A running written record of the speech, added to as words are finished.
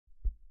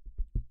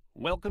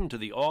Welcome to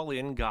the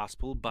All-In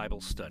Gospel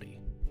Bible Study.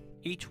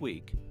 Each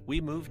week,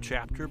 we move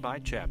chapter by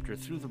chapter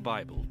through the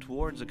Bible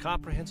towards a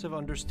comprehensive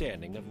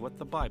understanding of what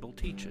the Bible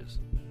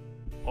teaches.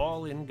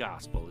 All-In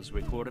Gospel is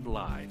recorded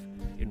live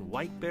in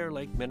White Bear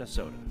Lake,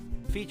 Minnesota,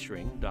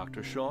 featuring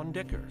Dr. Sean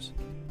Dickers.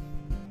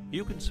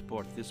 You can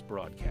support this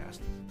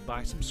broadcast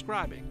by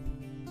subscribing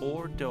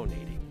or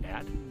donating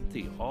at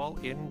the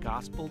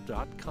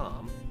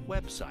allingospel.com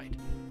website.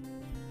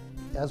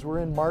 As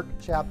we're in Mark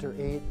chapter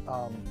 8,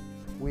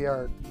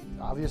 we're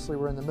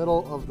in the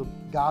middle of the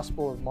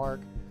Gospel of Mark.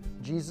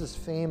 Jesus'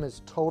 fame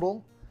is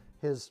total.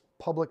 His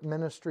public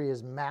ministry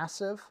is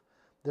massive.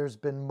 There's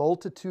been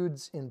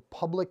multitudes in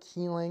public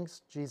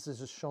healings.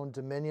 Jesus has shown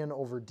dominion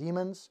over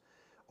demons,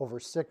 over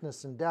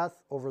sickness and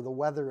death, over the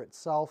weather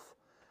itself.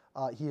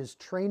 He is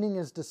training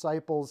his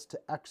disciples to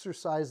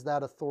exercise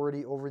that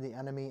authority over the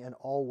enemy in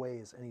all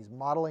ways, and he's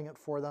modeling it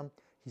for them.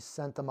 He's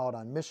sent them out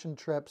on mission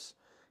trips.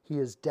 He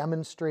has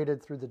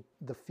demonstrated through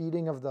the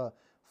feeding of the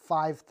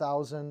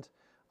 5,000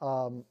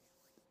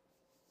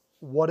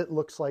 what it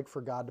looks like for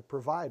God to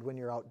provide when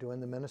you're out doing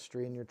the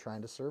ministry and you're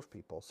trying to serve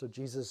people. So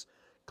Jesus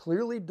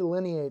clearly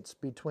delineates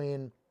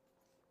between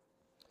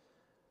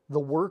the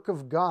work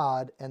of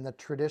God and the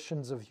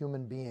traditions of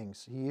human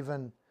beings. He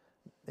even,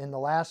 in the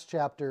last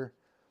chapter,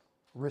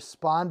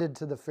 responded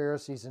to the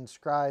Pharisees and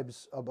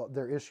scribes about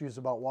their issues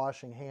about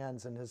washing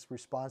hands, and his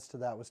response to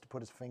that was to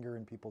put his finger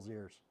in people's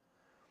ears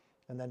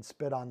and then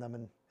spit on them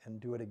and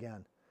do it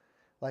again.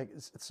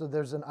 So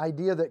there's an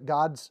idea that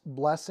God's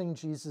blessing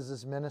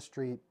Jesus'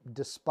 ministry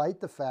despite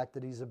the fact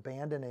that he's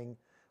abandoning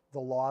the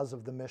laws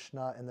of the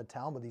Mishnah and the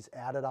Talmud. He's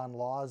added on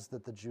laws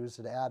that the Jews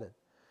had added.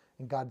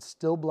 And God's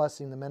still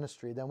blessing the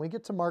ministry. Then we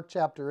get to Mark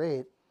chapter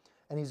 8,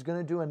 and he's going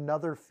to do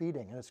another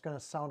feeding, and it's going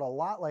to sound a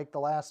lot like the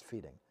last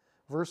feeding.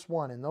 Verse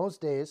 1, in those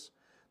days,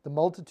 the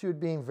multitude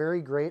being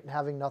very great and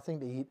having nothing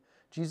to eat,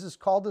 Jesus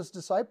called his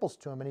disciples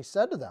to him, and he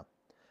said to them,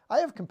 I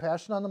have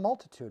compassion on the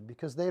multitude,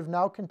 because they have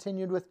now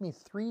continued with me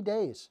 3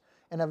 days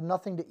and have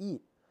nothing to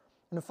eat.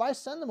 And if I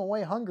send them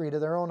away hungry to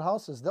their own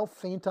houses, they'll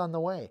faint on the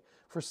way,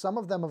 for some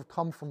of them have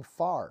come from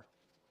far.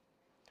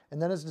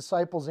 And then his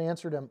disciples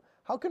answered him,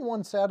 How can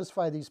one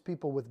satisfy these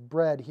people with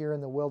bread here in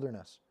the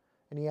wilderness?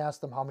 And he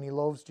asked them, How many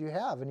loaves do you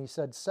have? And he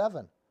said,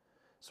 7.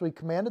 So he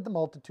commanded the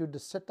multitude to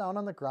sit down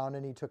on the ground,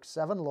 and he took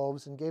 7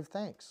 loaves and gave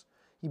thanks.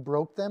 He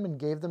broke them and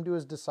gave them to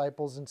his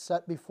disciples and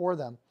set before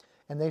them,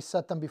 and they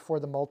set them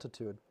before the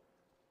multitude.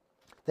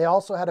 They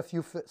also had a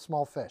few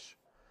small fish.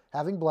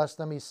 Having blessed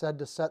them, he said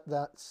to set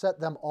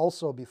them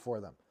also before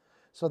them.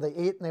 So they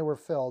ate and they were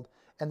filled,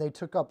 and they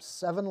took up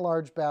 7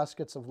 large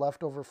baskets of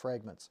leftover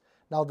fragments.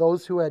 Now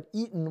those who had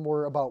eaten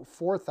were about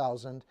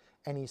 4,000,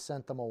 and he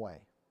sent them away.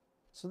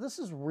 So this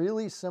is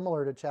really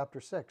similar to chapter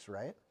 6,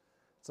 right?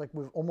 It's like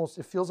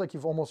it feels like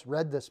you've almost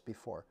read this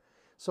before.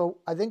 So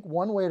I think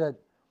one way to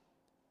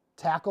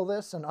tackle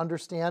this and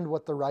understand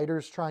what the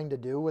writer's trying to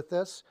do with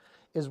this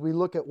is we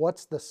look at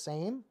what's the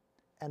same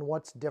and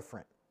what's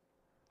different.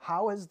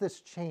 How has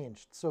this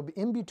changed? So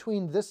in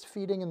between this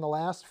feeding and the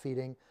last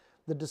feeding,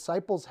 the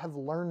disciples have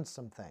learned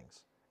some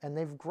things, and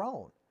they've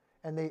grown,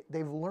 and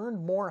they've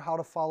learned more how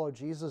to follow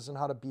Jesus and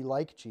how to be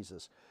like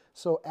Jesus.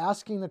 So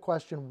asking the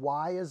question,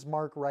 why is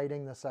Mark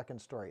writing the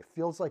second story? It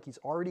feels like he's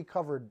already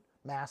covered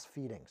mass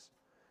feedings,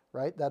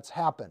 right? That's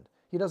happened.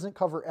 He doesn't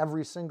cover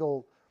every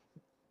single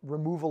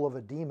removal of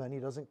a demon.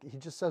 He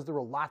just says there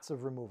were lots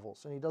of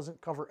removals, and he doesn't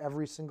cover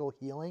every single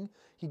healing.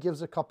 He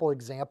gives a couple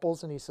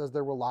examples, and he says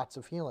there were lots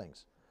of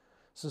healings.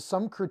 So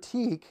some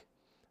critique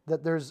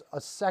that there's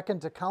a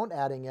second account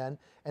adding in,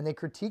 and they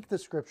critique the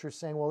scripture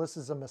saying, well, this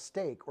is a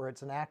mistake, or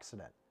it's an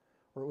accident,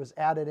 or it was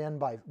added in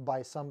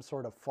by some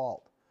sort of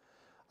fault.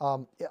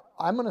 I'm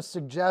going to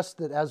suggest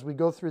that as we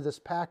go through this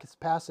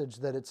passage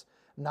that it's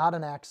not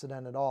an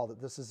accident at all, that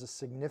this is a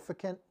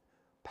significant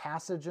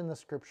passage in the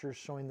scriptures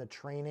showing the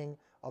training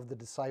of the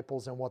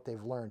disciples and what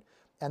they've learned.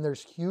 And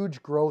there's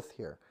huge growth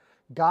here.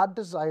 God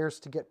desires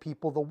to get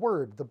people the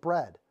word, the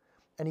bread,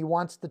 and he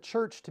wants the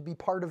church to be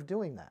part of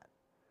doing that.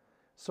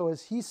 So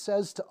as he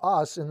says to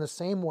us in the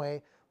same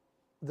way,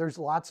 there's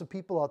lots of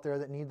people out there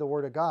that need the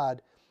word of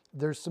God.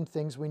 There's some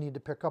things we need to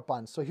pick up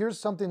on. So here's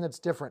something that's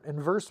different.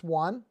 In verse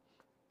 1,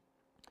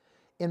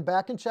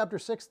 back in chapter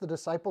 6, the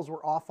disciples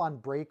were off on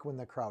break when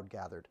the crowd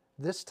gathered.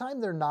 This time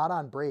they're not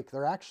on break.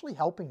 They're actually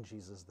helping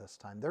Jesus this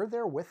time. They're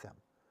there with him.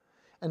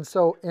 And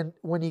so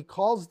when he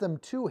calls them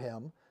to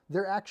him,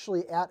 they're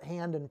actually at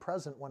hand and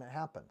present when it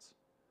happens.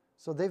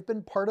 So they've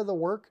been part of the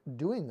work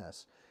doing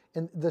this.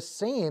 And the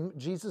same,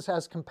 Jesus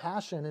has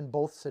compassion in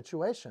both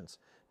situations.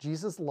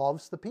 Jesus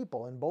loves the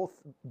people, and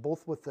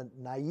both with the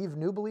naive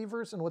new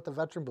believers and with the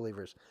veteran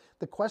believers.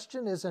 The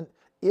question isn't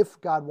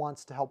if God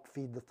wants to help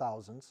feed the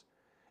thousands.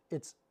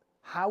 It's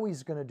how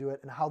he's going to do it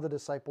and how the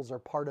disciples are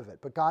part of it.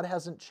 But God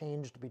hasn't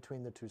changed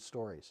between the two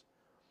stories.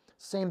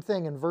 Same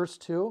thing in verse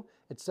 2,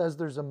 it says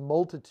there's a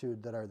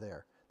multitude that are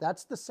there.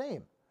 That's the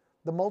same.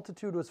 The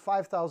multitude was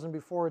 5,000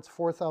 before, it's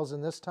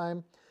 4,000 this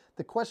time.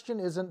 The question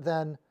isn't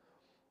then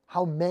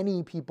how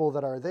many people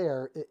that are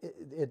there,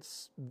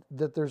 it's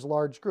that there's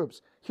large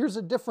groups. Here's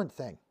a different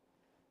thing.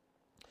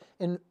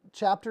 In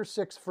chapter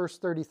 6, verse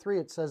 33,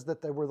 it says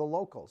that they were the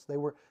locals.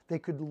 They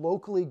could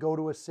locally go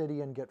to a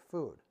city and get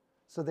food.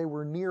 So they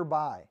were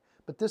nearby.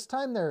 But this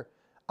time they're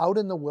out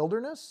in the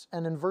wilderness,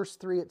 and in verse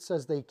 3 it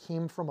says they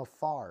came from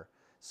afar.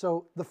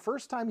 So the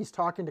first time he's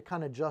talking to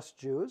kind of just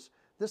Jews.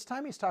 This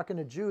time he's talking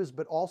to Jews,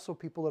 but also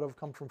people that have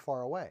come from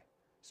far away.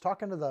 He's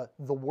talking to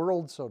the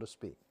world, so to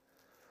speak.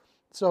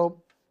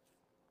 So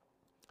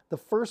the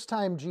first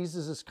time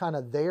Jesus is kind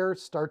of there,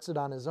 starts it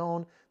on his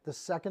own. The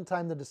second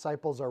time the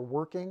disciples are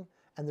working,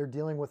 and they're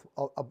dealing with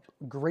a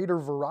greater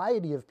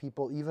variety of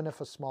people, even if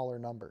a smaller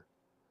number.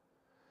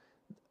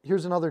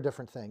 Here's another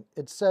different thing.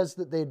 It says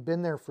that they'd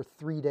been there for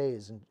 3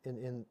 days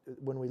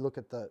when we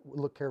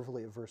look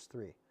carefully at verse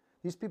 3.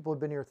 These people had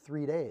been here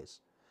 3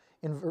 days.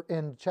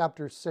 In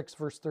chapter 6,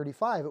 verse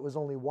 35, it was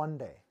only 1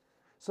 day.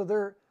 So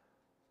they're,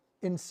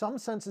 in some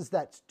senses,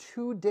 that's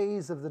 2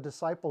 days of the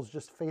disciples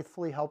just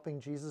faithfully helping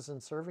Jesus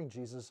and serving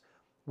Jesus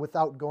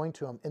without going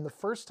to him. And the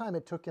first time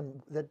it took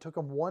him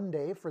 1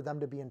 day for them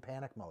to be in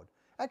panic mode.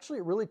 Actually,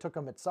 it really took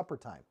them at supper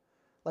time.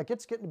 Like,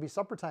 it's getting to be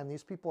supper time.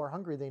 These people are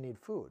hungry. They need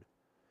food.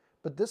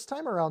 But this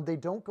time around, they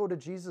don't go to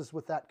Jesus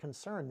with that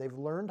concern. They've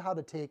learned how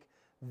to take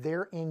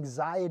their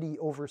anxiety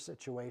over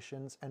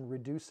situations and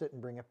reduce it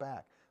and bring it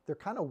back. They're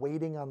kind of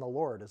waiting on the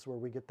Lord is where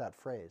we get that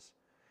phrase.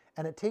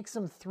 And it takes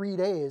them 3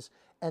 days.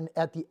 And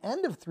at the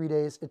end of 3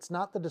 days, it's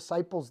not the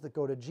disciples that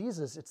go to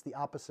Jesus. It's the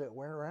opposite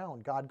way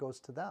around. God goes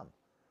to them.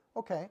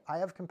 Okay, I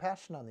have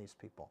compassion on these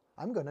people.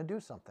 I'm going to do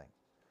something.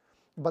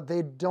 But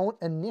they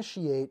don't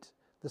initiate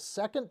the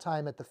second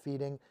time at the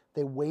feeding.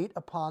 They wait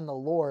upon the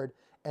Lord,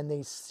 and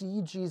they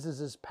see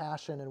Jesus'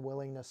 passion and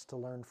willingness to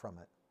learn from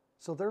it.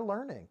 So they're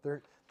learning.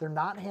 They're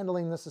not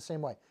handling this the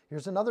same way.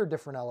 Here's another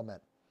different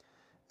element.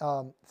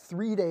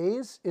 3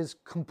 days is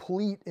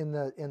complete in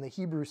the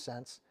Hebrew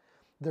sense.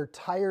 They're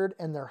tired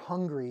and they're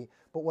hungry,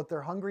 but what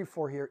they're hungry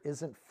for here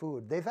isn't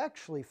food. They've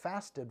actually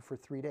fasted for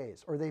 3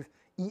 days, or they've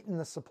eaten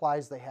the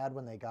supplies they had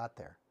when they got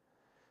there.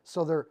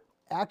 So they're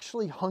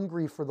actually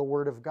hungry for the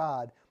Word of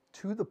God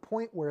to the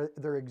point where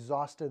they're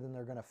exhausted and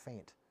they're going to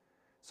faint.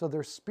 So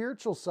their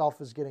spiritual self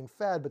is getting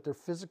fed, but their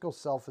physical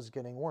self is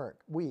getting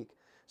weak.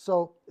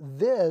 So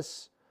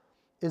this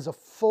is a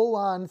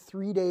full-on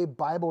 3-day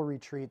Bible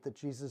retreat that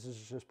Jesus has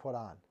just put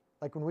on.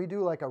 Like when we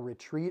do like a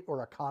retreat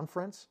or a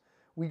conference,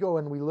 we go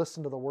and we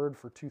listen to the Word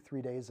for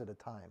 2-3 days at a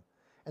time.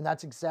 And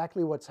that's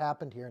exactly what's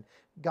happened here. And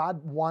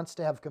God wants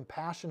to have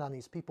compassion on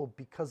these people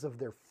because of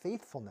their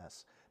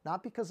faithfulness,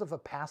 not because of a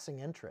passing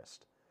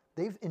interest.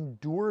 They've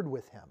endured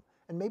with him.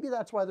 And maybe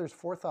that's why there's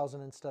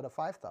 4,000 instead of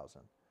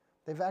 5,000.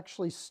 They've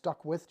actually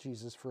stuck with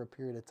Jesus for a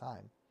period of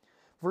time.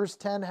 Verse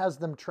 10 has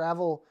them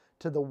travel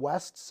to the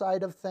west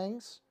side of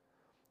things.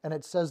 And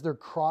it says they're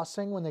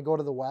crossing when they go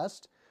to the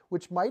west,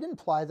 which might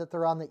imply that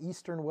they're on the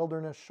eastern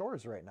wilderness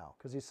shores right now,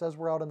 because he says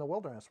we're out in the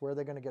wilderness. Where are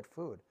they going to get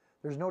food?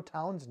 There's no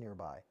towns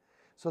nearby.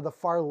 So the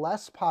far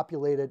less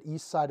populated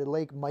east side of the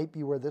lake might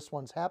be where this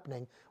one's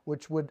happening,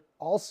 which would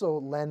also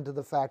lend to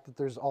the fact that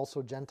there's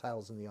also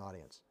Gentiles in the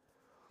audience.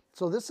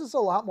 So this is a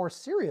lot more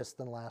serious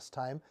than last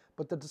time,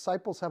 but the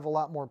disciples have a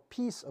lot more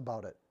peace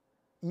about it,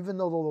 even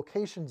though the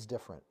location's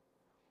different.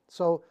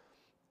 So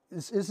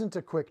this isn't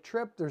a quick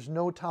trip. There's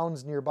no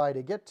towns nearby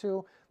to get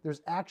to.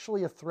 There's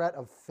actually a threat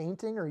of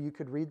fainting, or you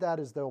could read that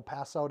as they'll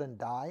pass out and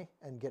die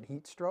and get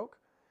heat stroke.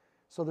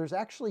 So there's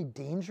actually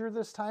danger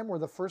this time, where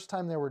the first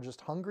time they were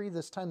just hungry.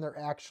 This time they're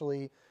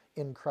actually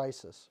in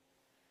crisis.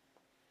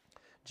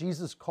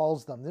 Jesus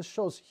calls them. This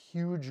shows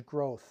huge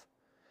growth.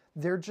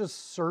 They're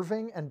just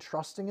serving and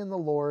trusting in the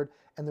Lord,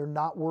 and they're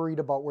not worried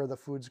about where the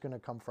food's going to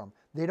come from.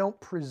 They don't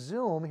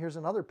presume, here's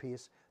another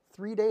piece,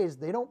 3 days,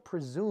 they don't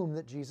presume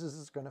that Jesus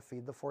is going to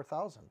feed the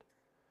 4,000.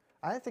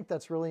 I think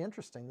that's really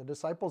interesting. The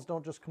disciples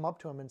don't just come up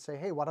to him and say,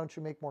 hey, why don't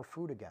you make more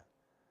food again?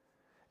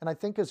 And I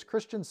think as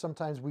Christians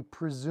sometimes we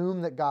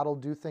presume that God will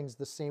do things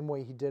the same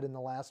way he did in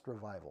the last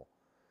revival.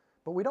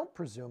 But we don't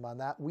presume on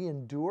that. We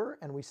endure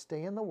and we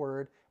stay in the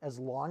Word as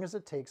long as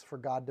it takes for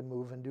God to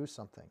move and do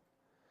something.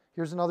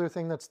 Here's another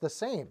thing that's the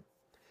same.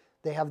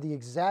 They have the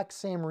exact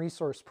same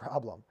resource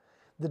problem.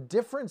 The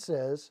difference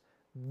is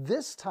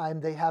this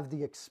time they have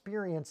the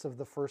experience of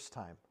the first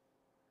time.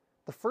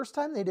 The first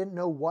time they didn't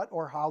know what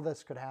or how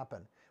this could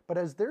happen. But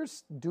as they're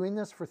doing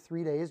this for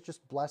 3 days,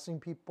 just blessing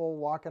people,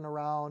 walking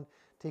around,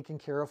 taking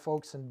care of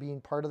folks and being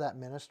part of that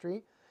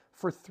ministry,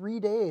 for 3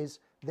 days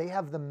they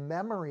have the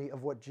memory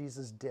of what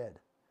Jesus did.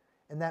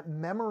 And that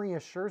memory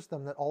assures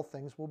them that all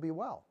things will be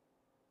well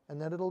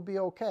and that it'll be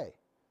okay.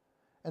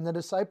 And the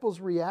disciples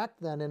react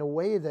then in a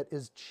way that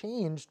is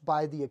changed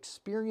by the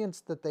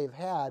experience that they've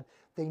had.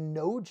 They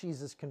know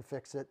Jesus can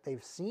fix it.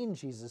 They've seen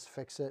Jesus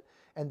fix it.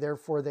 And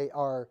therefore they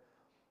are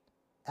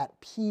at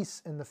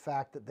peace in the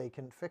fact that they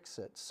can fix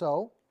it.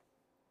 So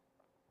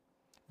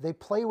they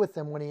play with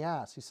him when he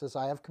asks. He says,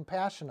 I have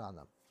compassion on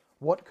them.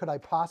 What could I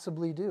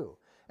possibly do?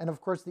 And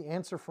of course the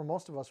answer for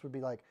most of us would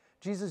be like,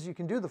 Jesus, you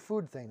can do the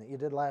food thing that you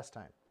did last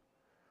time.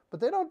 But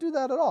they don't do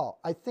that at all.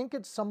 I think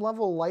at some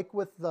level, like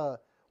with the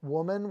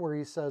woman where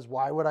he says,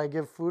 why would I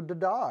give food to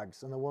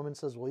dogs? And the woman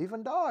says, well,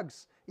 even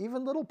dogs,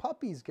 even little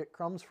puppies get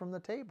crumbs from the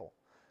table.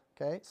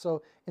 Okay,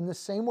 so in the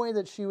same way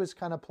that she was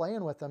kind of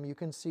playing with them, you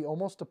can see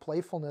almost a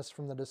playfulness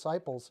from the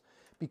disciples,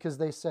 because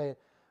they say,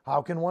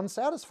 how can one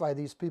satisfy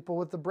these people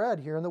with the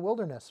bread here in the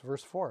wilderness?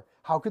 Verse 4.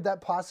 How could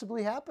that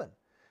possibly happen?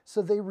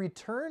 So they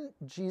return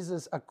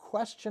Jesus a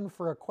question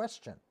for a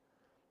question,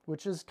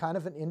 which is kind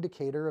of an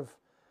indicator of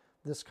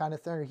this kind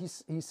of thing.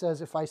 He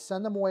says, if I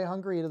send them away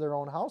hungry to their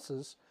own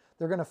houses,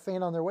 they're going to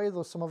faint on their way,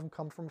 though some of them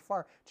come from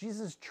far.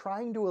 Jesus is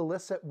trying to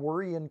elicit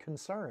worry and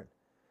concern.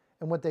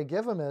 And what they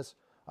give him is,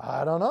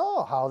 I don't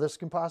know how this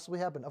can possibly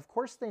happen. Of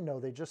course they know.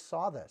 They just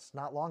saw this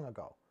not long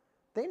ago.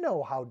 They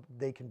know how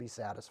they can be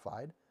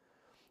satisfied.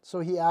 So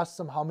he asks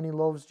them, how many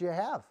loaves do you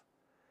have?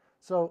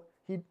 So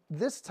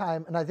this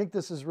time, and I think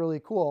this is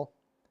really cool,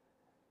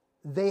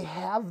 they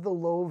have the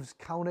loaves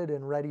counted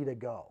and ready to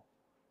go.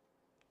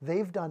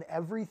 They've done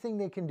everything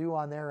they can do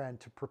on their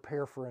end to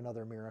prepare for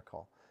another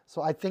miracle.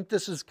 So I think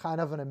this is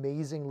kind of an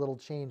amazing little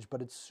change,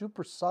 but it's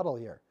super subtle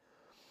here.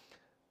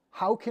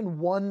 How can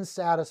one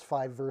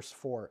satisfy, verse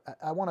 4?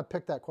 I want to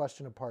pick that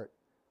question apart.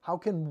 How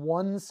can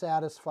one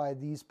satisfy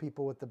these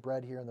people with the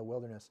bread here in the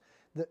wilderness?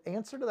 The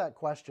answer to that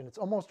question, it's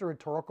almost a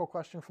rhetorical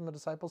question from the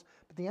disciples,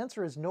 but the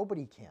answer is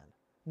nobody can.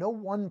 No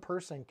one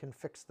person can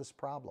fix this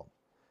problem,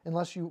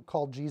 unless you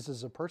call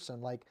Jesus a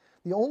person. Like,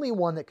 the only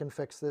one that can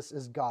fix this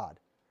is God,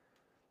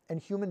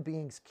 and human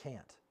beings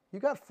can't. You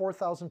got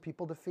 4,000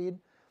 people to feed.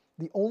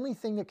 The only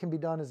thing that can be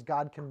done is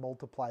God can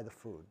multiply the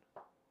food,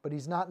 but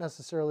he's not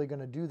necessarily going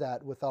to do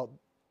that without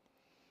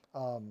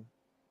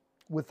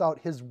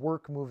his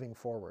work moving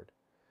forward.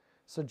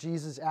 So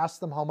Jesus asks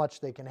them how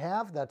much they can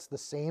have. That's the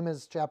same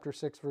as chapter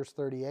 6, verse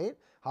 38.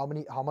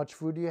 How much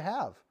food do you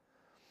have?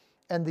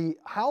 And the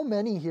how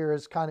many here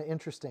is kind of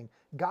interesting.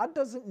 God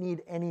doesn't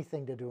need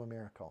anything to do a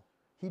miracle.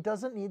 He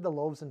doesn't need the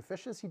loaves and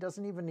fishes. He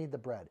doesn't even need the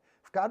bread.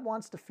 If God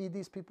wants to feed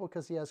these people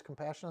because he has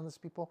compassion on these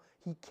people,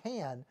 he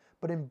can.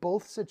 But in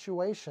both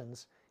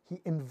situations,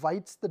 he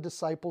invites the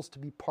disciples to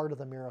be part of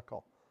the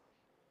miracle.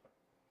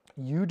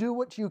 You do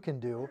what you can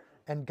do,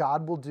 and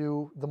God will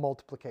do the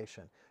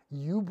multiplication.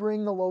 You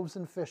bring the loaves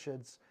and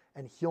fishes,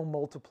 and he'll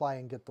multiply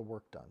and get the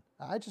work done.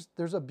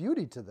 There's a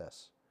beauty to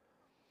this.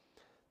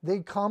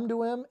 They come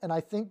to him, and I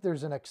think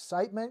there's an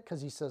excitement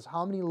because he says,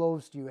 how many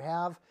loaves do you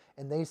have?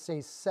 And they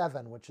say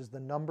 7, which is the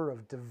number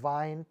of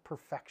divine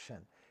perfection.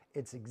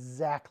 It's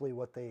exactly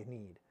what they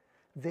need.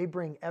 They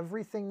bring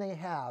everything they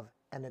have,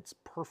 and it's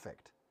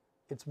perfect.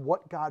 It's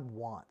what God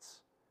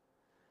wants.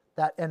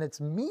 And it's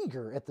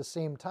meager at the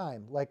same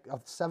time. Like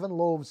 7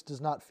 loaves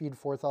does not feed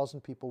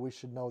 4,000 people. We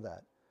should know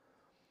that.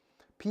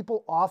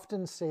 People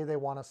often say they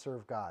want to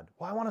serve God.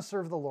 Well, I want to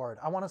serve the Lord.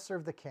 I want to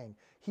serve the King.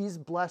 He's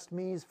blessed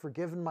me. He's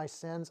forgiven my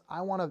sins.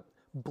 I want to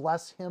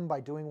bless him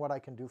by doing what I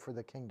can do for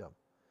the kingdom.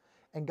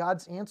 And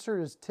God's answer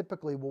is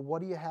typically, well,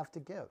 what do you have to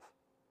give?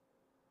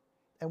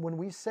 And when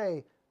we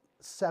say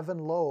 7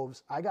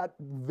 loaves, I got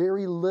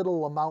very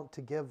little amount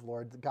to give,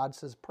 Lord, God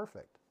says,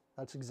 perfect.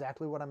 That's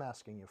exactly what I'm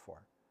asking you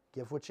for.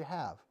 Give what you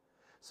have.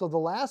 So the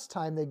last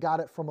time they got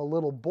it from a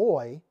little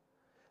boy,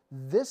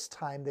 this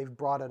time they've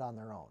brought it on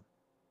their own.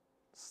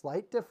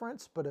 Slight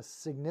difference, but a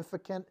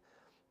significant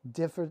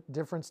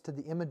difference to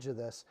the image of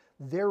this.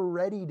 They're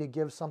ready to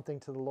give something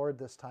to the Lord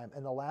this time,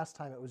 and the last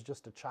time it was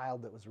just a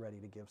child that was ready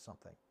to give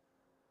something.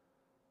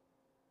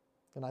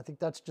 And I think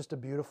that's just a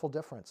beautiful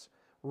difference.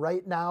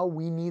 Right now,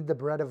 we need the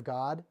bread of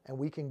God, and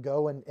we can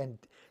go and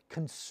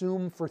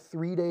consume for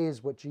 3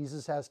 days what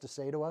Jesus has to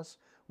say to us.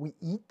 We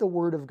eat the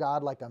Word of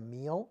God like a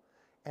meal,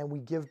 and we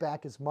give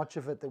back as much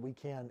of it that we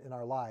can in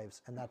our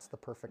lives, and that's the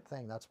perfect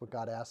thing. That's what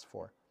God asked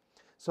for.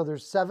 So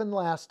there's 7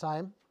 last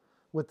time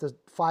with the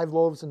 5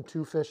 loaves and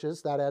 2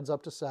 fishes. That adds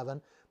up to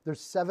 7. There's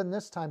 7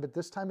 this time, but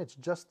this time it's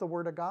just the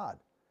Word of God.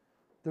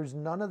 There's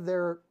none of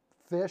their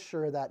fish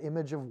or that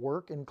image of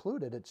work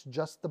included. It's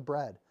just the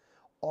bread.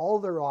 All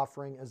they're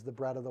offering is the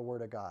bread of the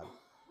Word of God.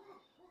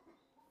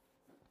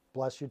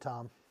 Bless you,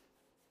 Tom.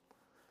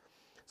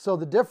 So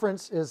the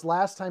difference is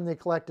last time they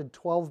collected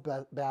 12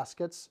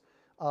 baskets,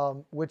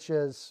 which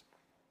is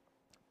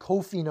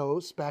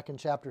kophinos back in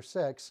chapter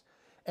 6.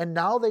 And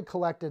now they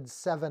collected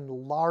 7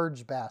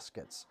 large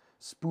baskets,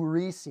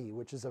 spurisi,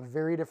 which is a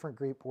very different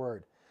Greek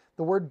word.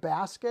 The word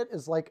basket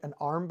is like an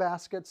arm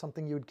basket,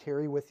 something you would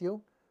carry with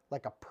you,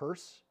 like a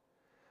purse.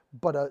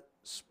 But a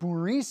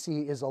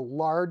spurisi is a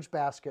large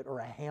basket or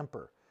a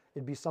hamper.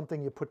 It'd be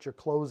something you put your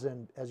clothes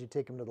in as you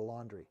take them to the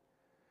laundry.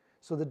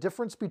 So the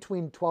difference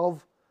between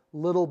 12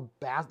 little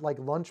like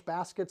lunch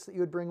baskets that you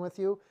would bring with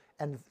you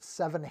and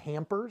 7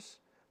 hampers,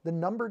 the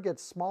number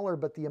gets smaller,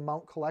 but the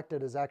amount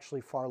collected is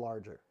actually far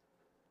larger.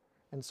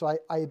 And so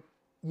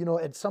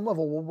at some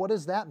level, well, what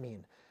does that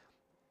mean?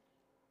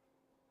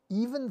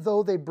 Even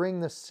though they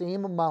bring the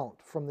same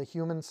amount from the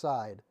human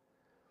side,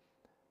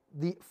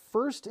 the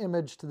first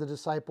image to the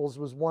disciples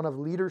was one of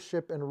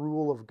leadership and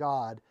rule of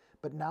God,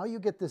 but now you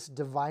get this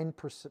divine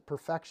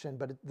perfection,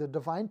 but the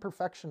divine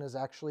perfection is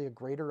actually a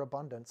greater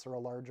abundance or a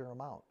larger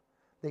amount.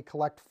 They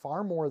collect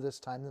far more this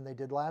time than they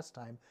did last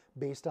time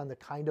based on the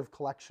kind of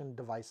collection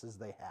devices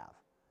they have.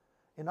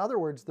 In other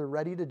words, they're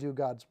ready to do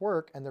God's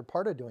work, and they're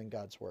part of doing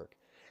God's work.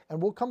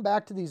 And we'll come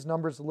back to these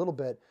numbers a little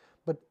bit,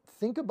 but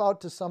think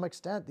about to some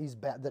extent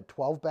that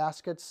 12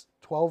 baskets,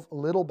 12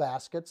 little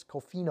baskets,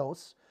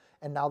 kophinos,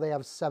 and now they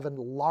have 7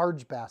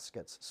 large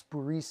baskets,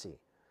 spurisi.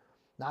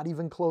 Not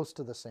even close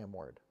to the same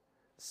word.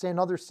 Say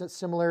another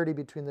similarity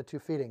between the two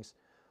feedings.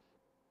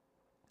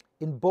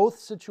 In both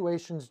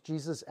situations,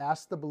 Jesus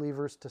asked the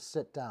believers to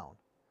sit down.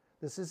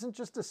 This isn't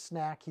just a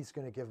snack he's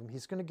going to give them.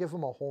 He's going to give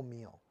them a whole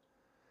meal.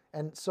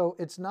 And so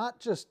it's not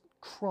just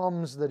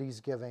crumbs that he's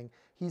giving.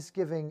 He's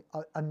giving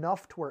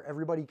enough to where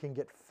everybody can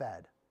get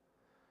fed.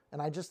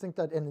 And I just think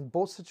that in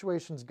both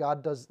situations,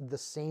 God does the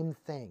same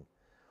thing.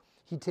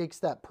 He takes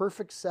that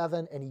perfect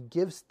 7 and he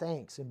gives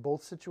thanks. In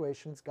both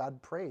situations,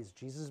 God prays.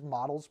 Jesus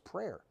models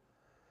prayer.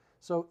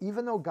 So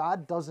even though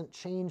God doesn't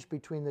change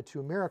between the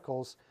two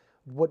miracles,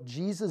 what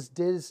Jesus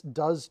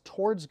does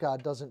towards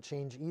God doesn't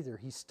change either.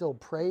 He still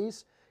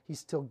prays. He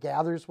still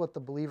gathers what the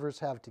believers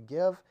have to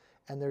give,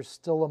 and there's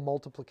still a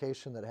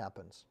multiplication that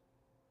happens.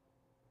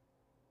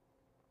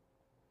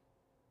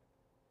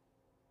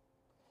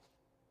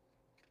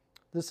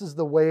 This is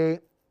the way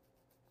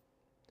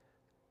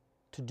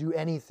to do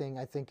anything,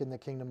 I think, in the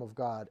kingdom of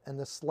God. And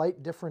the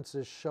slight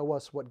differences show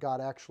us what God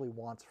actually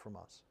wants from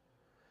us.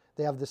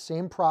 They have the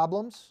same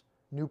problems,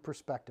 new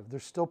perspective.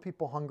 There's still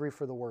people hungry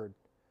for the word,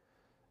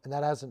 and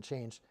that hasn't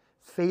changed.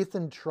 Faith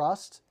and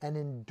trust and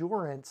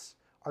endurance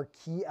are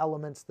key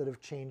elements that have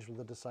changed with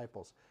the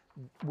disciples.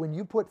 When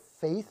you put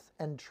faith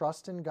and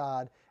trust in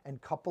God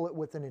and couple it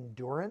with an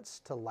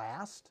endurance to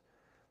last,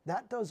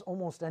 that does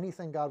almost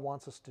anything God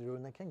wants us to do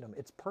in the kingdom.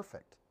 It's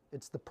perfect.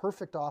 It's the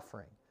perfect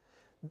offering.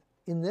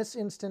 In this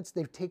instance,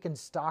 they've taken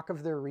stock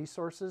of their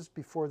resources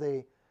before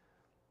they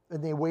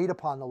wait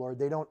upon the Lord.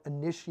 They don't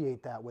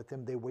initiate that with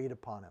him. They wait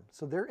upon him.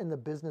 So they're in the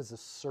business of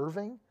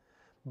serving,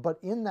 but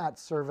in that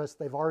service,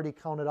 they've already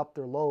counted up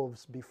their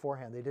loaves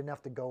beforehand. They didn't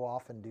have to go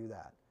off and do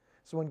that.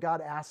 So when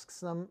God asks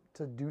them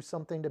to do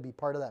something to be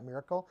part of that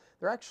miracle,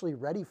 they're actually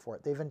ready for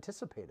it. They've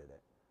anticipated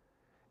it.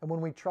 And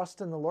when we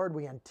trust in the Lord,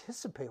 we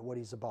anticipate what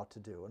he's about to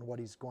do and what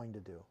he's going to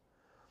do.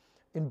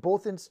 In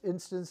both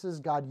instances,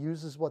 God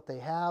uses what they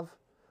have.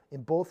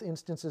 In both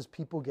instances,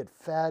 people get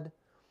fed.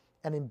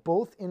 And in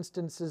both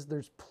instances,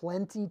 there's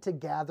plenty to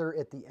gather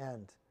at the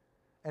end.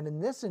 And in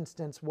this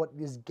instance, what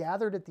is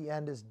gathered at the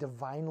end is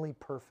divinely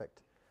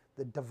perfect.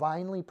 The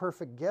divinely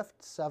perfect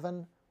gift,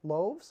 7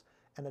 loaves,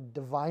 and a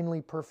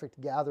divinely perfect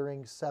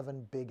gathering,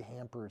 7 big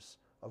hampers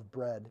of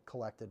bread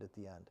collected at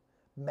the end.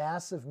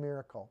 Massive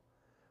miracle.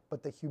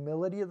 But the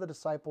humility of the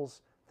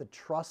disciples, the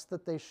trust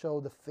that they show,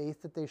 the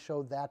faith that they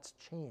show, that's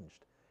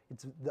changed.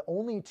 It's the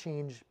only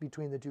change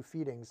between the two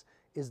feedings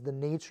is the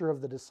nature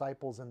of the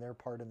disciples and their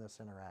part in this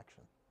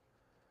interaction.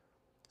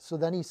 So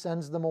then he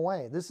sends them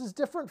away. This is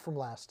different from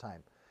last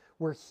time,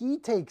 where he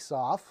takes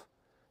off.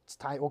 It's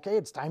time. Okay,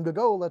 it's time to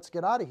go. Let's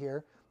get out of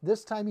here.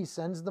 This time he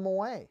sends them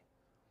away.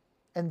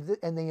 And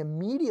they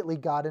immediately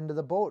got into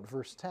the boat,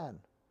 verse 10.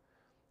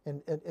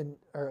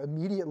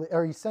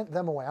 Or he sent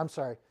them away. I'm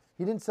sorry.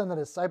 He didn't send the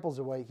disciples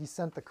away. He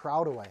sent the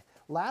crowd away.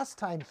 Last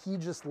time, he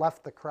just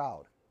left the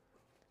crowd.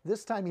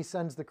 This time, he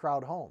sends the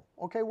crowd home.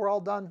 Okay, we're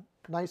all done.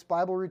 Nice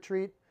Bible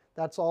retreat.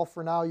 That's all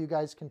for now. You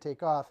guys can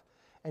take off.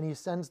 And he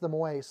sends them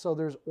away. So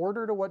there's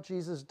order to what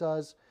Jesus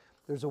does.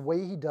 There's a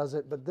way he does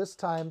it. But this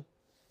time,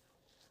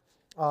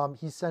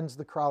 he sends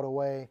the crowd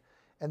away.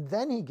 And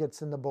then he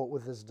gets in the boat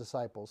with his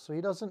disciples. So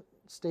he doesn't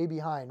stay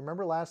behind.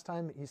 Remember last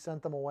time he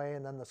sent them away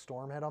and then the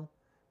storm hit them,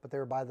 but they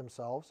were by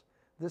themselves?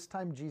 This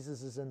time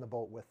Jesus is in the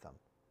boat with them,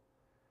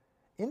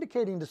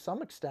 indicating to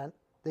some extent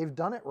they've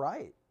done it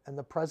right. And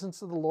the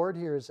presence of the Lord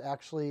here is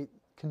actually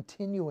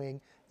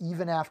continuing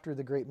even after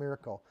the great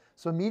miracle.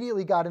 So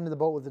immediately got into the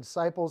boat with the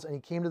disciples, and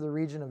he came to the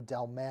region of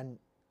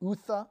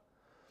Dalmanutha.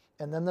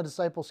 And then the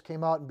disciples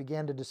came out and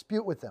began to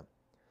dispute with him,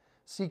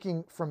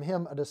 seeking from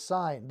him a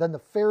sign. Then the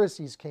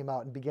Pharisees came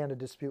out and began to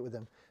dispute with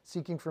him,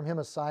 seeking from him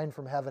a sign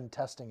from heaven,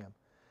 testing him.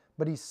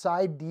 But he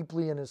sighed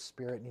deeply in his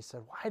spirit, and he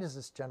said, "Why does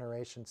this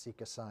generation seek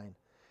a sign?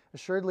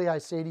 Assuredly, I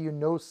say to you,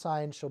 no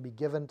sign shall be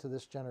given to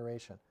this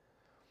generation."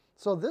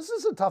 So this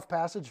is a tough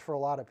passage for a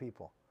lot of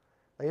people.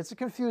 It's a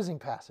confusing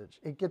passage.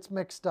 It gets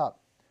mixed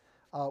up.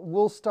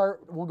 We'll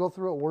go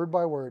through it word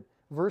by word.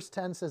 Verse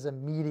 10 says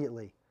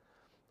immediately.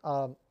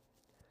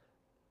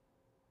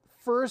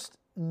 First,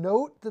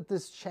 note that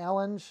this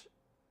challenge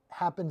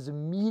happens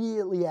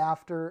immediately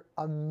after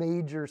a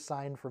major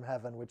sign from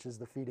heaven, which is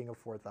the feeding of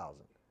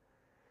 4,000.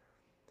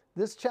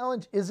 This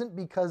challenge isn't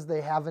because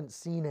they haven't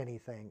seen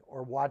anything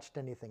or watched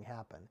anything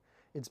happen.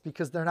 It's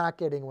because they're not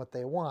getting what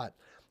they want.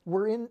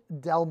 We're in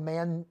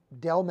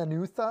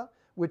Dalmanutha,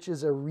 which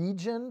is a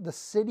region. The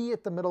city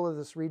at the middle of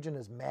this region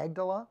is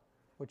Magdala,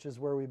 which is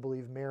where we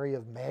believe Mary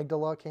of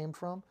Magdala came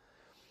from.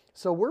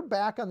 So we're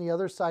back on the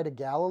other side of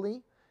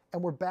Galilee,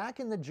 and we're back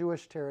in the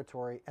Jewish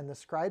territory, and the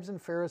scribes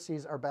and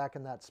Pharisees are back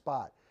in that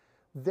spot.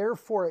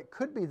 Therefore, it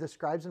could be the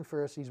scribes and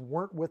Pharisees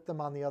weren't with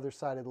them on the other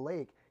side of the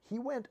lake. He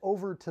went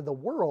over to the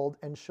world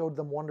and showed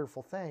them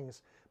wonderful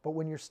things. But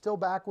when you're still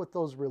back with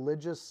those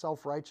religious,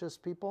 self-righteous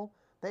people,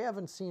 they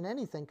haven't seen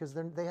anything because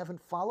they haven't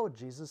followed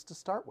Jesus to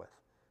start with.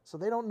 So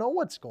they don't know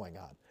what's going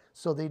on.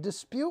 So they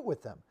dispute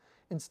with them.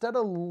 Instead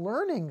of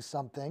learning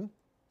something,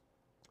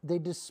 they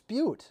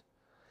dispute.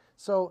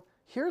 So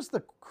here's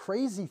the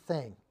crazy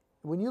thing.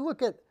 When you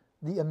look at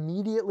the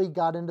immediately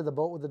got into the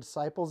boat with the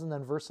disciples, and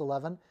then verse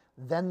 11,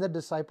 then the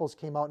disciples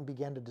came out and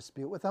began to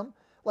dispute with him.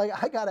 Like,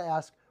 I got to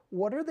ask,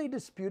 what are they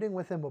disputing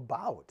with him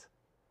about?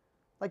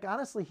 Like,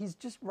 honestly, he's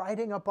just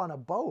riding up on a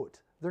boat.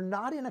 They're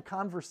not in a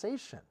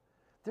conversation.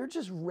 They're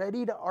just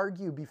ready to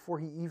argue before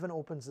he even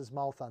opens his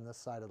mouth on this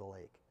side of the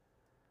lake.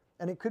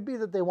 And it could be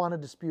that they want to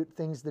dispute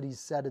things that he's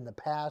said in the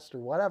past or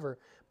whatever,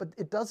 but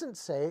it doesn't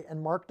say,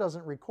 and Mark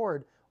doesn't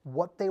record,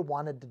 what they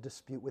wanted to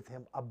dispute with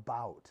him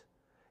about.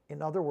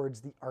 In other words,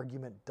 the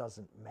argument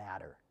doesn't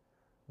matter.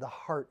 The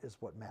heart is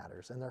what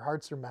matters, and their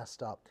hearts are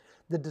messed up.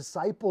 The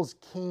disciples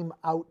came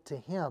out to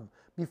him.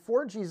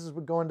 Before, Jesus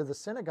would go into the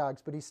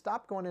synagogues, but he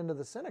stopped going into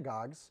the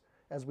synagogues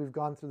as we've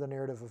gone through the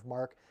narrative of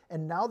Mark,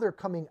 and now they're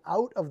coming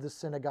out of the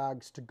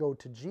synagogues to go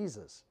to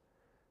Jesus,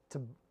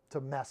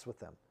 to mess with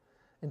them,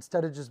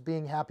 instead of just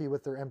being happy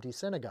with their empty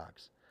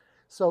synagogues.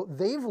 So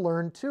they've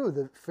learned too,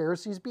 the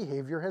Pharisees'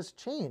 behavior has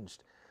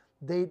changed.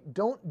 They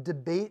don't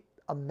debate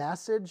a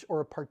message or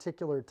a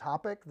particular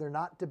topic. They're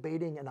not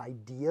debating an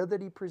idea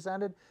that he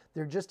presented.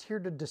 They're just here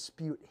to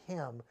dispute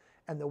him.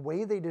 And the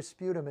way they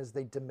dispute him is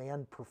they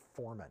demand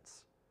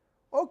performance.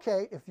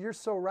 Okay, if you're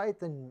so right,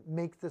 then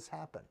make this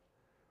happen.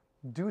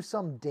 Do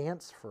some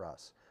dance for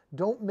us.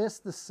 Don't miss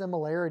the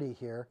similarity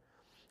here.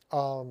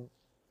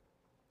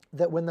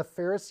 That when the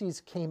Pharisees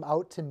came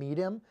out to meet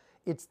him,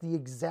 it's the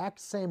exact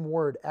same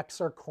word,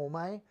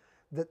 exarchomai,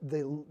 that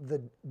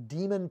the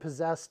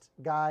demon-possessed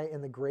guy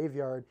in the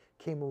graveyard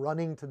came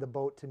running to the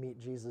boat to meet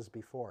Jesus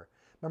before.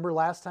 Remember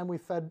last time we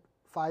fed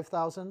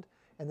 5,000?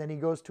 And then he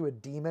goes to a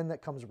demon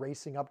that comes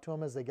racing up to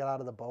him as they get out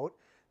of the boat.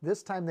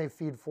 This time they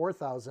feed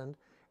 4,000,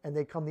 and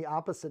they come the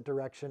opposite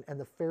direction, and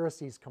the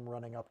Pharisees come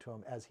running up to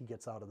him as he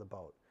gets out of the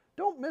boat.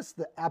 Don't miss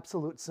the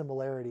absolute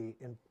similarity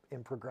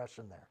in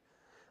progression there.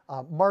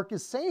 Mark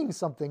is saying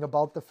something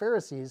about the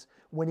Pharisees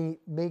when he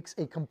makes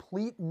a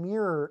complete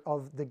mirror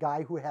of the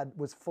guy who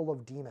was full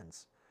of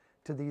demons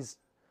to these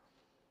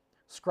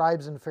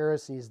scribes and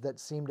Pharisees that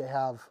seem to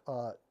have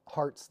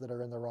hearts that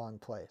are in the wrong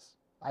place.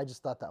 I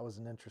just thought that was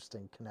an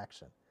interesting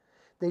connection.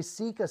 They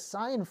seek a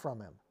sign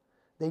from him.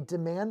 They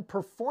demand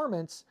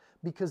performance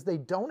because they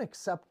don't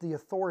accept the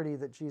authority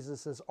that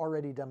Jesus has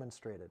already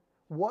demonstrated.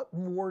 What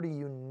more do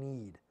you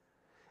need?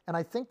 And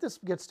I think this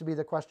gets to be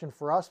the question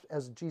for us,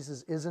 as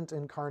Jesus isn't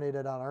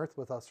incarnated on earth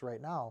with us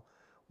right now.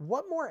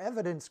 What more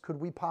evidence could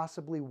we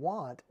possibly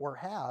want or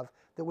have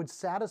that would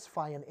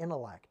satisfy an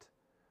intellect?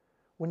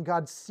 When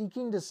God's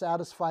seeking to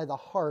satisfy the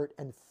heart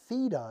and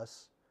feed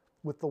us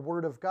with the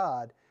Word of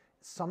God,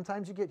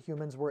 sometimes you get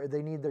humans where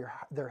they need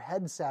their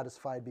head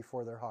satisfied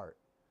before their heart.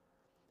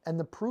 And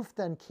the proof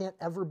then can't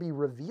ever be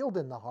revealed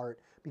in the heart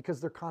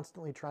because they're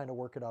constantly trying to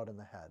work it out in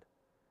the head.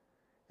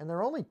 And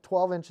they're only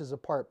 12 inches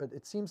apart, but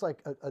it seems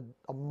like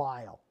a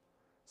mile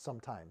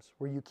sometimes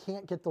where you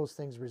can't get those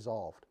things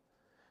resolved.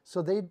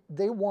 So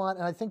they want,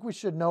 and I think we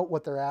should note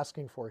what they're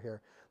asking for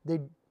here.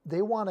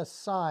 They want a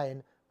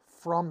sign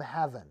from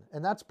heaven,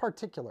 and that's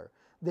particular.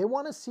 They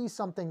want to see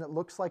something that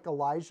looks like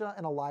Elijah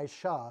and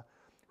Elisha,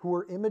 who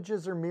are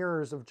images or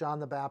mirrors of John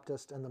the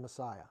Baptist and the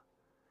Messiah.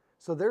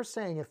 So they're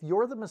saying, if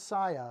you're the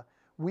Messiah,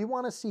 we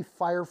want to see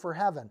fire for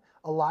heaven.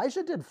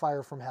 Elijah did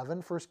fire from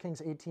heaven, 1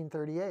 Kings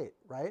 18:38,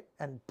 right?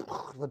 And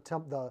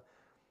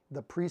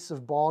the priests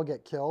of Baal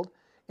get killed.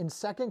 In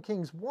 2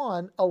 Kings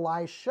 1,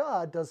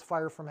 Elisha does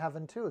fire from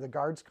heaven too. The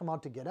guards come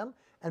out to get him,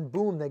 and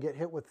boom, they get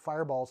hit with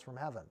fireballs from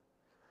heaven.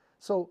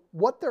 So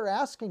what they're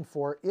asking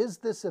for is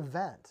this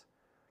event,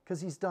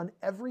 because he's done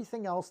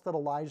everything else that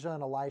Elijah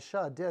and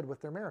Elisha did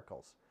with their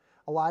miracles.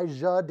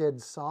 Elijah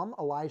did some,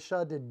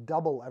 Elisha did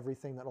double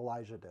everything that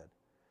Elijah did.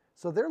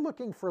 So they're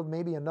looking for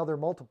maybe another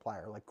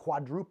multiplier, like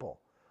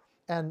quadruple.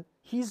 And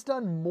he's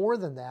done more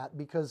than that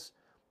because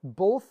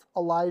both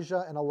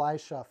Elijah and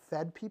Elisha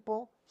fed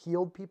people,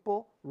 healed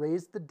people,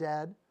 raised the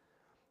dead,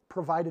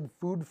 provided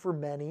food for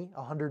many,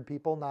 100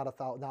 people,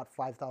 not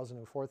 5,000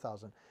 and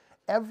 4,000.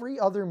 Every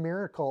other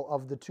miracle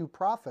of the two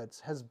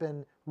prophets has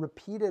been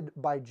repeated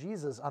by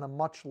Jesus on a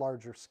much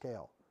larger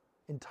scale.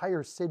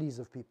 Entire cities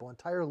of people,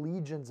 entire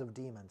legions of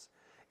demons,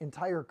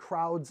 entire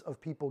crowds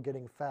of people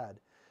getting fed.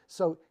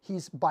 So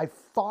he's by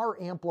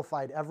far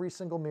amplified every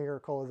single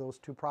miracle of those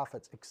two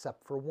prophets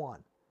except for one.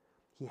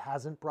 He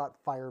hasn't brought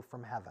fire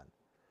from heaven.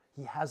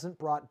 He hasn't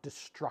brought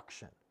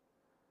destruction.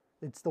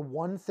 It's the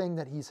one thing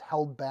that he's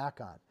held back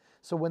on.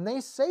 So when they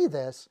say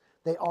this,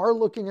 they are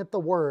looking at the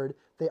word,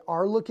 they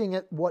are looking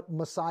at what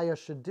Messiah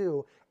should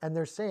do, and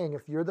they're saying,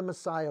 if you're the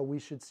Messiah, we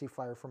should see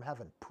fire from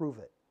heaven. Prove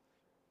it.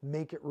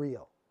 Make it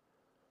real.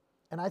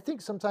 And I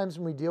think sometimes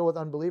when we deal with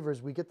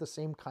unbelievers, we get the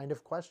same kind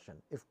of question.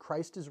 If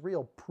Christ is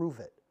real, prove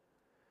it.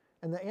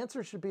 And the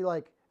answer should be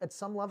like, at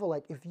some level,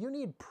 like, if you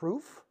need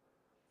proof,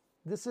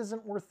 this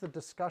isn't worth the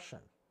discussion.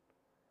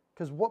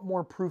 Because what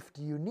more proof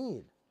do you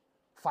need?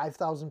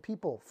 5,000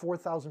 people,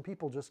 4,000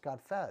 people just got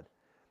fed.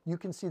 You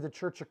can see the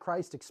Church of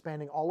Christ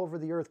expanding all over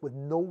the earth with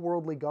no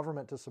worldly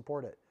government to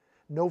support it,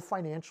 no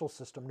financial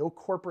system, no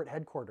corporate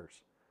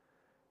headquarters,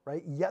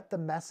 right? Yet the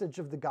message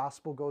of the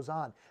gospel goes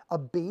on. A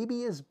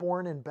baby is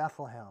born in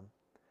Bethlehem,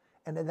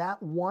 and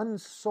that one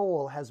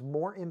soul has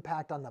more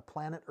impact on the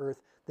planet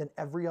Earth than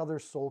every other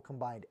soul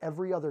combined.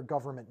 Every other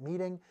government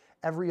meeting,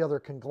 every other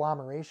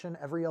conglomeration,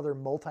 every other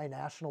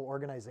multinational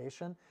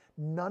organization,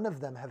 none of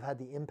them have had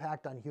the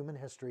impact on human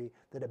history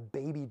that a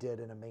baby did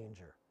in a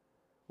manger.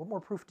 What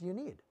more proof do you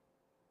need?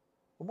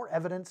 What more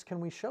evidence can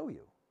we show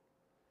you?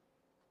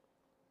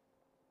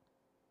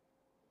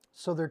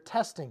 So they're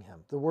testing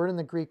him. The word in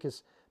the Greek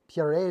is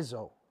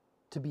pierezo,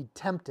 to be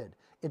tempted.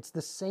 It's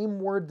the same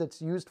word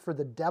that's used for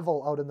the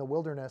devil out in the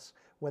wilderness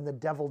when the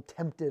devil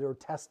tempted or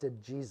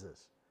tested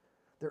Jesus.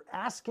 They're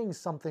asking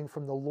something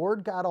from the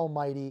Lord God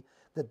Almighty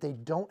that they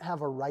don't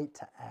have a right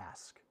to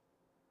ask.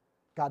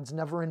 God's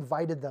never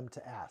invited them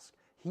to ask.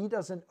 He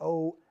doesn't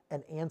owe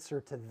an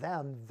answer to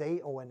them. They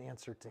owe an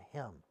answer to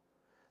him.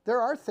 There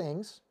are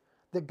things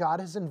that God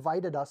has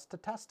invited us to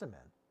test him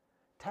in.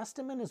 Test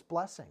him in his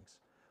blessings.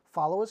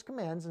 Follow his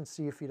commands and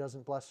see if he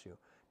doesn't bless you.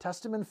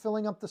 Test him in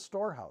filling up the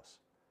storehouse.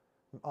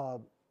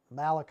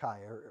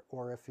 Malachi,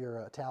 or if you're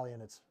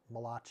Italian, it's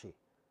Malachi,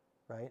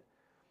 right?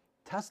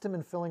 Test him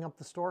in filling up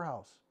the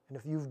storehouse. And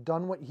if you've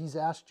done what he's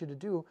asked you to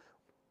do,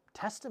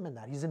 test him in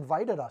that. He's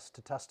invited us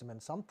to test him in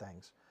some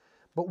things.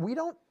 But we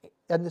don't,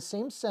 in the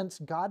same sense,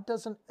 God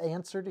doesn't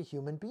answer to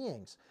human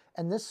beings.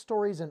 And this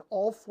story is in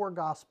all four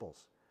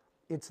Gospels.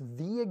 It's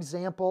the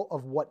example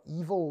of what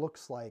evil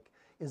looks like,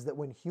 is that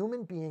when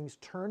human beings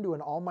turn to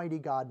an almighty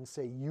God and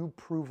say, you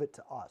prove it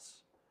to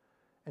us.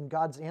 And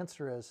God's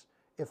answer is,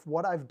 if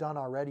what I've done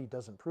already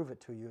doesn't prove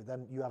it to you,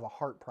 then you have a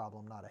heart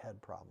problem, not a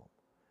head problem.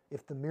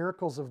 If the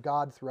miracles of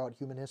God throughout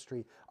human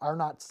history are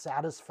not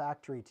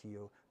satisfactory to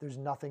you, there's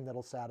nothing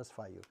that'll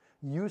satisfy you.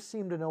 You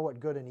seem to know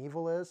what good and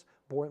evil is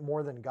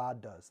more than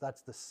God does.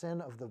 That's the sin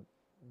of the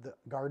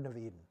Garden of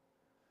Eden.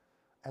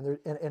 And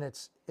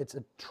it's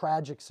a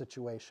tragic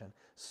situation.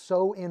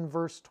 So in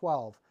verse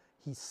 12,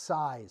 he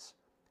sighs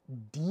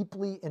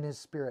deeply in his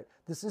spirit.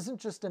 This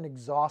isn't just an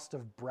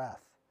exhaustive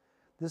breath.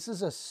 This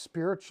is a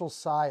spiritual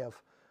sigh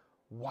of,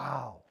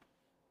 wow.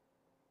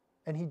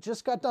 And he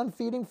just got done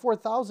feeding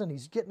 4,000.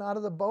 He's getting out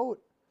of the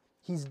boat.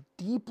 He's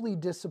deeply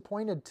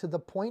disappointed to the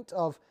point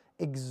of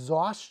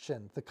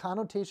exhaustion. The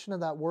connotation of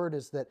that word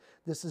is that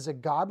this is a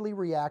godly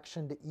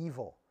reaction to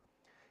evil.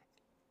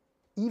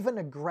 Even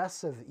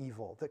aggressive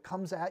evil that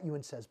comes at you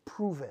and says,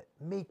 prove it,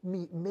 make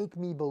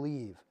me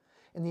believe.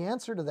 And the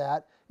answer to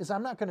that is,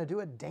 I'm not going to do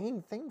a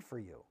dang thing for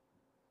you.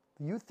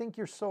 You think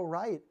you're so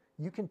right,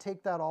 you can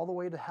take that all the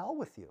way to hell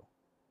with you,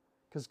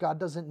 because God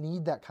doesn't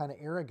need that kind of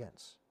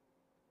arrogance.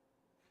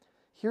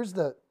 Here's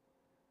the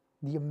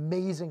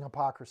amazing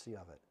hypocrisy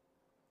of it.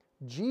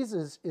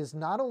 Jesus is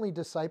not only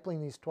discipling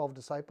these 12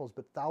 disciples,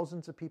 but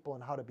thousands of people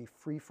in how to be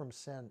free from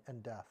sin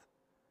and death.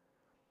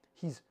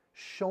 He's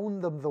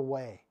shown them the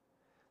way.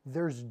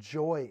 There's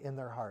joy in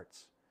their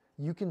hearts.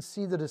 You can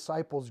see the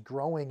disciples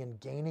growing and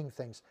gaining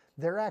things.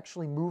 They're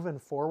actually moving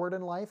forward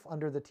in life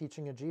under the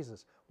teaching of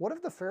Jesus. What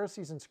have the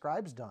Pharisees and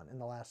scribes done in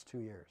the last 2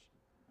 years?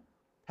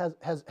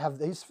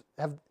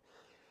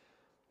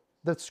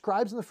 The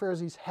scribes and the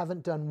Pharisees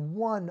haven't done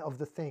one of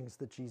the things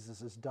that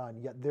Jesus has done,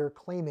 yet they're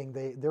claiming,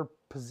 they're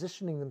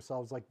positioning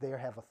themselves like they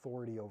have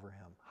authority over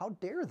him. How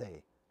dare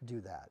they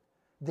do that?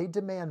 They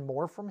demand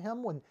more from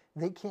him when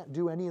they can't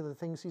do any of the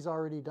things he's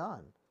already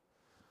done.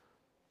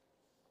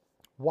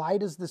 Why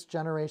does this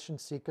generation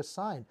seek a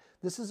sign?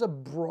 This is a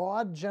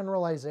broad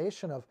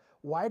generalization of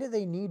why do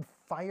they need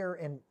fire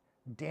and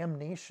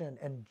damnation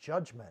and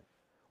judgment?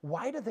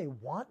 Why do they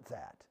want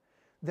that?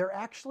 They're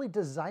actually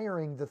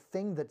desiring the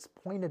thing that's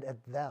pointed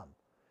at them.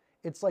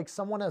 It's like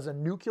someone has a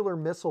nuclear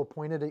missile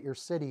pointed at your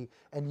city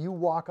and you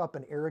walk up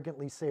and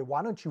arrogantly say,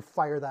 why don't you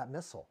fire that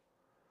missile?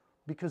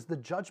 Because the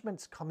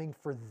judgment's coming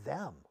for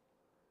them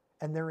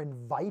and they're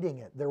inviting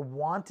it. They're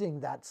wanting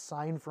that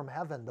sign from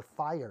heaven, the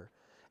fire.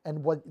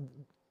 And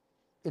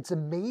it's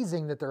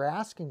amazing that they're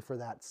asking for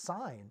that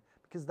sign,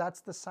 because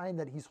that's the sign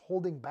that he's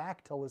holding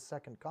back till his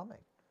second coming.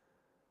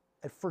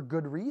 And for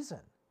good reason.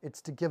 It's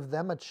to give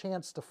them a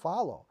chance to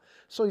follow.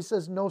 So he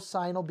says, no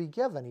sign will be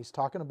given. He's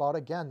talking about,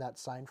 again, that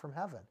sign from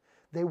heaven.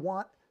 They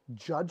want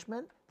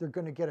judgment. They're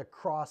going to get a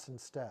cross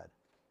instead.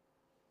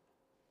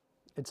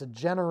 It's a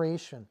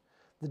generation.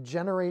 The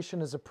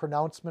generation is a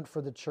pronouncement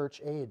for the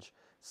church age.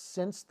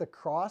 Since the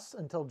cross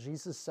until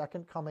Jesus'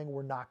 second coming,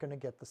 we're not going to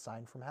get the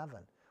sign from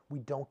heaven. We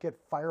don't get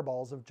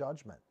fireballs of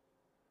judgment.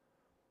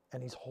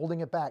 And he's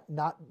holding it back.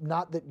 Not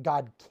that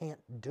God can't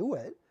do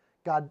it.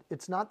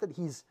 It's not that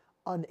he's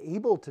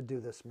unable to do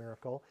this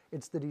miracle.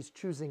 It's that he's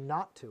choosing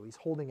not to. He's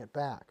holding it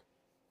back.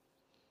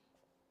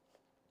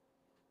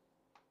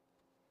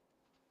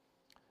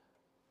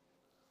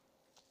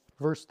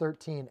 Verse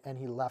 13, and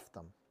he left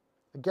them.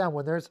 Again,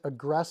 when there's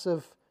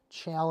aggressive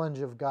challenge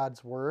of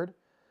God's word,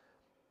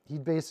 he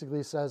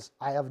basically says,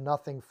 I have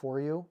nothing for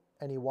you,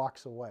 and he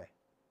walks away.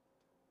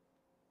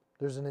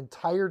 There's an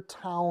entire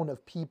town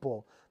of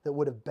people that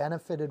would have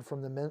benefited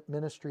from the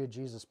ministry of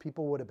Jesus.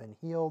 People would have been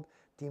healed,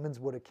 demons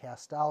would have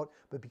cast out,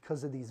 but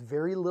because of these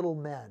very little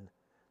men,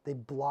 they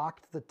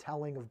blocked the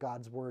telling of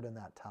God's word in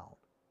that town.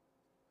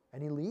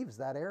 And he leaves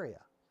that area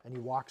and he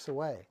walks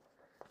away.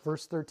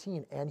 Verse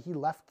 13, and he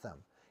left them,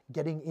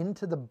 getting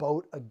into the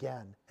boat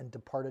again and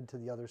departed to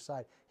the other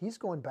side. He's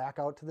going back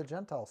out to the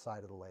Gentile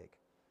side of the lake.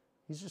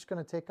 He's just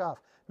going to take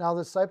off. Now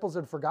the disciples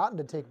had forgotten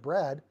to take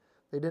bread.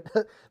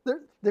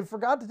 They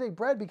forgot to take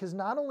bread because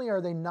not only are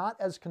they not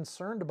as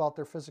concerned about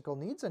their physical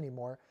needs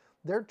anymore,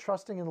 they're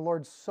trusting in the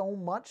Lord so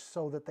much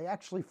so that they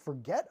actually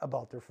forget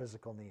about their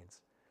physical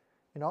needs.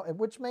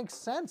 Which makes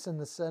sense in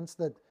the sense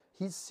that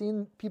he's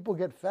seen people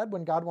get fed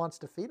when God wants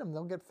to feed them,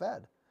 they'll get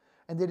fed.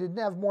 And they didn't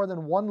have more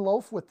than one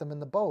loaf with them in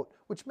the boat,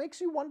 which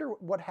makes you wonder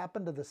what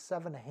happened to the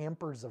 7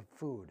 hampers of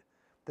food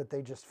that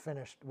they just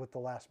finished with the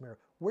last meal.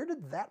 Where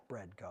did that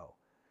bread go?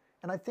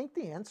 And I think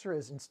the answer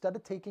is instead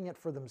of taking it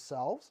for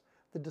themselves,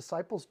 the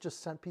disciples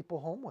just sent people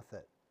home with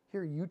it.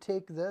 Here, you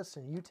take this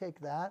and you take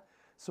that.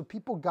 So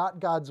people got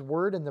God's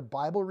word in the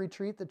Bible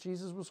retreat that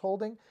Jesus was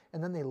holding,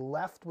 and then they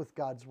left with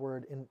God's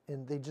word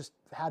and they just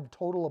had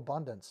total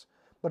abundance.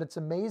 But it's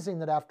amazing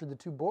that after the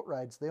 2 boat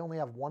rides, they only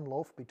have 1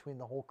 loaf between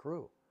the whole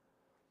crew.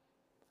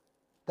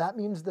 That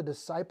means the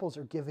disciples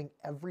are giving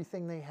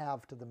everything they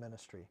have to the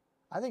ministry.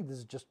 I think this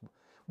is just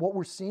what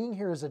we're seeing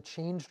here is a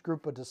changed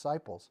group of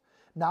disciples.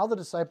 Now the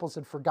disciples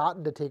had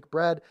forgotten to take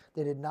bread.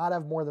 They did not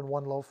have more than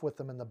 1 loaf with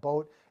them in the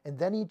boat. And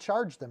then he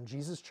charged them.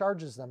 Jesus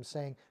charges them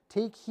saying,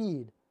 take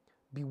heed,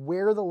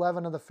 beware the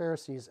leaven of the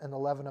Pharisees and the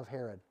leaven of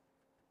Herod.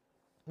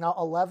 Now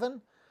a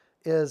leaven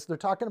is, they're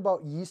talking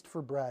about yeast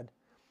for bread.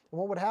 And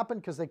what would happen,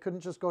 because they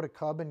couldn't just go to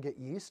Cub and get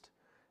yeast,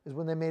 is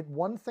when they made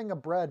one thing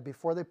of bread,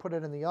 before they put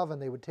it in the oven,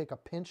 they would take a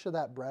pinch of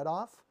that bread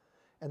off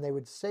and they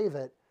would save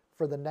it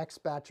for the next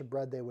batch of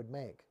bread they would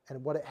make.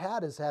 And what it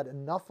had is had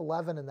enough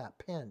leaven in that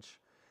pinch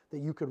that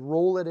you could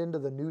roll it into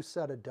the new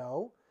set of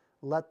dough,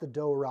 let the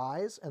dough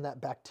rise, and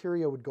that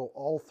bacteria would go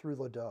all through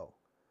the dough.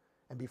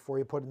 And before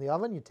you put it in the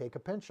oven, you take a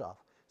pinch off.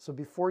 So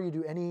before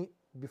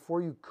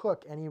you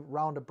cook any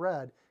round of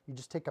bread, you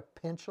just take a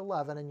pinch of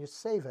leaven and you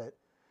save it,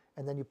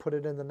 and then you put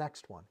it in the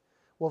next one.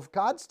 Well, if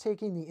God's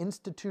taking the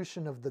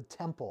institution of the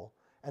temple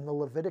and the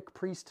Levitic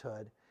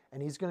priesthood,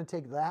 and he's going to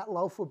take that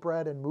loaf of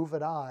bread and move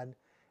it on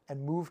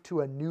and move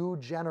to a new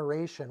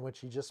generation,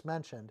 which he just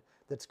mentioned,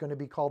 that's going to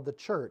be called the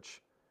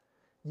church,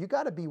 you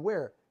got to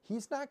beware.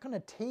 He's not going to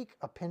take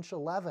a pinch of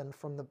leaven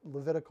from the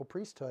Levitical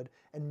priesthood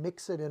and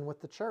mix it in with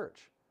the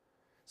church.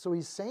 So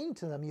he's saying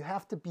to them, you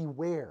have to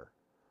beware,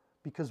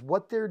 because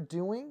what they're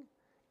doing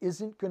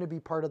isn't going to be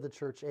part of the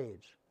church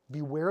age.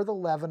 Beware the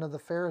leaven of the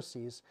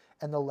Pharisees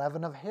and the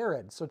leaven of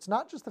Herod. So it's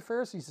not just the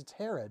Pharisees, it's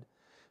Herod.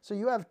 So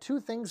you have 2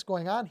 things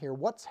going on here.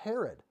 What's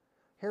Herod?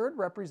 Herod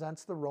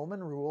represents the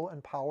Roman rule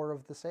and power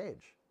of this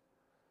age.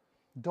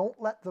 Don't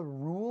let the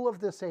rule of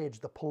this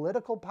age, the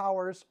political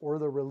powers or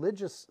the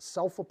religious,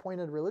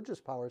 self-appointed religious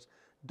powers,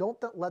 don't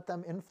let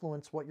them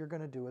influence what you're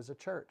going to do as a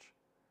church.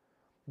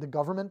 The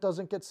government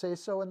doesn't get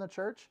say-so in the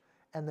church,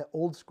 and the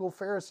old school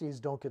Pharisees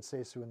don't get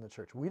say-so in the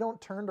church. We don't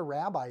turn to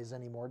rabbis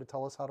anymore to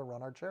tell us how to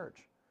run our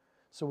church.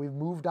 So we've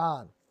moved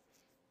on.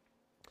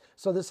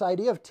 So this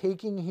idea of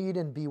taking heed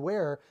and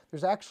beware,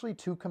 there's actually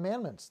 2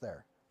 commandments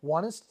there.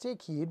 One is to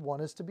take heed,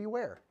 one is to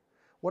beware.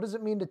 What does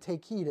it mean to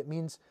take heed? It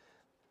means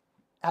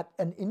at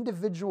an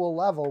individual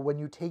level, when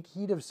you take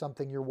heed of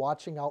something, you're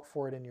watching out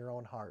for it in your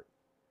own heart.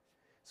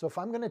 So if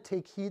I'm going to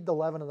take heed the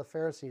leaven of the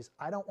Pharisees,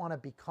 I don't want to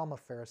become a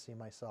Pharisee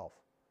myself.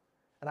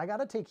 And I got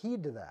to take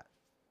heed to that.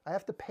 I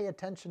have to pay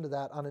attention to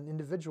that on an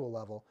individual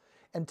level.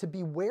 And to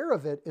be aware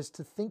of it is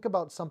to think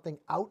about something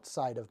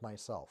outside of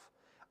myself.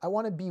 I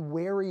want to be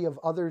wary of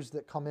others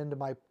that come into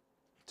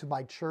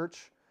my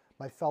church,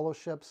 my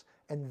fellowships,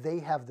 and they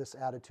have this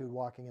attitude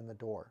walking in the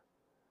door.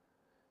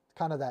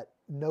 Kind of that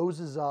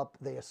noses up,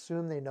 they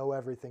assume they know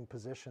everything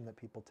position that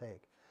people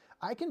take.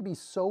 I can be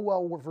so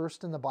well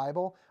versed in the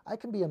Bible, I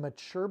can be a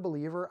mature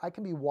believer, I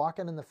can be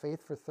walking in the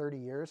faith for 30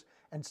 years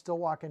and still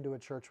walk into a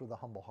church with a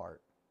humble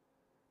heart.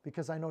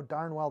 Because I know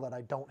darn well that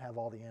I don't have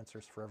all the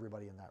answers for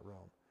everybody in that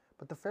room.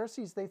 But the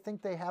Pharisees, they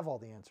think they have all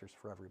the answers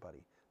for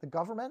everybody. The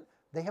government,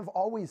 they have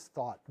always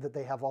thought that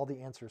they have all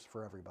the answers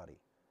for everybody.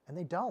 And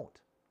they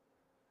don't.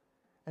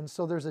 And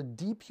so there's a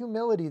deep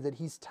humility that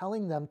he's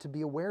telling them to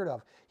be aware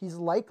of. He's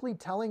likely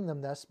telling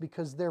them this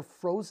because they're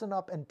frozen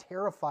up and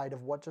terrified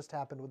of what just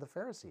happened with the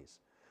Pharisees.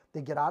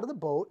 They get out of the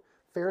boat.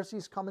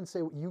 Pharisees come and say,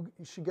 you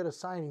should get a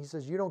sign. He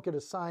says, you don't get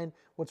a sign.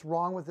 What's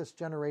wrong with this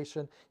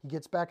generation? He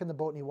gets back in the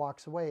boat and he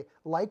walks away.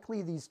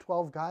 Likely these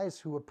 12 guys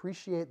who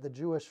appreciate the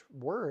Jewish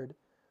word,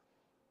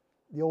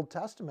 the Old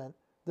Testament,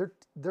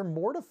 they're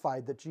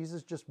mortified that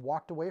Jesus just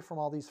walked away from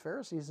all these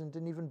Pharisees and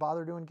didn't even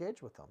bother to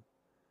engage with them.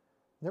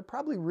 They're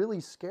probably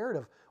really scared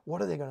of, what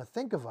are they going to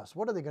think of us?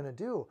 What are they going to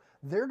do?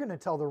 They're going to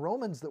tell the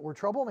Romans that we're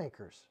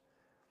troublemakers.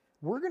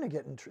 We're going to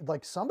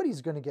get,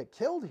 somebody's going to get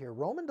killed here.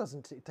 Roman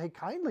doesn't take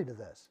kindly to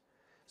this.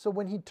 So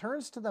when he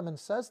turns to them and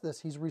says this,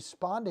 he's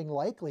responding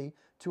likely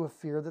to a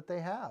fear that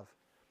they have.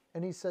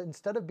 And he said,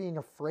 instead of being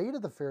afraid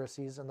of the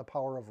Pharisees and the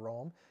power of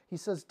Rome, he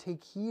says,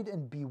 take heed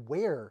and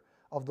beware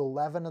of the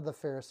leaven of the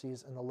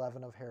Pharisees and the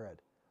leaven of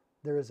Herod.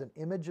 There is an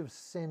image of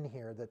sin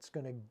here that's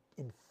going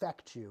to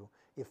infect you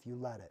if you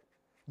let it.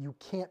 You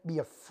can't be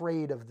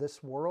afraid of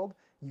this world.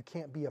 You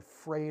can't be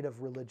afraid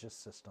of religious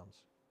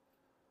systems.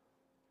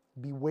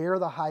 Beware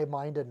the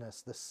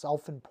high-mindedness, the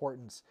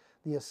self-importance,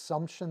 the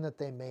assumption that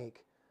they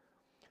make,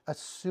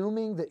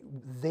 assuming that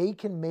they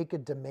can make a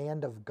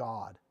demand of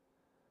God.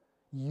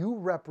 You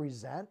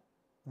represent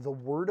the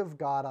Word of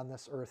God on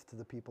this earth to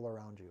the people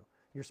around you.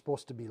 You're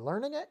supposed to be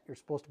learning it. You're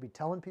supposed to be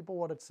telling people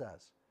what it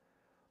says.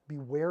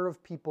 Beware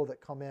of people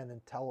that come in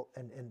and tell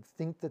and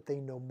think that they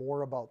know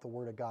more about the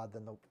Word of God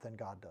than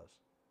God does.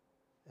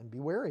 And be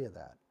wary of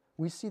that.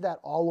 We see that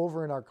all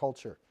over in our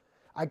culture.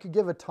 I could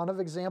give a ton of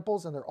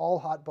examples, and they're all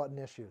hot button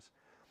issues.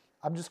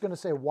 I'm just going to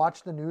say,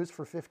 watch the news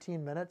for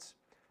 15 minutes,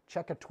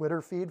 check a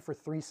Twitter feed for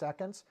 3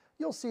 seconds.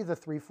 You'll see the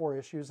 3-4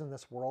 issues in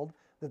this world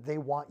that they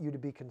want you to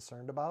be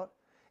concerned about.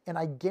 And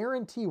I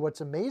guarantee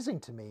what's amazing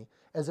to me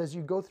is as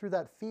you go through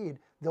that feed,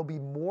 there'll be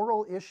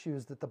moral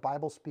issues that the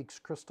Bible speaks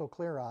crystal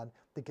clear on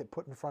that get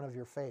put in front of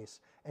your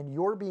face. And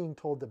you're being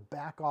told to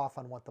back off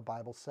on what the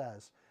Bible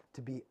says,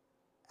 to be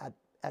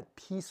at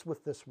peace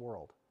with this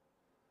world.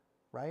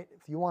 Right?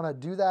 If you want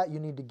to do that, you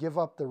need to give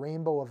up the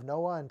rainbow of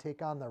Noah and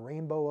take on the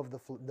rainbow of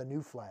the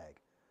new flag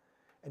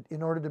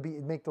in order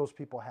to make those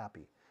people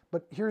happy.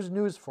 But here's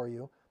news for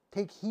you.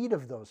 Take heed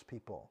of those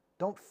people.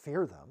 Don't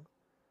fear them,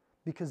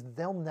 because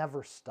they'll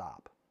never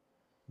stop.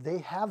 They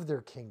have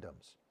their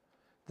kingdoms.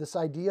 This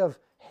idea of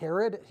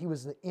Herod, he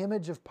was the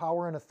image of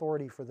power and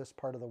authority for this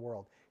part of the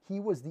world.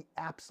 He was the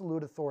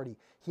absolute authority.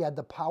 He had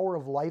the power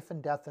of life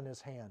and death in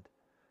his hand.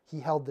 He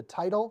held the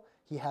title,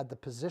 he had the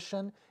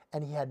position,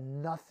 and he had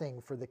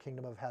nothing for the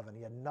kingdom of heaven.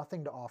 He had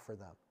nothing to offer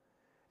them.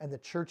 And the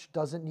church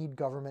doesn't need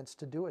governments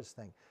to do his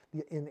thing.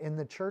 In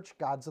the church,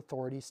 God's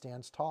authority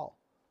stands tall.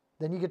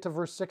 Then you get to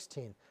verse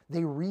 16.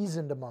 They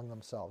reasoned among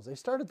themselves. They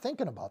started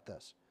thinking about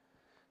this,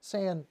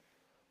 saying,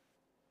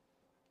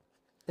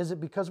 is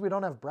it because we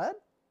don't have bread?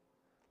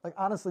 Like,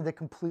 honestly, they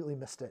completely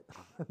missed it.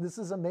 This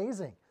is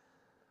amazing.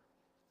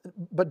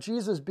 But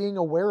Jesus, being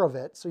aware of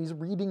it, so he's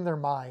reading their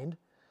mind,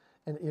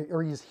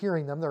 or he's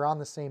hearing them, they're on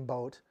the same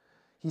boat.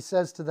 He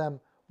says to them,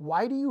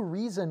 why do you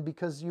reason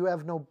because you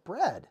have no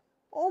bread?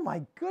 Oh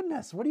my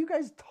goodness, what are you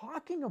guys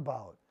talking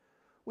about?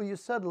 Well, you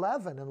said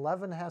leaven, and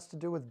leaven has to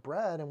do with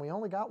bread, and we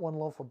only got one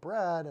loaf of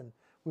bread, and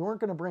we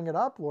weren't going to bring it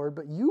up, Lord,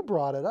 but you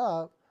brought it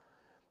up.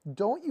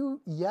 Don't you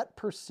yet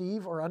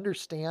perceive or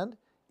understand?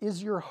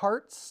 Is your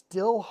heart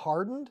still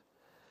hardened?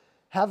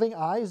 Having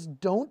eyes,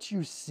 don't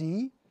you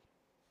see?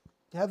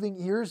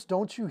 Having ears,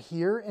 don't you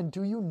hear? And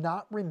do you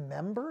not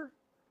remember?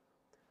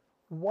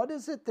 What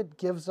is it that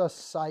gives us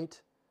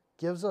sight,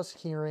 gives us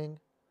hearing?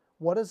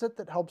 What is it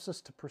that helps us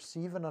to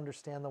perceive and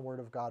understand the Word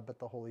of God but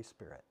the Holy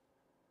Spirit?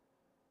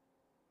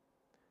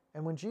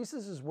 And when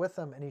Jesus is with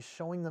them and he's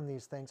showing them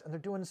these things, and they're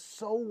doing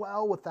so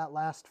well with that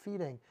last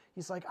feeding,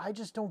 he's like, I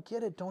just don't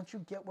get it. Don't you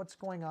get what's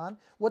going on?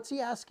 What's he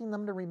asking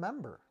them to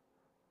remember?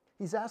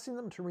 He's asking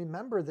them to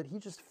remember that he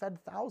just fed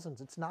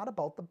thousands. It's not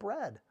about the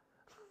bread,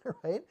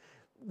 right?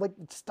 Like,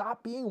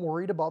 stop being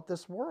worried about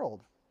this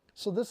world.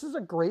 So this is a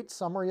great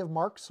summary of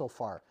Mark so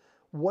far.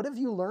 What have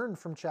you learned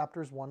from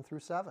chapters 1 through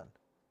 7?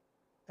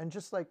 And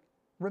just like,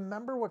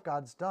 remember what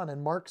God's done.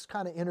 And Mark's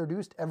kind of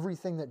introduced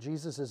everything that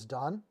Jesus has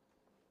done.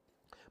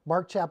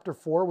 Mark chapter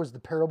 4 was the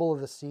parable of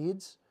the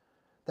seeds,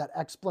 that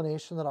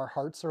explanation that our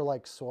hearts are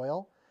like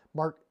soil.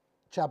 Mark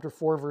chapter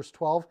 4, verse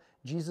 12,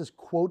 Jesus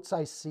quotes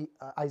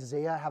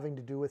Isaiah having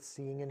to do with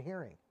seeing and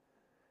hearing.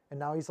 And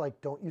now he's like,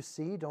 don't you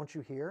see? Don't you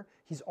hear?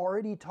 He's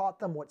already taught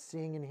them what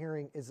seeing and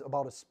hearing is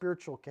about, a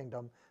spiritual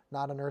kingdom,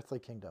 not an earthly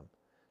kingdom.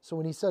 So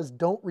when he says,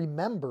 don't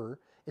remember,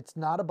 it's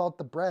not about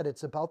the bread,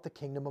 it's about the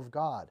kingdom of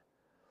God.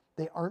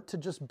 They aren't to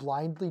just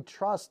blindly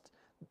trust.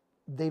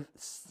 They've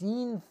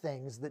seen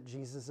things that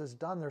Jesus has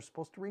done. They're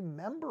supposed to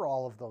remember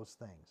all of those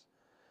things.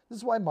 This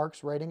is why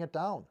Mark's writing it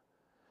down.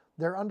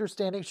 Their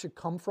understanding should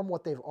come from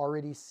what they've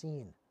already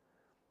seen.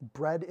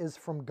 Bread is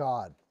from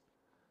God.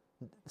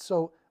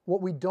 So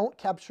what we don't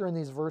capture in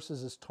these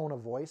verses is tone of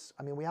voice.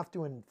 I mean, we have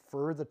to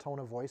infer the tone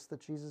of voice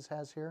that Jesus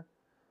has here.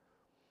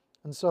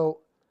 And so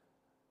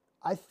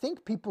I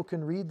think people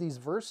can read these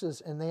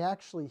verses and they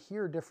actually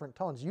hear different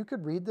tones. You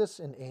could read this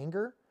in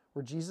anger,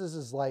 where Jesus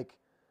is like,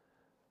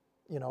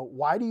 you know,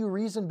 why do you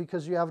reason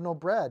because you have no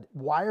bread?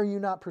 Why are you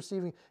not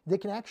perceiving? They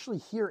can actually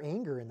hear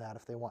anger in that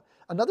if they want.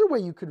 Another way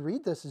you could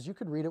read this is you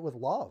could read it with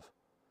love,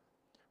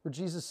 where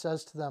Jesus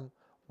says to them,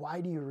 why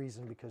do you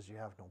reason because you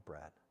have no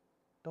bread?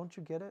 Don't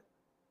you get it?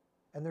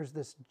 And there's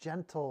this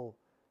gentle,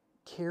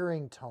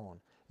 caring tone.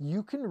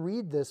 You can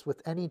read this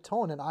with any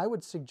tone, and I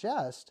would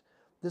suggest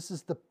this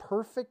is the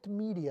perfect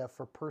media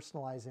for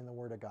personalizing the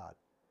Word of God.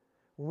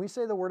 When we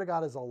say the Word of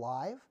God is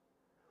alive,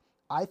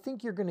 I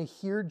think you're going to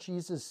hear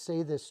Jesus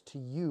say this to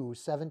you,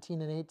 17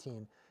 and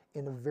 18,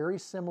 in a very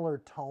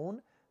similar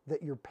tone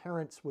that your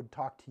parents would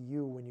talk to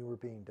you when you were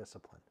being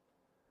disciplined.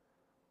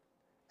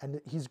 And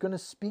he's going to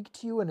speak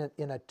to you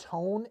in a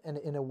tone and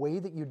in a way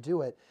that you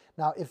do it.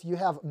 Now, if you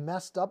have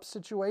messed up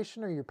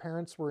situation or your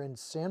parents were in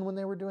sin when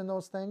they were doing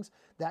those things,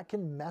 that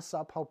can mess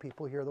up how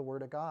people hear the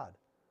word of God.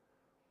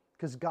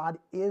 Because God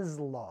is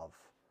love.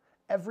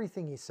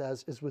 Everything he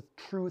says is with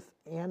truth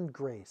and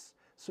grace.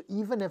 So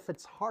even if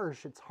it's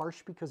harsh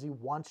because he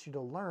wants you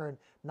to learn,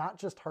 not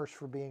just harsh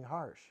for being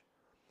harsh.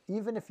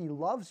 Even if he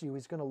loves you,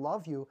 he's going to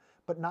love you,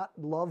 but not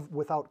love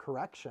without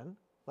correction.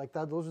 Like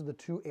that, those are the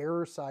two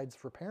error sides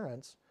for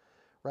parents,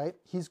 right?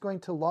 He's going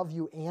to love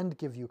you and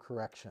give you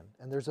correction.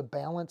 And there's a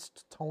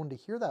balanced tone to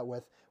hear that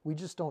with. We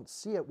just don't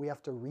see it. We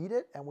have to read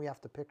it and we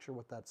have to picture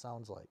what that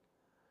sounds like.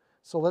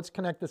 So let's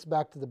connect this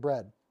back to the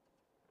bread.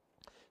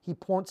 He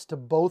points to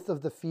both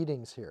of the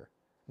feedings here.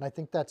 And I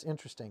think that's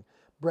interesting.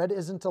 Bread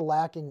isn't a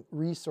lacking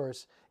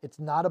resource. It's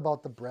not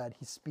about the bread.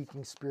 He's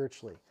speaking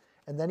spiritually.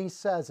 And then he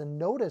says, and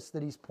notice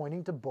that he's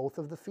pointing to both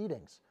of the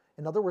feedings.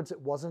 In other words,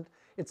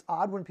 it's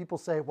odd when people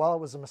say, well, it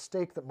was a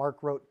mistake that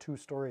Mark wrote 2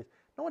 stories.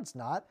 No, it's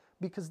not,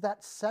 because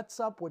that sets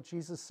up what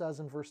Jesus says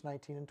in verse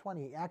 19 and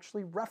 20. He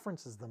actually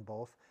references them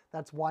both.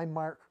 That's why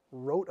Mark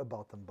wrote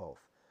about them both.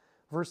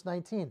 Verse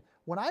 19,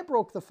 when I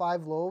broke the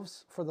 5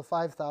 loaves for the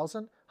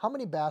 5,000, how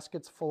many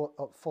baskets full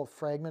of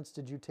fragments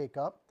did you take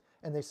up?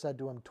 And they said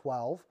to him,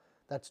 12.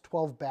 That's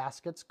 12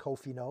 baskets,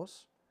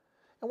 kophinos.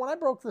 And when I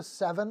broke the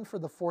 7 for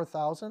the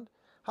 4,000,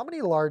 how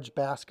many large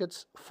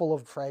baskets full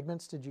of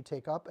fragments did you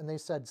take up? And they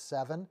said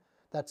 7.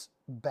 That's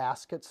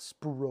baskets,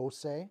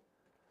 spurose.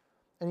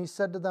 And he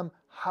said to them,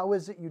 how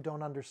is it you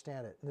don't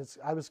understand it? And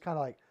I was kind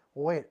of like,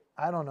 well, wait,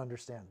 I don't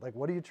understand. Like,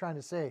 what are you trying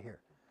to say here?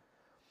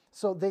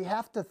 So they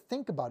have to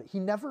think about it. He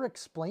never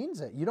explains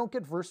it. You don't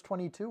get verse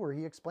 22 where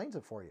he explains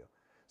it for you.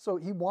 So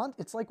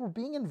it's like we're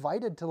being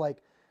invited to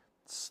like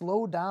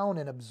slow down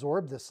and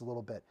absorb this a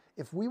little bit.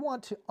 If we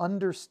want to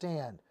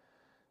understand,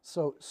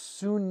 so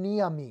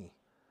suniami,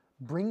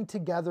 bring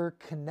together,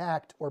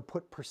 connect, or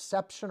put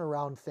perception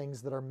around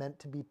things that are meant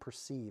to be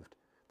perceived.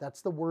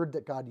 That's the word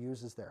that God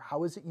uses there.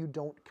 How is it you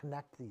don't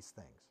connect these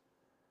things?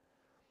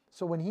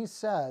 So when he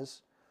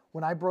says,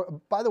 when I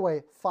broke, by the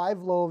way,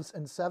 5 loaves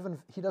and 7,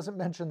 he doesn't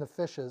mention the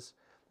fishes,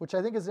 which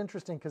I think is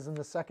interesting because in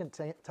the second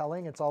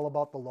telling, it's all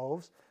about the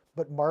loaves.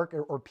 But Mark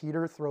or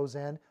Peter throws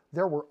in,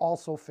 there were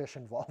also fish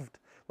involved.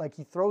 Like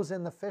he throws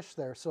in the fish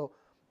there. So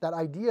that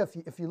idea,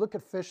 if you look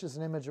at fish as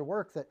an image of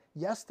work, that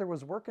yes, there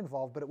was work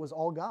involved, but it was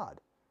all God.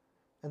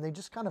 And they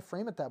just kind of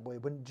frame it that way.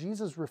 When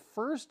Jesus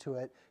refers to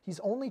it, he's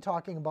only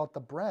talking about the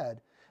bread.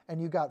 And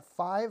you got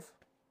 5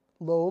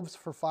 loaves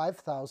for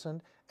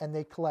 5,000, and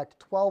they collect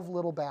 12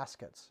 little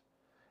baskets.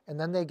 And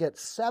then they get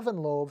 7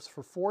 loaves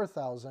for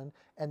 4,000,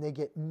 and they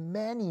get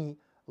many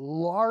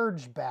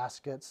large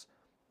baskets,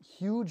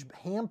 huge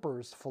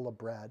hampers full of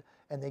bread,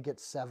 and they get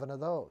 7 of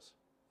those.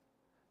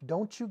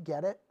 Don't you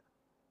get it?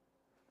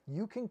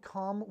 You can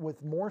come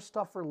with more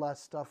stuff or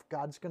less stuff.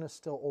 God's going to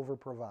still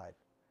over-provide.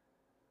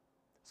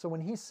 So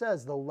when he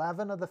says the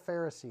leaven of the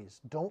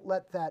Pharisees, don't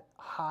let that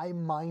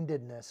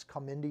high-mindedness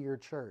come into your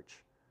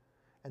church.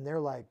 And they're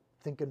like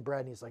thinking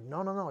bread. And he's like,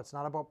 no, it's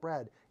not about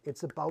bread.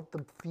 It's about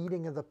the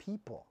feeding of the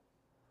people.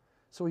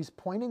 So he's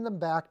pointing them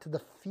back to the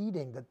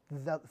feeding,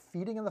 the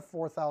feeding of the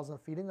 4,000,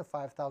 feeding the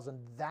 5,000.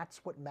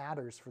 That's what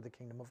matters for the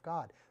kingdom of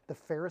God. The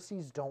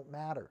Pharisees don't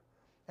matter.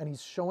 And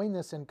he's showing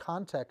this in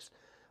context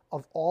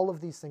of all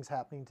of these things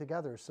happening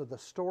together. So the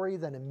story,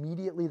 then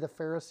immediately the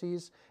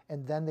Pharisees,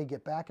 and then they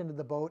get back into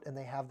the boat and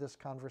they have this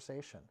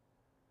conversation.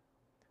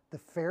 The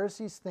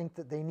Pharisees think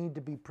that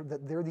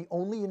that they're the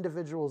only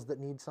individuals that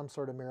need some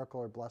sort of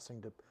miracle or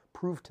blessing to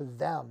prove to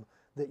them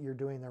that you're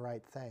doing the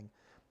right thing.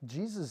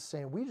 Jesus is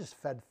saying, we just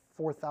fed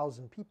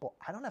 4,000 people.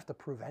 I don't have to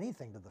prove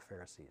anything to the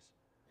Pharisees.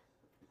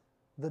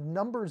 The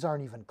numbers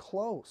aren't even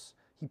close.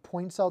 He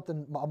points out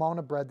the amount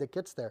of bread that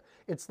gets there.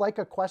 It's like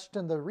a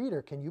question to the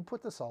reader, can you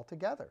put this all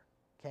together?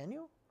 Can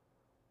you?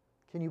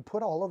 Can you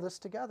put all of this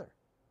together?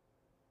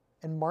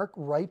 And Mark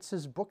writes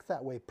his book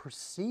that way.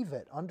 Perceive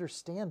it,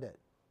 understand it.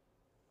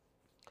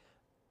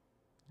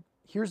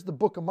 Here's the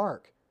book of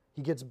Mark.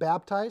 He gets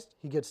baptized,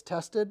 he gets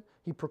tested,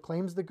 he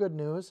proclaims the good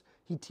news,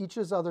 he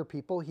teaches other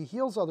people, he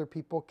heals other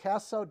people,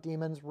 casts out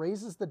demons,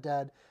 raises the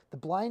dead, the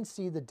blind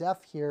see, the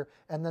deaf hear,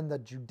 and then the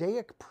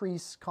Judaic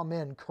priests come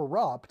in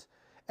corrupt,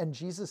 and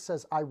Jesus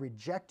says, I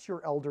reject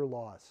your elder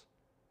laws.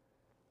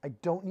 I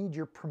don't need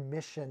your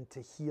permission to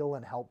heal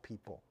and help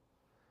people.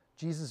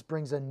 Jesus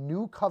brings a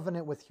new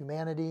covenant with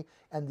humanity,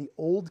 and the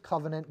old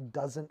covenant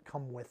doesn't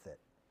come with it.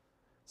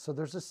 So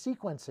there's a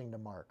sequencing to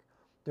Mark.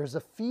 There's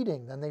a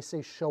feeding. Then they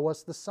say, show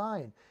us the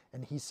sign.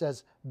 And he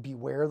says,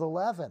 beware the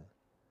leaven.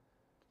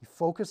 He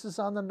focuses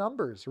on the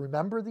numbers.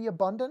 Remember the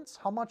abundance?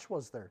 How much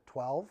was there?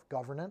 12,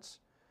 governance.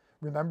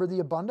 Remember the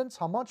abundance?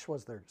 How much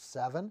was there?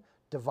 7,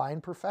 divine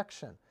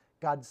perfection.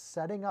 God's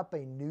setting up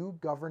a new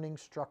governing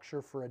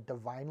structure for a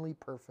divinely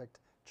perfect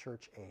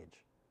church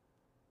age.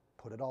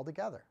 Put it all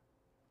together.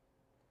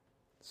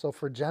 So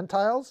for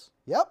Gentiles,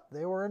 yep,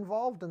 they were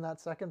involved in that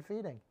second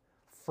feeding.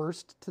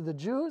 First to the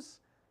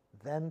Jews,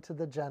 then to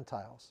the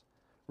Gentiles.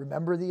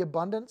 Remember the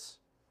abundance?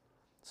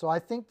 So I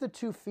think the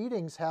 2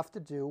 feedings have to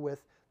do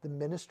with the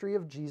ministry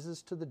of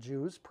Jesus to the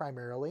Jews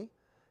primarily,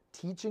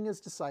 teaching his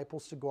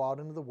disciples to go out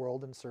into the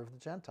world and serve the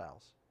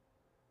Gentiles.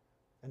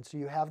 And so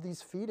you have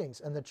these feedings,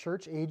 and the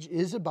church age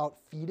is about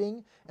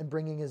feeding and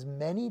bringing as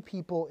many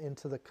people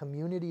into the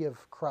community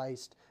of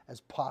Christ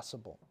as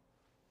possible.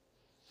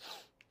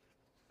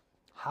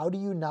 How do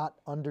you not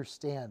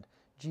understand?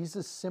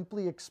 Jesus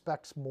simply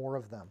expects more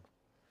of them.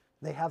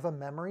 They have a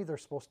memory, they're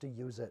supposed to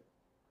use it.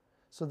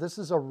 So this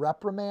is a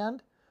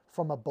reprimand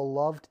from a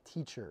beloved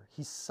teacher.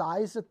 He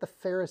sighs at the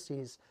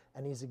Pharisees,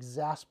 and he's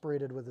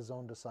exasperated with his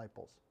own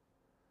disciples.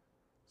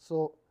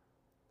 So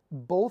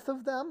both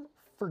of them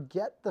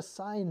forget the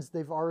signs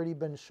they've already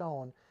been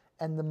shown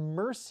and the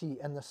mercy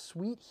and the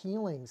sweet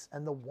healings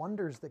and the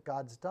wonders that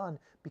God's done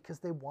because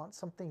they want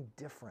something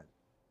different.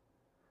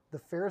 The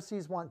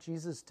Pharisees want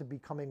Jesus to be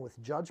coming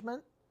with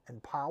judgment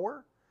and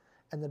power,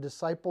 and the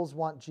disciples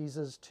want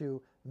Jesus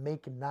to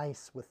make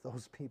nice with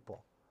those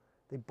people.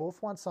 They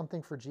both want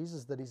something for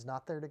Jesus that he's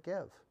not there to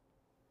give.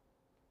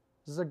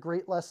 This is a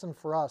great lesson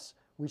for us.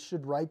 We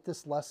should write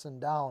this lesson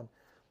down.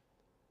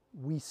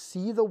 We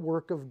see the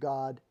work of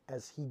God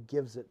as he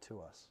gives it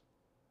to us.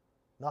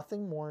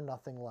 Nothing more,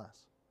 nothing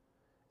less.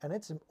 And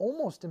it's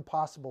almost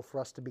impossible for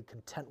us to be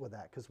content with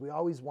that because we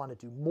always want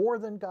to do more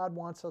than God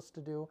wants us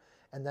to do.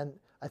 And then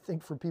I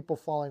think for people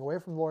falling away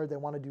from the Lord, they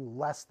want to do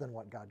less than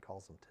what God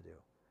calls them to do.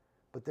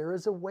 But there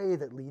is a way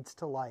that leads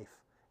to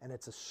life, and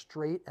it's a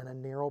straight and a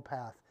narrow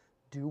path.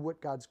 Do what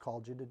God's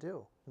called you to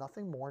do.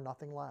 Nothing more,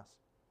 nothing less.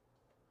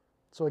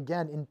 So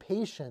again, in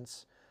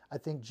patience, I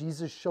think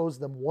Jesus shows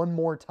them one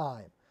more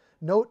time.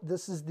 Note,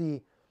 this is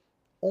the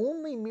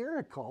only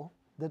miracle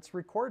that's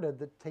recorded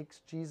that takes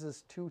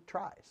Jesus 2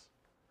 tries.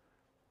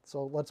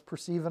 So let's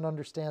perceive and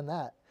understand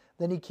that.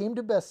 Then he came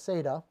to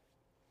Bethsaida,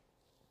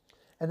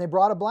 and they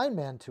brought a blind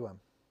man to him,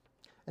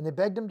 and they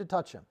begged him to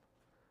touch him.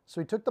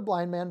 So he took the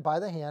blind man by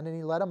the hand, and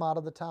he led him out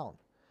of the town.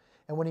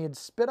 And when he had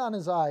spit on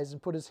his eyes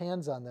and put his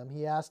hands on them,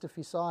 he asked if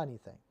he saw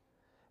anything.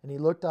 And he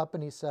looked up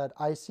and he said,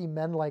 I see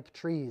men like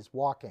trees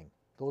walking.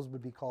 Those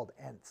would be called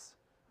ents.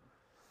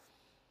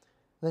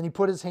 Then he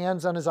put his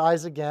hands on his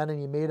eyes again, and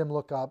he made him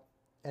look up,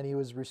 and he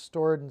was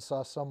restored and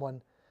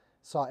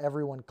saw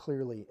everyone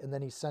clearly. And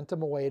then he sent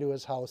him away to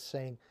his house,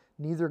 saying,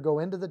 neither go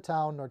into the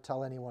town nor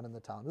tell anyone in the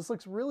town. This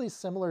looks really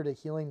similar to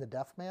healing the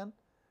deaf man.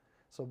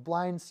 So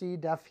blind see,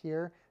 deaf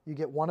hear. You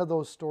get one of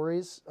those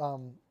stories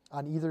on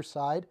either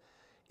side.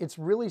 It's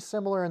really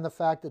similar in the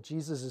fact that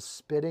Jesus is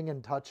spitting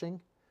and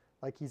touching,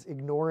 like he's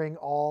ignoring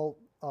all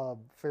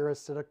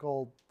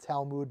Pharisaical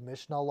Talmud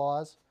Mishnah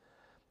laws,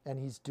 and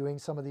he's doing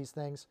some of these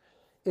things.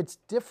 It's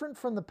different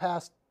from the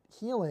past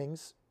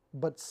healings,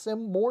 but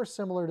more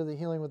similar to the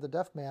healing with the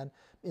deaf man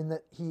in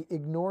that he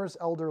ignores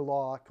elder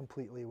law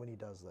completely when he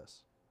does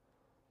this.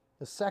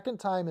 The second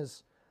time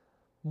is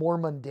more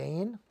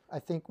mundane. I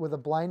think with a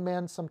blind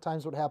man,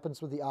 sometimes what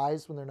happens with the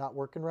eyes when they're not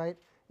working right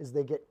is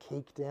they get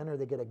caked in or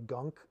they get a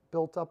gunk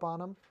built up on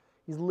them.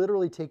 He's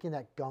literally taking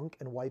that gunk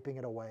and wiping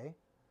it away.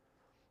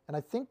 And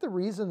I think the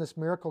reason this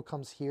miracle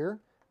comes here,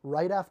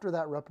 right after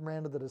that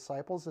reprimand of the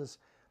disciples, is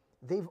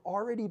they've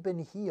already been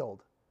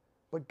healed,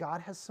 but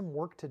God has some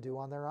work to do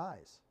on their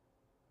eyes.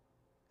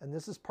 And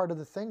this is part of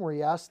the thing where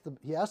he asked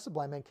the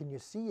blind man, can you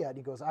see yet?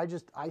 He goes,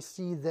 I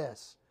see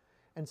this.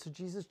 And so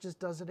Jesus just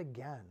does it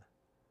again.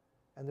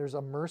 And there's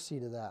a mercy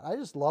to that. I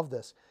just love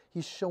this.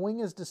 He's showing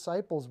his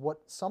disciples what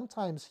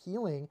sometimes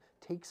healing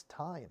takes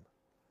time,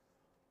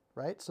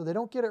 right? So they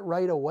don't get it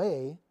right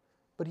away,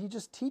 but he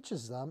just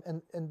teaches them.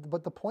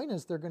 But the point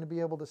is they're going to be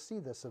able to see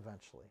this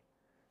eventually.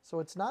 So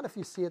it's not if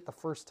you see it the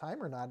first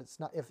time or not. It's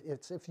not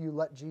if you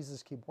let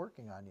Jesus keep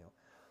working on you.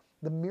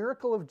 The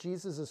miracle of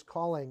Jesus'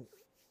 calling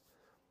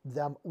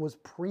them was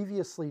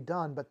previously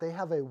done, but they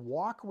have a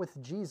walk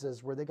with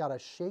Jesus where they got to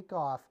shake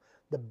off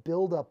the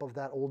buildup of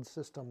that old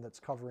system that's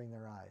covering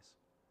their eyes.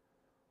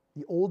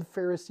 The old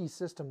Pharisee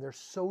system, they're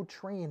so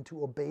trained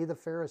to obey the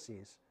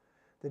Pharisees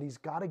that he's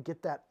got to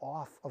get that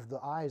off of the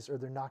eyes or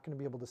they're not going to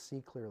be able to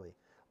see clearly.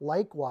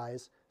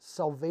 Likewise,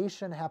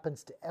 salvation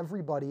happens to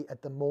everybody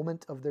at the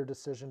moment of their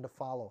decision to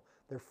follow.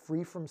 They're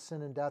free from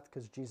sin and death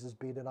because Jesus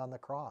beat it on the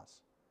cross.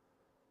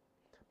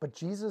 But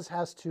Jesus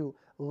has to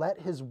let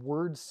his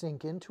word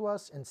sink into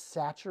us and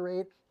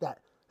saturate that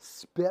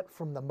spit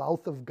from the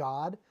mouth of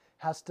God,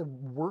 has to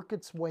work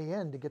its way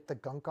in to get the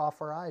gunk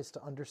off our eyes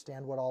to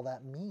understand what all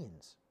that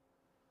means.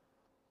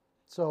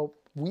 So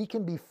we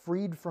can be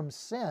freed from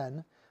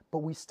sin, but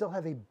we still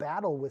have a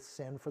battle with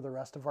sin for the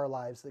rest of our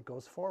lives that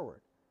goes forward.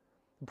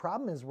 The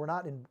problem is we're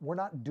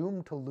not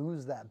doomed to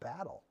lose that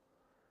battle.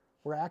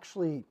 We're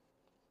actually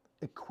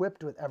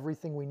equipped with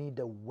everything we need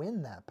to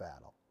win that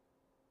battle.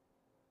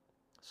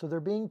 So they're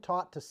being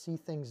taught to see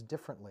things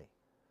differently,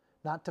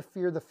 not to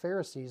fear the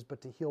Pharisees,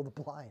 but to heal the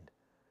blind,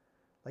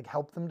 like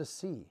help them to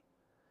see.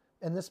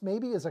 And this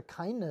maybe is a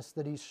kindness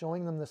that he's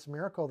showing them this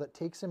miracle that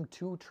takes him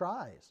 2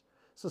 tries.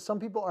 So some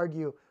people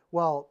argue,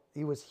 well,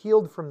 he was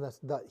healed from this.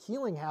 The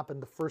healing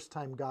happened the first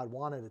time God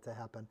wanted it to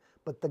happen,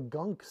 but the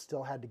gunk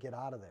still had to get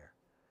out of there.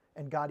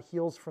 And God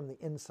heals from the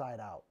inside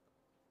out.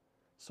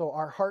 So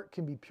our heart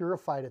can be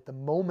purified at the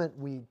moment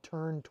we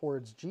turn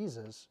towards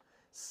Jesus,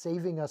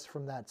 saving us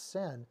from that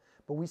sin,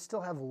 but we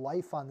still have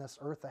life on this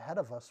earth ahead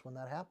of us when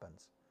that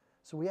happens.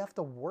 So we have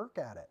to work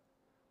at it,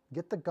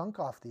 get the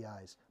gunk off the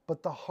eyes,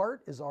 but the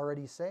heart is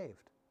already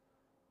saved.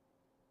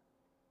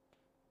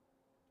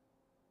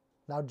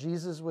 Now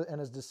Jesus and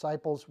his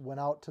disciples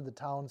went out to the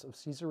towns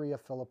of Caesarea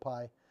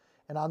Philippi,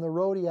 and on the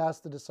road he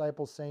asked the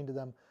disciples, saying to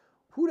them,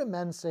 "Who do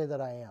men say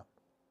that I am?"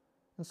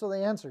 And so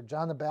they answered,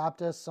 "John the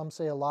Baptist, some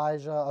say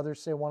Elijah,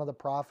 others say one of the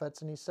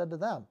prophets." And he said to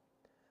them,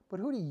 "But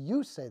who do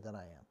you say that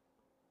I am?"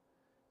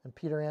 And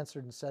Peter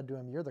answered and said to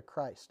him, "You're the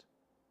Christ."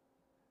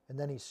 And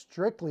then he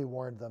strictly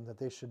warned them that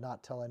they should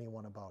not tell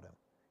anyone about him.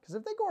 Because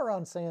if they go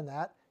around saying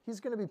that, he's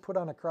going to be put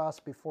on a cross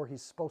before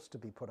he's supposed to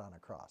be put on a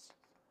cross.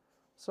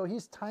 So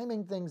he's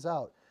timing things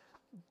out.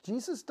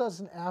 Jesus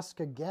doesn't ask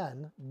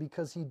again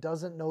because he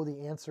doesn't know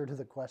the answer to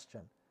the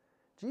question.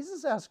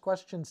 Jesus asks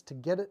questions to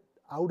get it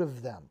out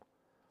of them.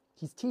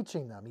 He's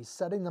teaching them. He's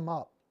setting them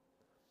up.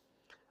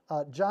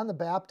 John the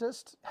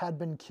Baptist had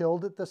been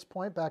killed at this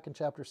point back in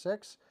chapter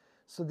 6.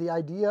 So the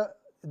idea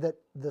that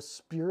the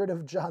spirit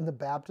of John the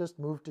Baptist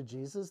moved to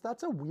Jesus,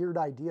 that's a weird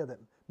idea that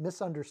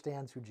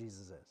misunderstands who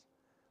Jesus is.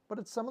 But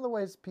it's some of the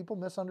ways people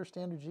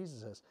misunderstand who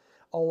Jesus is.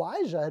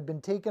 Elijah had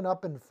been taken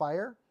up in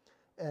fire,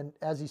 and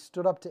as he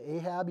stood up to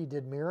Ahab, he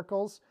did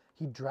miracles.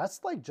 He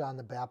dressed like John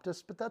the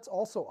Baptist, but that's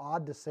also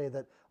odd to say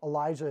that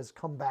Elijah has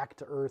come back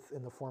to earth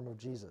in the form of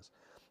Jesus.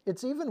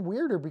 It's even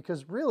weirder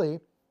because really,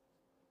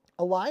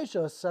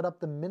 Elijah set up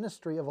the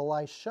ministry of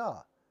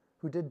Elisha,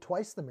 who did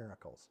twice the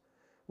miracles.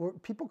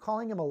 People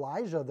calling him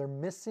Elijah, they're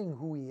missing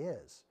who he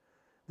is.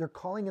 They're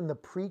calling him the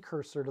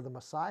precursor to the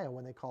Messiah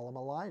when they call him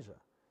Elijah.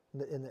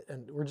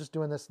 And we're just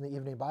doing this in the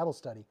evening Bible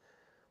study.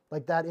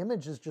 Like, that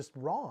image is just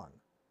wrong.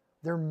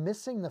 They're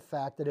missing the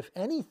fact that if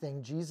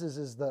anything, Jesus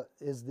is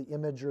the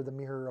image or the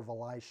mirror of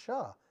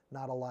Elisha,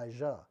 not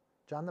Elijah.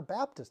 John the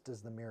Baptist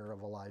is the mirror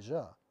of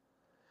Elijah.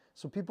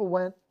 So people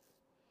went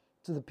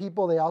to the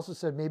people. They also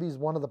said maybe he's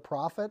one of the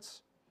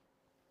prophets.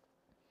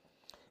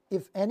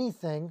 If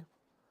anything,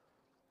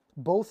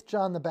 both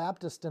John the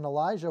Baptist and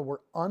Elijah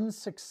were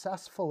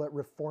unsuccessful at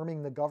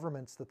reforming the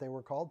governments that they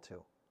were called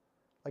to.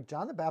 Like,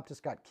 John the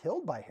Baptist got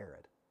killed by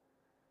Herod.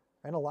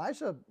 And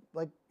Elijah,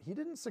 he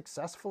didn't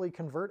successfully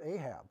convert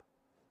Ahab.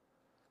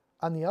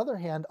 On the other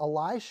hand,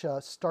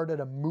 Elisha started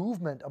a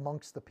movement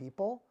amongst the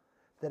people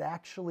that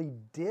actually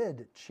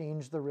did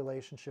change the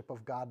relationship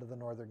of God to the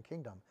northern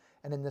kingdom.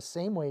 And in the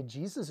same way,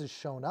 Jesus has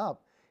shown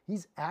up.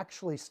 He's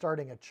actually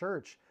starting a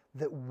church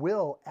that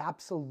will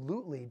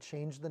absolutely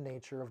change the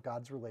nature of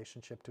God's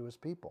relationship to his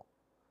people.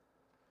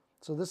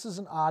 So this is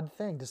an odd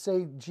thing. To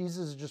say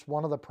Jesus is just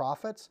one of the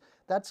prophets,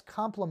 that's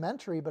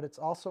complimentary, but it's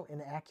also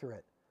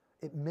inaccurate.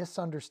 It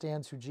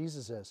misunderstands who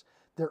Jesus is.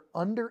 They're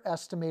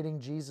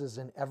underestimating Jesus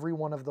in every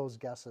one of those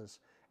guesses,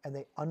 and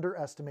they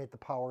underestimate the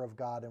power of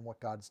God and what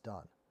God's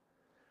done.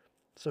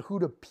 So who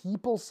do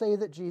people say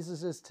that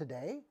Jesus is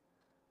today?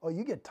 Oh,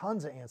 you get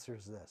tons of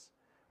answers to this.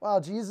 Well,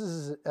 Jesus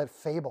is a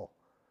fable.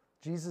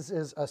 Jesus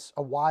is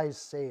a wise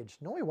sage.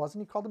 No, he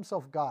wasn't. He called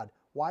himself God.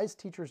 Wise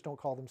teachers don't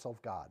call themselves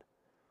God,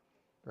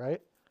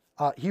 right?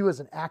 He was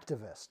an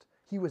activist.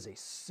 He was a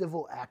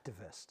civil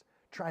activist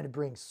trying to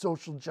bring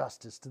social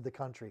justice to the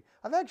country.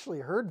 I've actually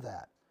heard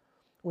that.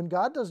 When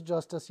God does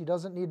justice, he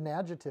doesn't need an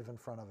adjective in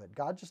front of it.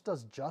 God just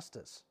does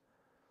justice.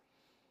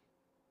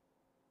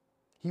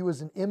 He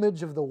was an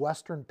image of the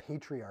Western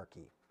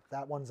patriarchy.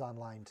 That one's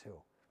online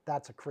too.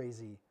 That's a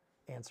crazy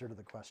answer to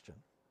the question.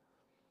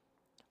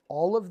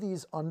 All of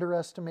these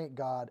underestimate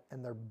God,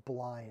 and they're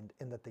blind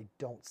in that they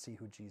don't see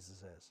who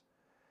Jesus is.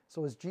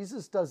 So as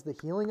Jesus does the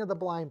healing of the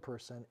blind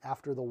person,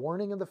 after the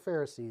warning of the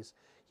Pharisees,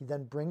 he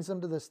then brings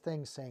them to this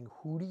thing saying,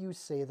 "Who do you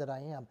say that I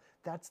am?"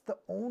 That's the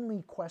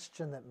only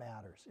question that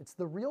matters. It's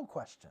the real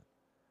question.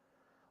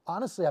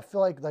 Honestly, I feel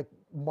like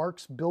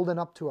Mark's building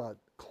up to a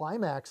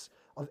climax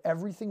of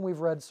everything we've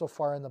read so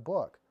far in the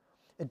book.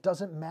 It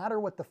doesn't matter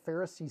what the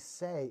Pharisees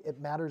say, it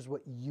matters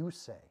what you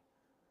say.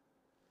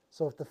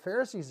 So if the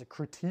Pharisees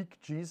critique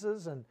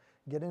Jesus and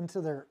get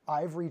into their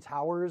ivory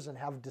towers and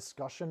have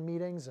discussion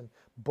meetings and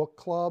book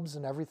clubs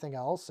and everything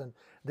else, and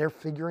they're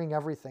figuring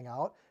everything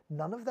out,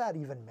 none of that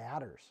even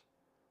matters.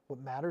 What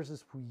matters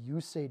is who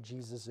you say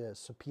Jesus is.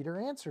 So Peter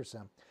answers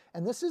him.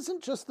 And this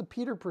isn't just the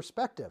Peter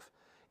perspective.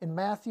 In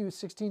Matthew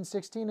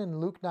 16:16 and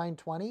Luke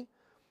 9:20,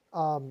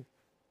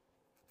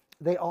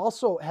 they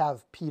also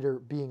have Peter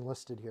being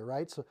listed here,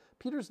 right? So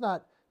Peter's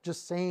not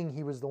just saying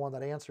he was the one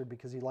that answered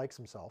because he likes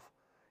himself.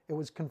 It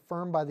was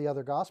confirmed by the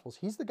other Gospels.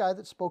 He's the guy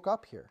that spoke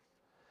up here.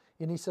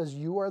 And he says,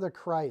 "You are the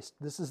Christ."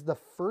 This is the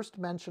first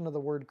mention of the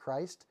word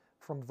Christ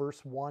from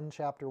verse 1,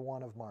 chapter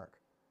 1 of Mark.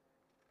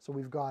 So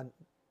we've gone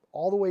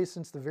all the way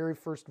since the very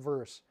first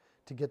verse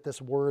to get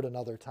this word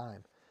another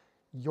time.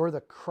 You're the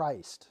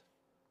Christ.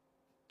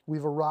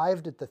 We've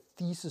arrived at the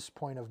thesis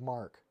point of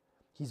Mark.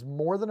 He's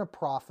more than a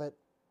prophet.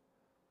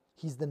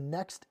 He's the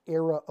next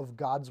era of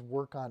God's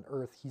work on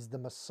earth. He's the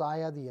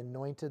Messiah, the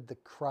anointed, the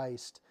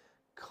Christ,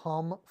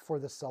 come for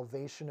the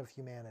salvation of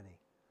humanity.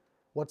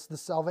 What's the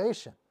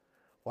salvation?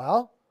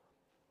 Well,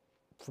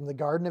 from the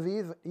Garden of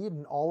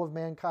Eden, all of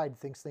mankind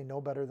thinks they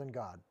know better than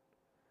God.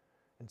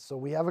 And so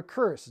we have a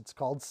curse. It's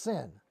called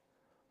sin.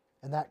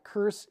 And that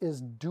curse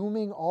is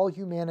dooming all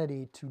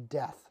humanity to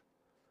death.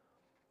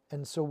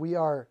 And so we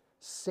are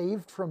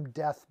saved from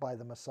death by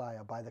the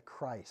Messiah, by the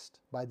Christ,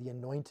 by the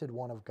anointed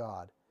one of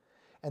God.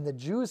 And the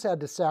Jews had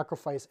to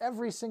sacrifice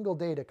every single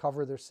day to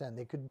cover their sin.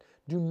 They could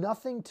do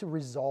nothing to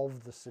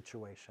resolve the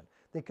situation.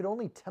 They could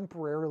only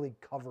temporarily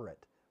cover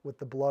it with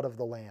the blood of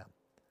the Lamb.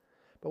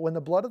 But when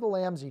the blood of the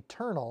Lamb is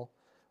eternal,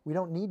 we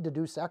don't need to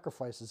do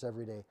sacrifices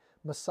every day.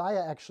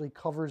 Messiah actually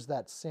covers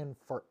that sin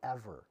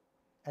forever.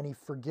 And he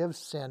forgives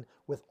sin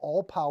with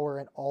all power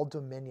and all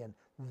dominion.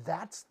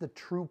 That's the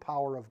true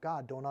power of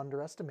God. Don't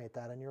underestimate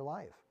that in your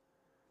life.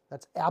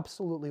 That's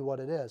absolutely what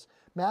it is.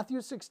 Matthew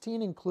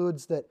 16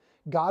 includes that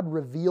God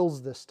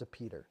reveals this to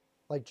Peter.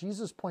 Like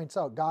Jesus points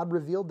out, God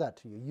revealed that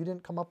to you. You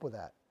didn't come up with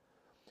that.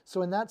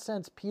 So in that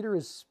sense, Peter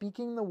is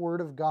speaking the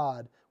word of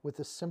God with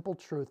the simple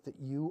truth that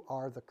you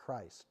are the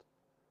Christ.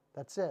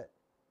 That's it.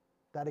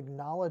 That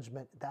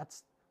acknowledgement,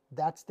 that's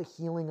the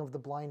healing of the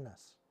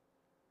blindness.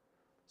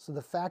 So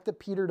the fact that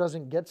Peter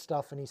doesn't get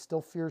stuff and he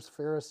still fears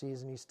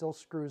Pharisees and he still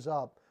screws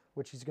up,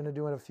 which he's going to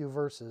do in a few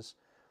verses,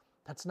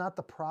 that's not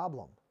the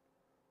problem.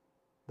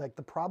 Like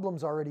the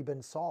problem's already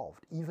been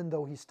solved, even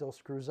though he still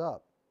screws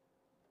up.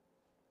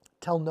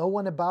 Tell no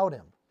one about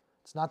him.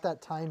 It's not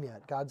that time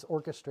yet. God's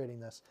orchestrating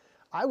this.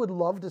 I would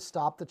love to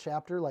stop the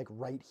chapter like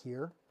right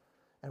here,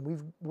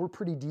 and we're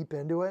pretty deep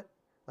into it.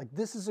 Like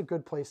this is a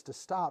good place to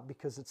stop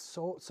because it's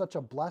such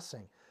a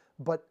blessing.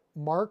 But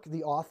Mark,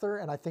 the author,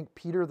 and I think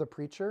Peter, the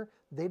preacher,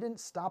 they didn't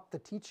stop the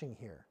teaching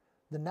here.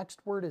 The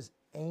next word is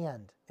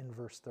 "and" in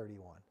verse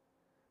 31.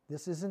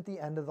 This isn't the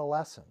end of the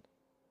lesson.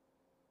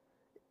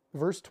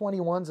 Verse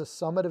 21 is a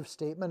summative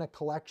statement, a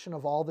collection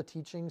of all the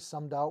teachings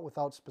summed out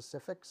without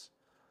specifics.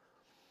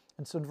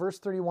 And so in verse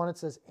 31 it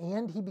says,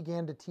 "And he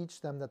began to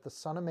teach them that the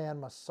Son of Man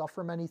must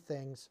suffer many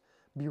things,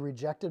 be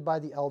rejected by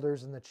the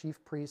elders and the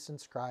chief priests and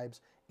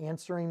scribes,"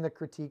 answering the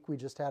critique we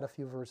just had a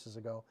few verses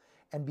ago,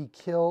 "and be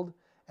killed,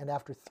 and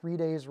after 3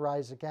 days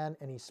rise again."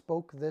 And he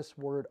spoke this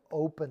word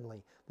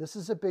openly. This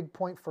is a big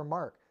point for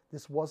Mark.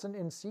 This wasn't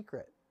in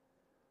secret.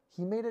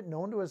 He made it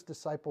known to his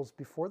disciples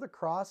before the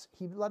cross.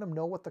 He let them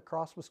know what the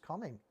cross was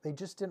coming. They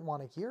just didn't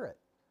want to hear it.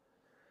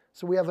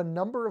 So we have a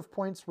number of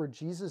points where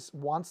Jesus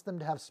wants them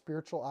to have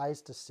spiritual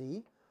eyes to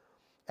see,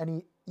 and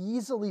he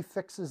easily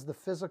fixes the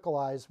physical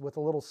eyes with a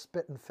little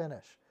spit and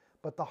finish.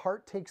 But the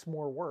heart takes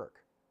more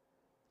work.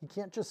 He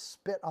can't just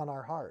spit on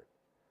our heart.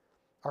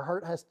 Our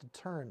heart has to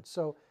turn.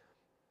 So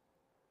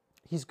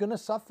he's going to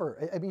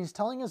suffer. I mean, he's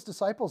telling his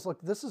disciples,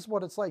 look, this is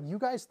what it's like. You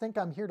guys think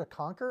I'm here to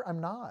conquer? I'm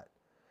not.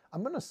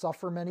 I'm going to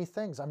suffer many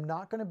things. I'm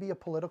not going to be a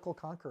political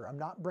conqueror. I'm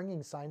not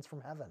bringing signs from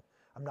heaven.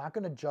 I'm not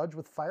going to judge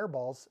with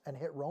fireballs and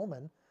hit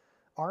Roman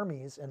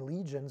armies and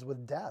legions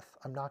with death.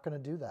 I'm not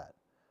going to do that.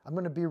 I'm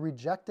going to be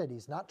rejected.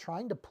 He's not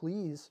trying to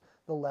please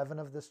the leaven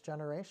of this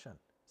generation.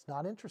 He's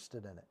not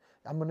interested in it.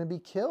 I'm going to be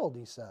killed,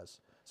 he says.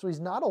 So he's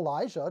not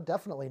Elijah,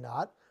 definitely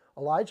not.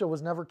 Elijah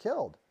was never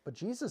killed. But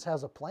Jesus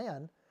has a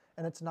plan,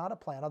 and it's not a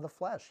plan of the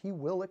flesh. He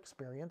will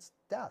experience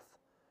death,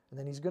 and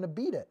then he's going to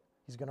beat it.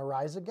 He's going to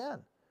rise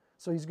again.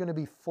 So he's going to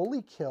be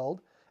fully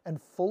killed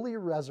and fully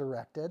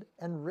resurrected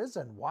and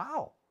risen.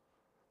 Wow.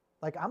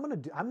 Like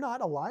I'm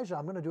not Elijah.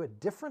 I'm going to do it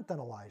different than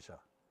Elijah.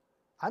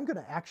 I'm going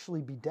to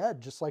actually be dead,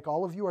 just like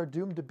all of you are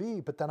doomed to be,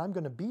 but then I'm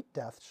going to beat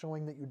death,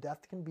 showing that your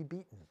death can be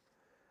beaten.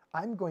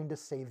 I'm going to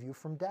save you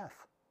from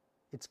death.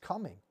 It's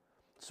coming.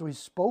 So he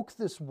spoke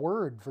this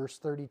word, verse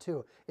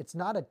 32. It's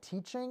not a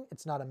teaching.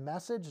 It's not a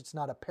message. It's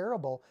not a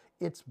parable.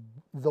 It's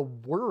the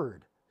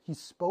word. He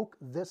spoke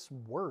this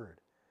word.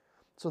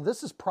 So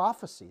this is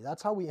prophecy.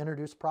 That's how we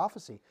introduce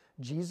prophecy.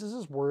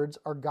 Jesus' words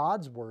are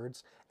God's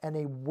words, and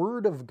a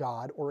word of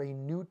God or a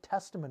New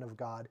Testament of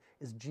God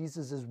is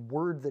Jesus'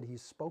 word that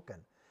he's spoken.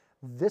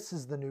 This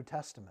is the New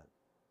Testament,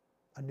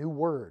 a new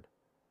word.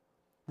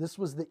 This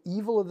was the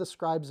evil of the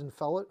scribes and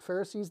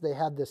Pharisees. They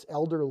had this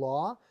elder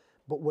law,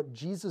 but what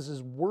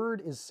Jesus'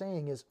 word is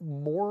saying is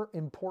more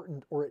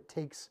important, or it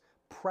takes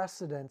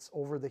precedence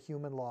over the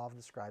human law of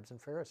the scribes and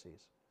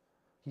Pharisees.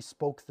 He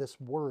spoke this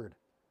word.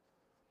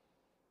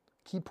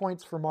 Key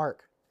points for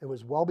Mark. It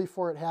was well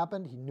before it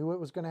happened. He knew it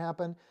was going to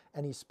happen,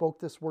 and he spoke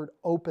this word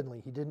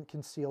openly. He didn't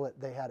conceal it.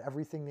 They had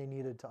everything they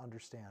needed to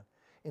understand.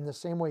 In the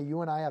same way,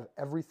 you and I have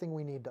everything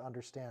we need to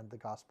understand the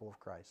gospel of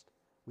Christ.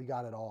 We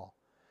got it all.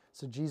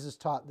 So Jesus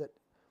taught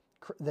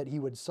that he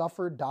would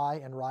suffer, die,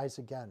 and rise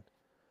again.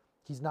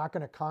 He's not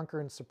going to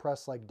conquer and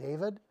suppress like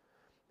David,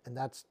 and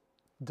that's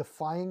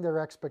defying their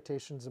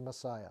expectations of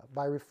Messiah.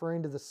 By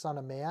referring to the Son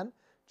of Man,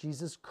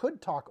 Jesus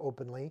could talk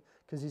openly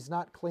because he's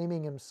not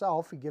claiming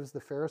himself. He gives the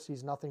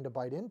Pharisees nothing to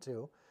bite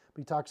into, but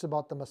he talks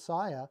about the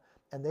Messiah,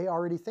 and they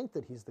already think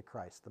that he's the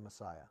Christ, the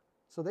Messiah.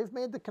 So they've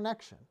made the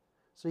connection.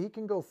 So he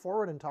can go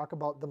forward and talk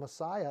about the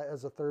Messiah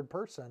as a third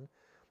person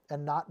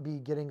and not be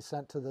getting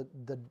sent to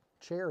the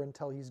chair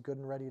until he's good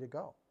and ready to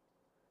go.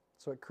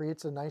 So it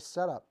creates a nice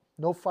setup.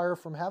 No fire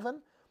from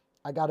heaven.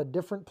 I got a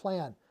different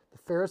plan. The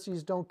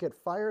Pharisees don't get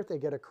fire, they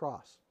get a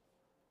cross.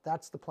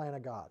 That's the plan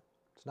of God.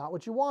 It's not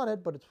what you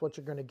wanted, but it's what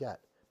you're going to get.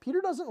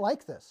 Peter doesn't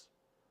like this,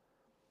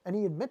 and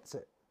he admits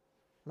it.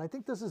 And I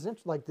think this is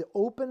interesting, like the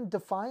open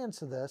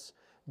defiance of this.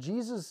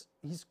 Jesus,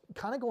 he's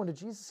kind of going to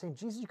Jesus saying,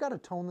 Jesus, you got to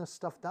tone this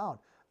stuff down.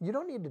 You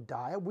don't need to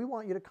die. We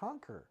want you to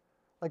conquer.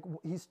 Like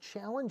he's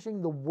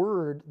challenging the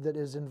word that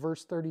is in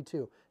verse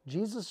 32.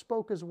 Jesus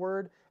spoke his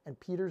word, and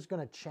Peter's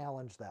going to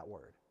challenge that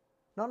word.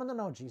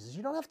 No, Jesus,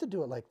 you don't have to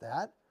do it like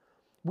that.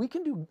 We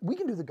can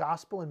do the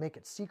gospel and make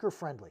it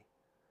seeker-friendly.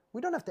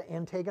 We don't have to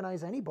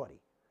antagonize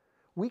anybody.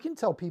 We can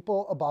tell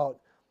people about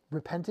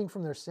repenting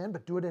from their sin,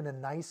 but do it in a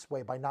nice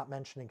way by not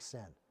mentioning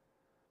sin.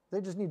 They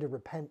just need to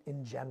repent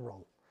in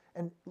general.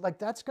 And like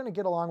that's going to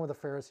get along with the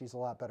Pharisees a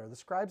lot better. The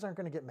scribes aren't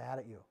going to get mad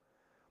at you.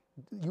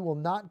 You will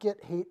not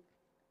get hate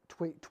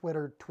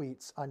Twitter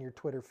tweets on your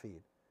Twitter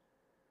feed.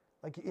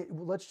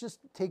 Let's just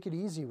take it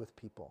easy with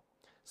people.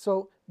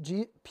 So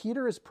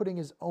Peter is putting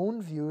his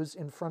own views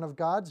in front of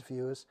God's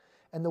views,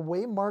 and the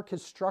way Mark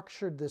has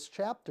structured this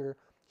chapter,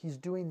 he's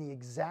doing the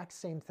exact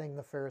same thing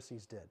the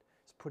Pharisees did.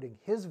 He's putting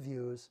his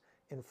views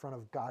in front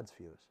of God's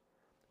views.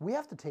 We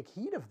have to take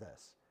heed of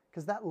this,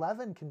 because that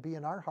leaven can be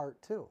in our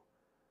heart too.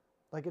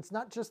 Like it's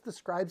not just the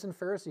scribes and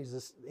Pharisees,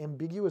 this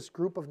ambiguous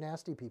group of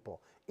nasty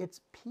people.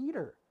 It's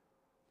Peter,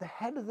 the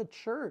head of the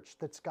church,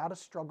 that's got to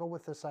struggle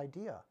with this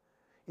idea.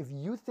 If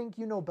you think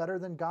you know better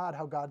than God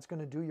how God's going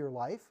to do your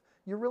life,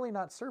 you're really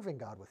not serving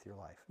God with your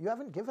life. You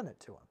haven't given it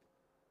to him.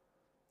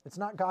 It's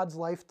not God's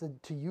life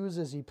to use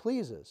as he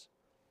pleases.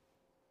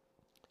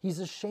 He's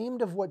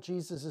ashamed of what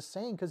Jesus is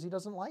saying because he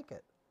doesn't like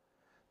it.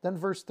 Then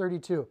verse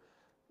 32,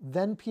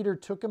 then Peter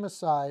took him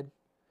aside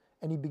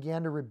and he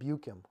began to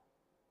rebuke him.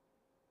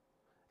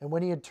 And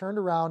when he had turned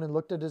around and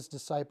looked at his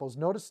disciples,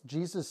 notice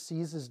Jesus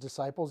sees his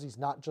disciples. He's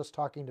not just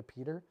talking to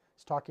Peter.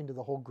 He's talking to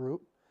the whole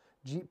group.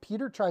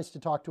 Peter tries to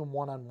talk to him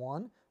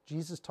one-on-one.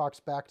 Jesus talks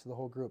back to the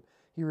whole group.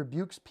 He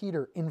rebukes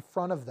Peter in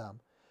front of them,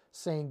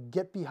 saying,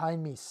 get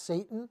behind me,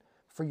 Satan,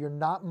 for you're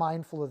not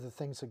mindful of the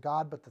things of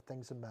God, but the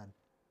things of men.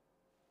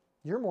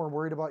 You're more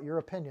worried about your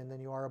opinion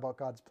than you are about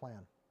God's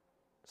plan.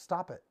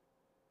 Stop it.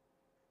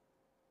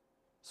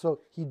 So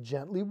he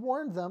gently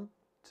warned them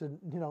to,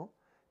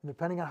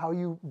 depending on how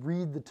you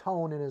read the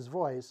tone in his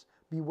voice,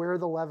 beware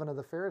the leaven of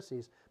the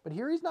Pharisees. But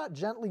here he's not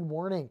gently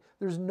warning.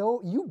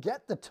 You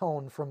get the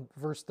tone from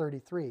verse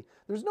 33.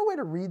 There's no way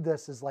to read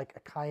this as like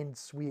a kind,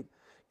 sweet,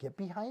 get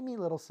behind me,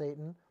 little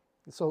Satan.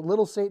 So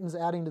little Satan's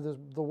adding to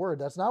the word.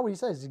 That's not what he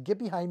says. Get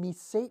behind me,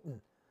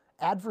 Satan,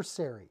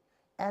 adversary,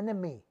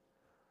 enemy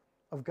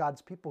of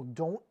God's people.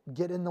 Don't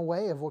get in the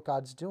way of what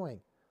God's doing.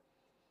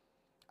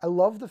 I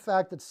love the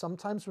fact that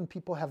sometimes when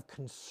people have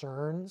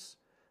concerns,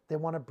 they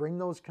want to bring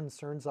those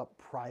concerns up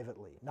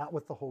privately, not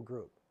with the whole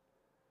group.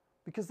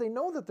 Because they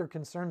know that their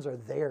concerns are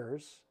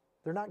theirs.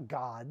 They're not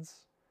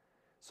God's.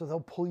 So they'll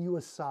pull you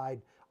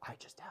aside. I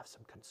just have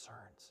some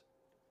concerns.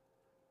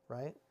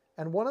 Right?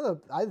 And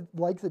I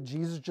like that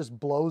Jesus just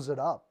blows it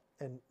up.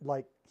 And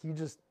like he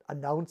just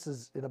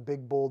announces in a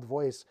big, bold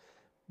voice,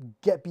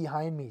 get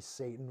behind me,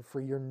 Satan, for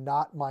you're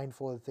not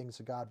mindful of the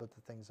things of God, but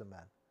the things of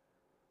men.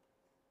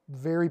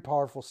 Very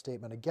powerful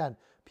statement. Again,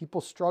 people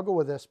struggle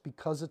with this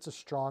because it's a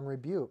strong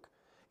rebuke.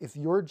 If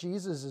your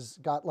Jesus has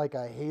got like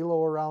a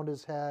halo around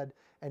his head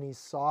and he's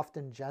soft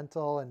and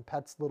gentle and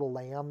pets little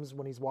lambs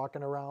when he's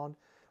walking around,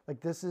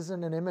 like this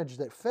isn't an image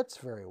that fits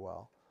very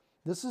well.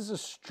 This is a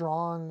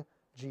strong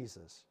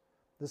Jesus.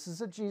 This is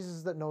a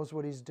Jesus that knows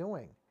what he's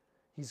doing.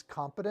 He's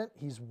competent,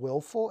 he's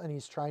willful, and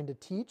he's trying to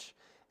teach.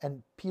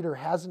 And Peter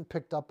hasn't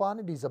picked up on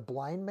it. He's a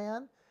blind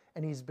man,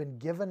 and he's been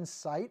given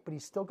sight, but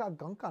he's still got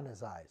gunk on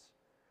his eyes.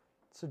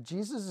 So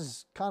Jesus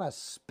is kind of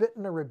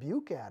spitting a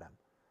rebuke at him.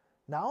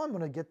 Now I'm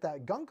going to get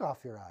that gunk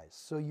off your eyes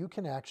so you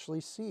can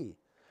actually see.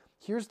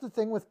 Here's the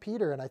thing with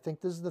Peter, and I think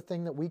this is the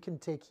thing that we can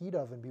take heed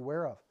of and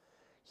beware of.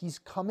 He's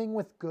coming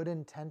with good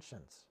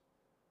intentions,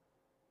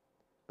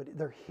 but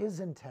they're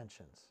his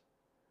intentions.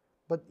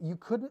 But you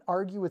couldn't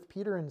argue with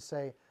Peter and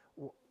say,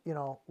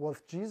 well,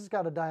 if Jesus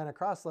got to die on a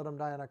cross, let him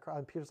die on a cross.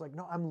 And Peter's like,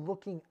 no, I'm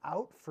looking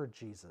out for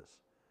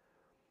Jesus.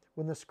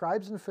 When the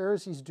scribes and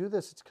Pharisees do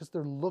this, it's because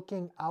they're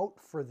looking out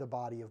for the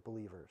body of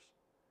believers.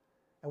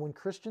 And when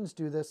Christians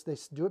do this, they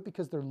do it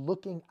because they're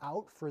looking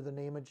out for the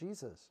name of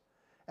Jesus.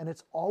 And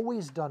it's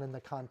always done in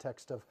the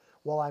context of,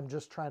 well, I'm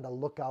just trying to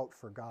look out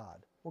for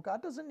God. Well,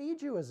 God doesn't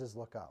need you as his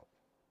lookout.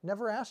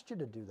 Never asked you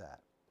to do that.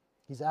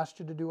 He's asked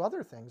you to do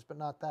other things, but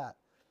not that.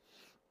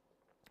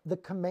 The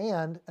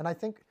command, and I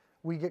think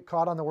we get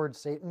caught on the word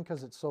Satan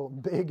because it's so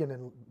big and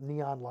in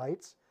neon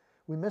lights.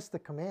 We miss the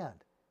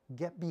command.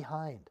 Get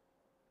behind.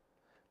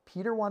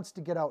 Peter wants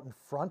to get out in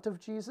front of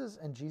Jesus,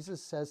 and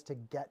Jesus says to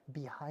get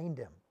behind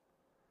him.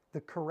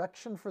 The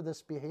correction for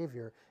this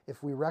behavior,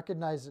 if we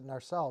recognize it in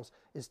ourselves,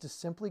 is to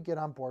simply get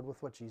on board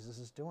with what Jesus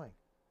is doing.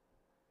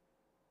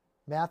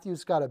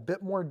 Matthew's got a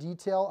bit more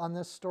detail on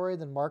this story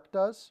than Mark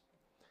does.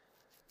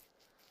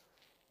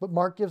 But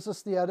Mark gives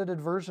us the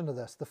edited version of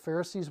this. The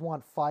Pharisees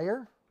want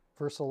fire.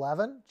 Verse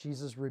 11,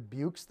 Jesus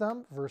rebukes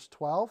them. Verse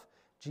 12,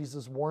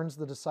 Jesus warns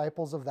the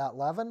disciples of that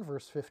leaven,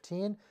 verse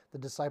 15. The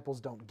disciples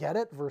don't get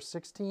it, verse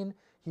 16.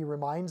 He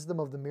reminds them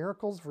of the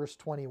miracles, verse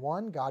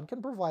 21. God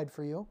can provide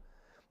for you.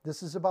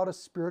 This is about a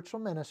spiritual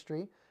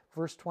ministry.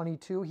 Verse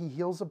 22, he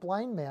heals a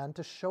blind man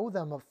to show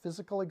them a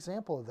physical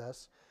example of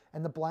this.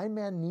 And the blind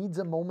man needs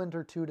a moment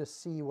or two to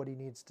see what he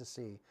needs to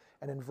see.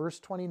 And in verse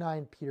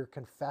 29, Peter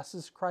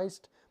confesses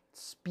Christ,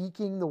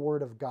 speaking the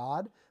word of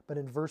God. But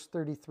in verse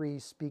 33, he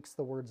speaks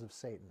the words of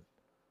Satan.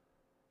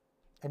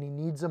 And he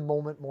needs a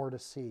moment more to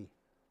see.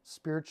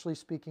 Spiritually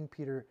speaking,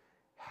 Peter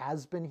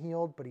has been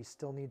healed, but he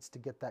still needs to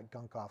get that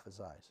gunk off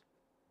his eyes.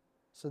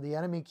 So the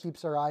enemy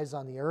keeps our eyes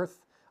on the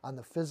earth, on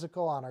the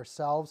physical, on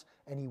ourselves,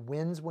 and he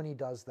wins when he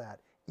does that,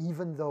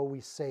 even though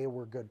we say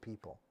we're good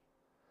people.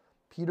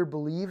 Peter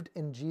believed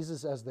in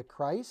Jesus as the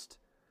Christ,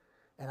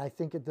 and I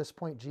think at this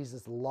point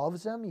Jesus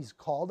loves him. He's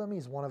called him.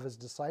 He's one of his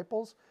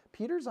disciples.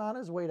 Peter's on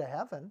his way to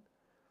heaven.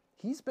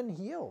 He's been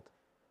healed.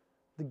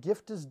 The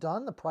gift is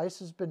done. The price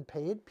has been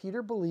paid.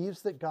 Peter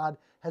believes that God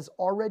has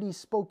already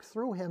spoke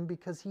through him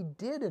because he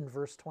did in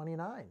verse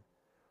 29.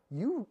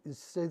 You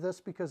say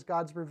this because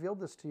God's revealed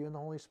this to you in the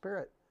Holy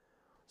Spirit.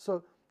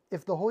 So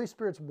if the Holy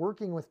Spirit's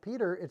working with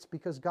Peter, it's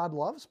because God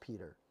loves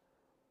Peter.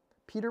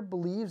 Peter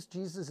believes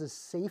Jesus'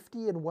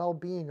 safety and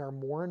well-being are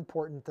more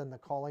important than the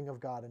calling of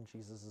God in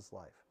Jesus'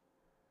 life.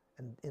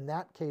 And in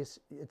that case,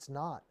 it's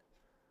not.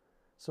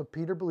 So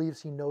Peter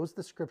believes he knows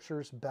the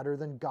Scriptures better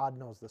than God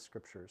knows the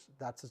Scriptures.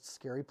 That's a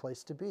scary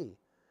place to be.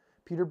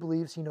 Peter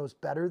believes he knows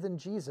better than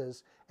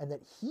Jesus and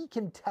that he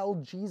can tell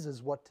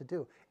Jesus what to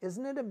do.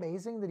 Isn't it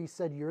amazing that he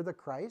said, "You're the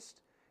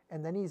Christ,"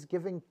 and then he's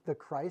giving the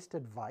Christ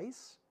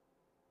advice?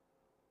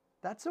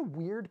 That's a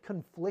weird,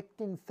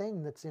 conflicting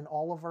thing that's in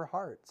all of our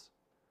hearts.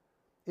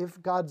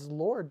 If God's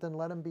Lord, then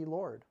let him be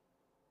Lord.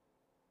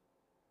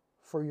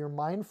 For you're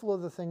mindful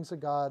of the things of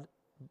God,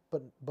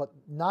 but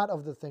not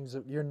of the things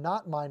of, you're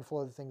not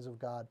mindful of the things of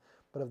God,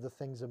 but of the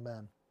things of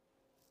men.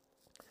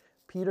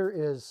 Peter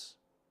is,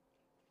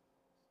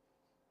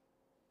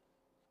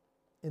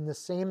 in the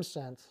same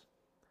sense,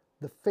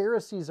 the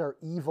Pharisees are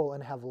evil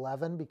and have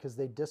leaven because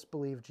they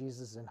disbelieve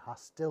Jesus in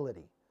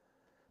hostility.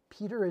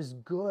 Peter is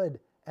good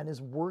and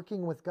is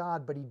working with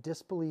God, but he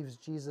disbelieves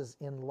Jesus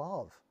in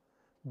love.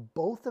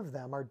 Both of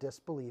them are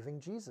disbelieving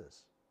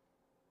Jesus.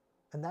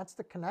 And that's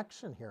the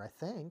connection here, I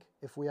think,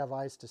 if we have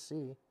eyes to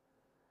see.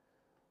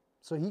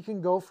 So he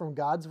can go from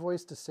God's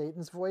voice to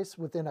Satan's voice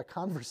within a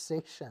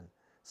conversation.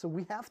 So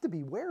we have to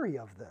be wary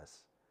of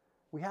this.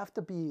 We have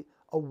to be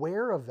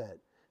aware of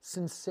it.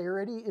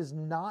 Sincerity is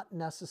not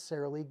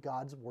necessarily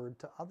God's word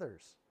to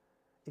others.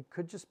 It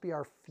could just be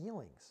our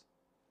feelings.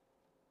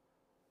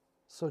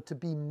 So to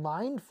be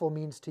mindful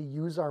means to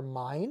use our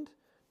mind,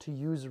 to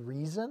use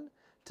reason,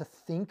 to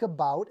think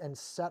about and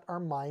set our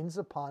minds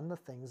upon the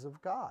things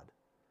of God.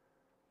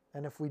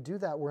 And if we do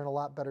that, we're in a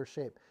lot better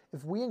shape.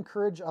 If we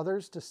encourage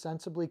others to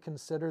sensibly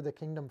consider the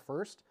kingdom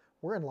first,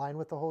 we're in line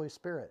with the Holy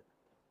Spirit.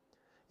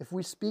 If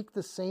we speak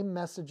the same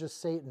message as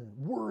Satan,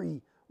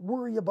 worry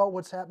about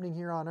what's happening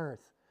here on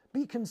earth,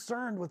 be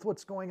concerned with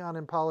what's going on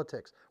in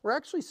politics, we're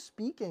actually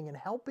speaking and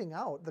helping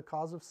out the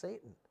cause of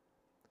Satan.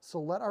 So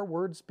let our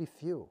words be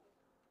few.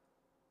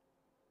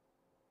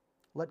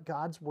 Let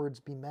God's words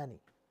be many.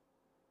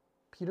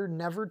 Peter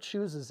never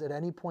chooses at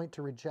any point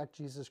to reject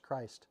Jesus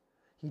Christ.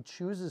 He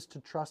chooses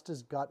to trust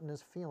his gut and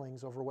his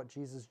feelings over what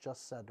Jesus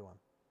just said to him.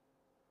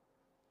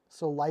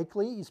 So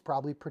likely, he's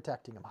probably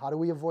protecting him. How do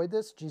we avoid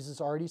this?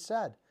 Jesus already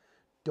said,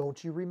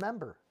 don't you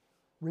remember?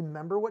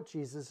 Remember what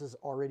Jesus has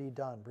already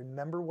done.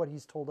 Remember what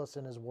he's told us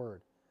in his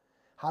word.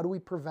 How do we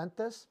prevent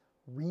this?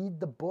 Read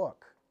the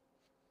book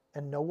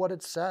and know what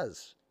it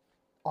says.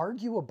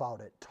 Argue about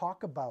it.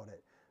 Talk about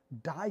it.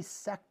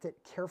 Dissect it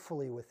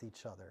carefully with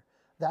each other.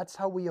 That's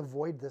how we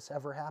avoid this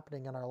ever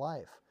happening in our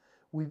life.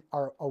 We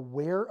are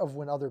aware of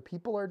when other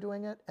people are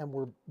doing it,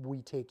 and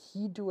we take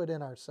heed to it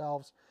in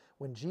ourselves.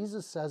 When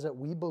Jesus says it,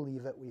 we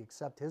believe it. We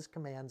accept his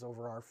commands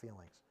over our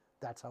feelings.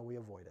 That's how we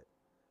avoid it.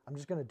 I'm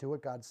just going to do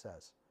what God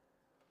says.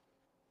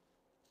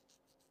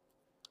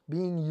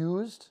 Being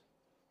used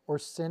or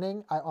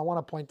sinning, I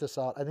want to point this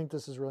out. I think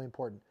this is really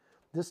important.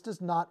 This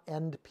does not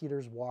end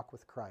Peter's walk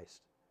with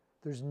Christ.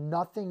 There's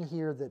nothing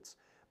here that's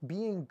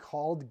being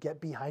called,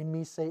 "Get behind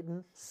me,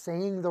 Satan,"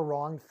 saying the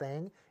wrong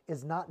thing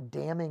is not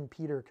damning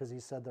Peter because he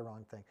said the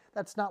wrong thing.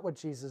 That's not what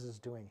Jesus is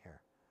doing here.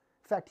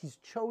 In fact, he's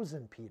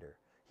chosen Peter.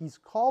 He's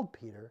called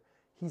Peter.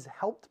 He's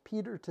helped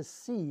Peter to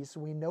see, so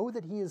we know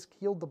that he has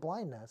healed the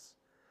blindness.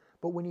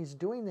 But when he's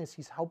doing this,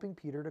 he's helping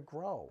Peter to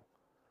grow.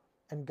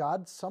 And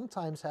God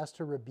sometimes has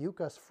to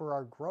rebuke us for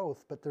our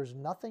growth, but there's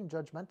nothing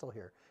judgmental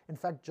here. In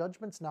fact,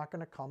 judgment's not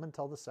going to come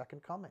until the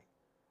second coming.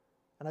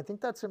 And I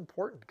think that's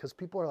important because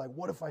people are like,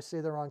 what if I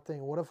say the wrong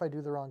thing? What if I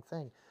do the wrong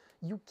thing?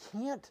 You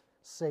can't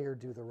say or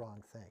do the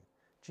wrong thing.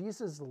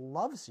 Jesus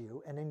loves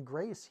you, and in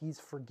grace, he's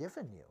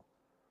forgiven you.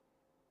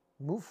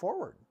 Move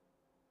forward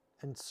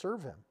and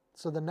serve him.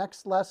 So the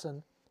next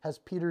lesson has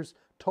Peter's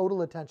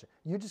total attention.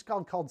 You just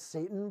got called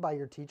Satan by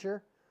your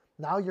teacher.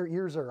 Now your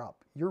ears are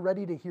up. You're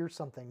ready to hear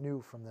something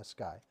new from this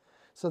guy.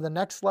 So the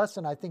next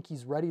lesson, I think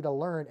he's ready to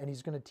learn, and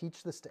he's going to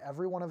teach this to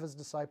every one of his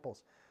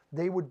disciples.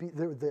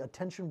 The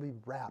attention would be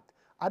rapt.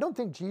 I don't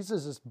think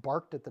Jesus has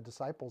barked at the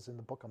disciples in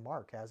the book of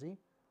Mark, has he?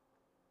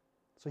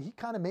 So he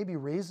kind of maybe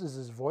raises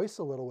his voice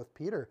a little with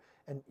Peter.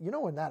 And you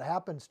know when that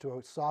happens to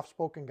a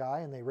soft-spoken guy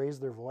and they raise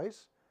their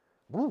voice?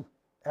 Woo,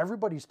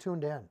 everybody's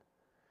tuned in.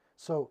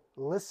 So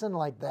listen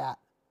like that.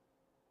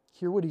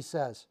 Hear what he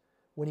says.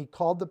 When he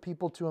called the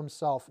people to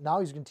himself, now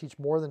he's going to teach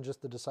more than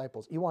just the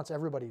disciples. He wants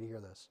everybody to hear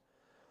this.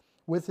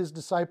 With his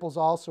disciples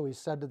also, he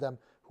said to them,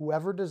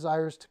 whoever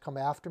desires to come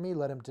after me,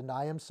 let him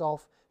deny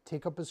himself,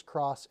 take up his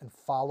cross, and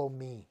follow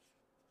me.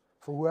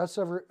 For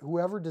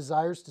whoever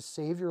desires to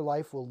save your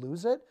life will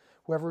lose it.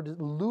 Whoever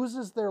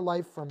loses their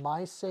life for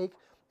my sake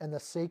and the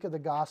sake of the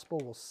gospel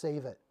will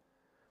save it.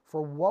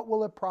 For what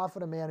will it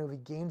profit a man if he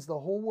gains the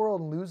whole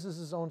world and loses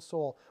his own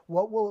soul?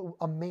 What will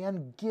a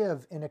man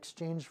give in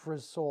exchange for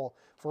his soul?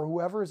 For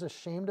whoever is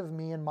ashamed of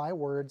me and my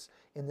words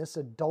in this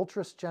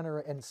adulterous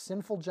and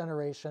sinful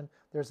generation,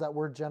 there's that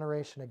word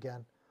generation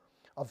again,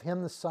 of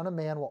him the Son of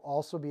Man will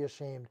also be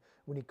ashamed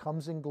when he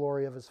comes in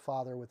glory of his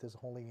Father with his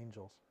holy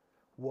angels.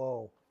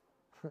 Whoa.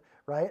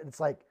 Right? It's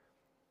like,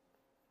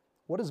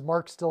 what does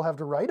Mark still have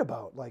to write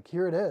about? Like,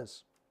 here it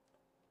is.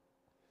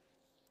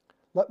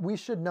 We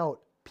should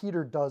note,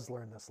 Peter does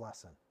learn this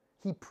lesson.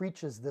 He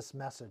preaches this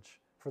message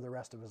for the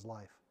rest of his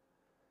life.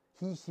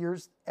 He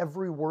hears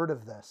every word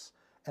of this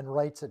and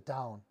writes it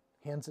down,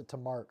 hands it to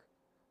Mark.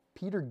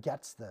 Peter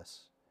gets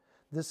this.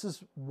 This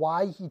is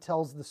why he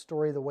tells the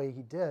story the way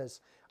he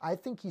does. I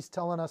think he's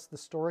telling us the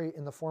story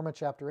in the form of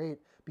chapter 8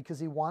 because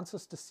he wants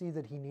us to see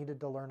that he needed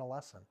to learn a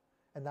lesson.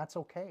 And that's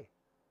okay.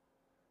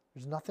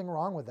 There's nothing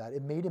wrong with that.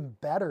 It made him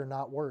better,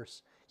 not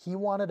worse. He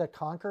wanted a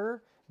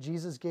conqueror.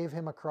 Jesus gave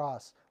him a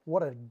cross.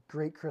 What a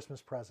great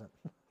Christmas present.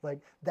 Like,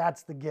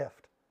 that's the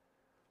gift.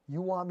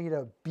 You want me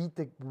to beat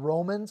the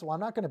Romans? Well, I'm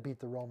not going to beat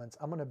the Romans.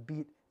 I'm going to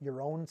beat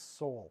your own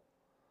soul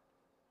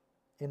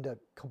into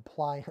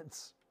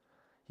compliance.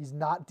 He's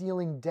not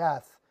dealing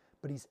death,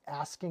 but he's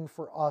asking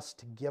for us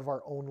to give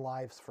our own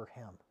lives for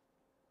him.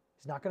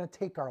 He's not going to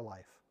take our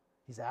life.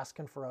 He's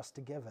asking for us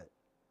to give it.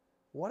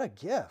 What a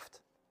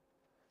gift.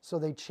 So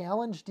they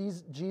challenge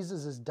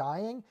Jesus'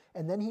 dying,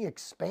 and then he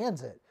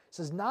expands it. He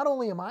says, not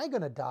only am I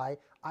going to die,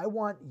 I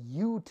want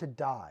you to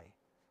die.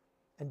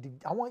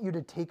 And I want you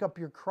to take up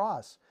your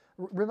cross.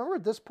 Remember,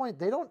 at this point,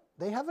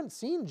 they haven't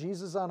seen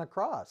Jesus on a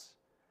cross.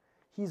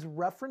 He's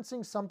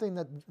referencing something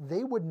that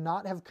they would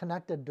not have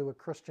connected to a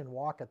Christian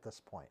walk at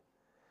this point.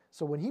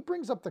 So when he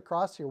brings up the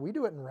cross here, we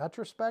do it in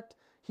retrospect.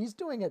 He's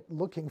doing it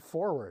looking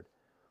forward.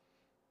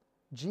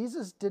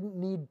 Jesus didn't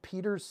need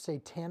Peter's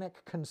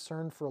satanic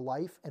concern for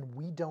life, and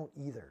we don't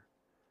either.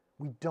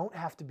 We don't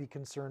have to be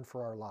concerned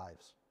for our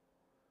lives.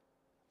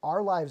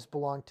 Our lives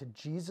belong to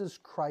Jesus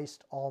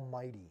Christ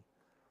Almighty.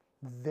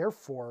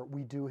 Therefore,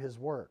 we do his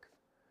work.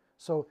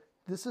 So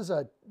this is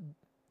a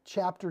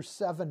chapter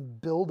 7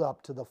 build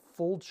up to the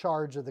full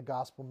charge of the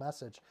gospel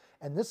message.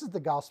 And this is the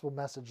gospel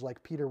message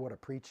like Peter would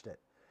have preached it.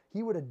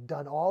 He would have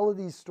done all of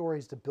these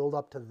stories to build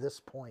up to this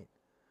point.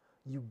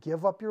 You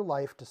give up your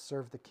life to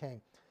serve the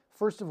king.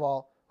 First of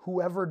all,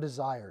 whoever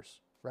desires,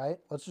 right?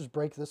 Let's just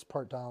break this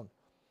part down.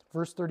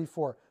 Verse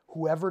 34,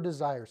 whoever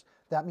desires.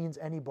 That means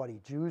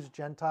anybody, Jews,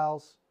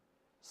 Gentiles,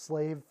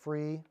 slave,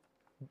 free,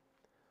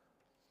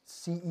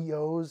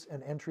 CEOs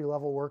and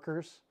entry-level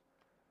workers,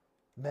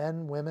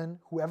 men, women,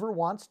 whoever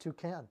wants to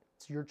can.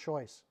 It's your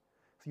choice.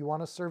 If you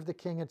want to serve the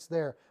king, it's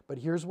there. But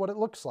here's what it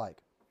looks like.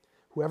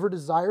 Whoever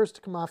desires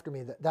to come after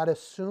me, that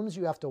assumes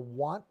you have to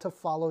want to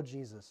follow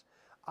Jesus.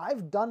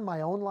 I've done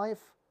my own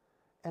life,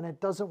 and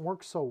it doesn't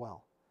work so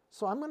well.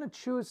 So I'm going to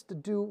choose to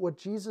do what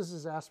Jesus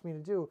has asked me to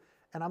do,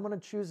 and I'm going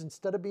to choose,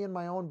 instead of being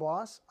my own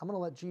boss, I'm going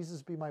to let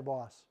Jesus be my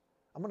boss.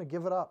 I'm going to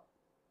give it up.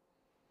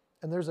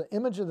 And there's an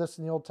image of this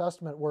in the Old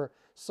Testament where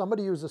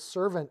somebody who's a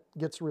servant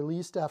gets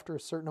released after a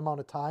certain amount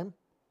of time.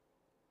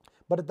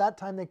 But at that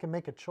time, they can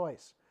make a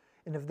choice.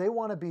 And if they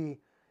want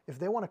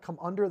to come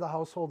under the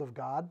household of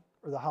God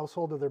or the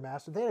household of their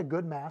master, they had a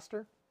good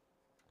master,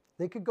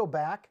 they could go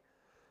back,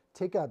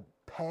 take a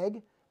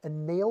peg,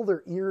 and nail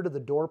their ear to the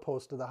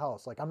doorpost of the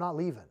house. Like, I'm not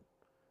leaving.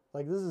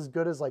 Like, this is as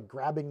good as like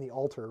grabbing the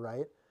altar,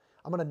 right?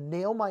 I'm going to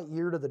nail my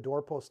ear to the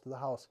doorpost of the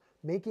house,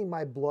 making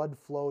my blood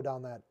flow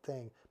down that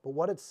thing. But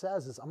what it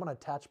says is I'm going to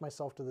attach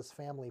myself to this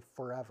family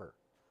forever.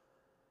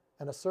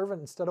 And a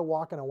servant, instead of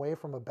walking away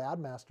from a bad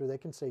master, they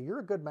can say, you're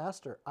a good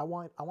master. I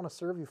want to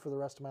serve you for the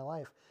rest of my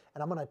life.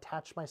 And I'm going to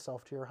attach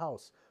myself to your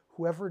house.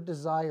 Whoever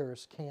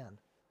desires can.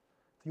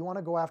 If you want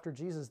to go after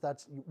Jesus,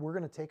 we're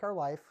going to take our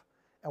life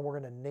and we're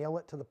going to nail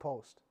it to the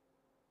post.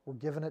 We're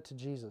giving it to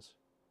Jesus.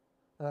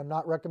 And I'm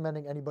not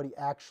recommending anybody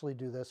actually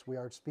do this. We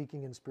are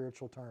speaking in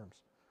spiritual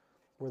terms.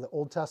 Where the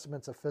Old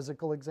Testament's a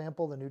physical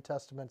example, the New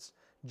Testament's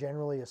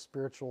generally a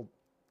spiritual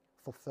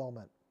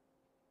fulfillment.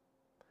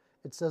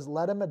 It says,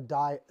 let him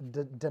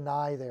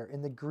deny there.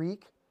 In the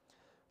Greek,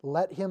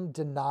 let him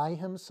deny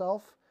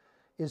himself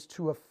is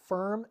to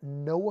affirm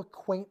no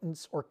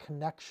acquaintance or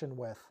connection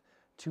with,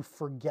 to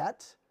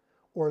forget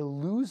or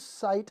lose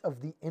sight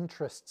of the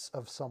interests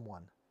of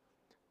someone.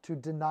 To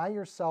deny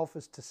yourself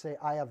is to say,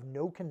 I have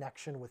no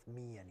connection with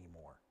me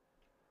anymore.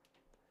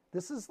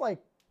 This is like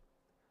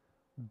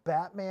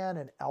Batman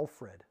and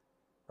Alfred,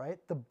 right?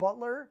 The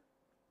butler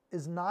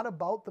is not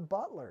about the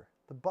butler.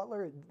 The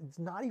butler is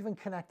not even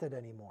connected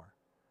anymore.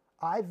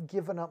 I've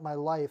given up my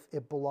life.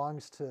 It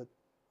belongs to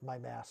my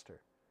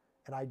master.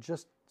 And I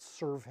just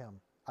serve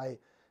him.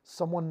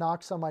 Someone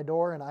knocks on my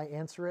door and I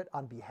answer it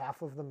on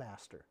behalf of the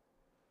master.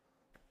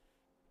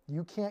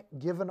 You can't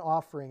give an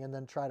offering and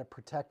then try to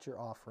protect your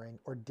offering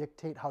or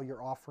dictate how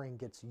your offering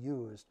gets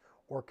used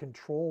or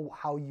control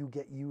how you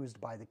get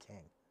used by the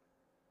king.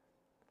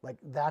 Like,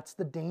 that's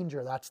the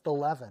danger. That's the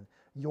leaven.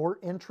 Your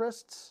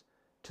interests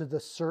to the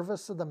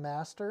service of the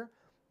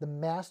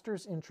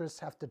master's interests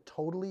have to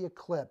totally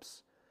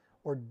eclipse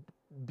or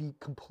be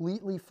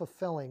completely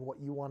fulfilling what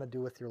you want to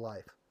do with your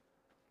life.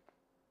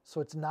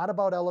 So it's not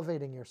about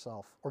elevating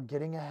yourself or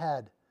getting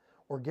ahead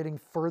or getting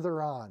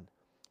further on.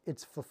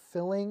 It's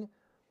fulfilling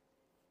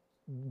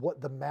what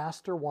the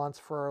master wants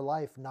for our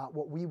life, not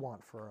what we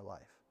want for our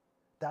life.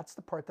 That's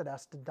the part that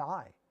has to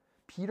die.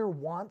 Peter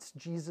wants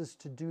Jesus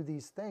to do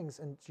these things,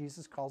 and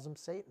Jesus calls him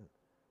Satan.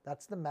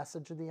 That's the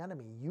message of the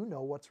enemy. You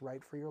know what's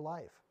right for your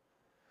life.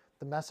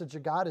 The message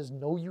of God is,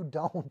 no, you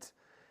don't.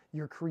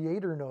 Your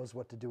Creator knows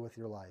what to do with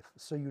your life.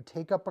 So you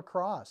take up a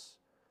cross.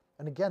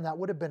 And again, that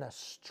would have been a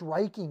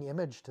striking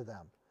image to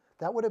them.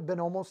 That would have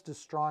been almost as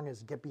strong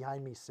as, get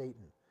behind me,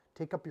 Satan.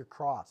 Take up your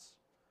cross.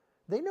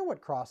 They knew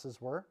what crosses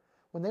were.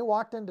 When they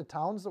walked into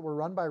towns that were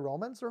run by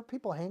Romans, there were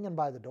people hanging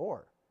by the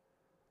door.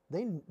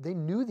 They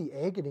knew the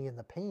agony and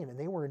the pain, and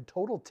they were in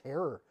total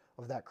terror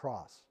of that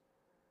cross.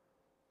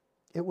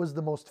 It was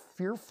the most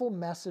fearful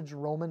message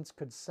Romans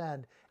could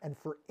send, and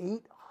for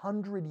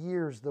 800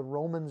 years the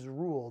Romans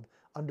ruled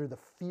under the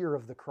fear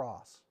of the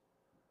cross.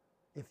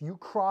 If you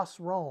cross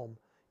Rome,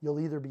 you'll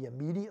either be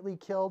immediately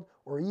killed,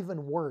 or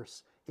even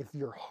worse, if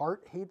your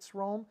heart hates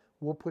Rome,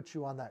 we'll put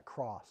you on that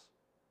cross.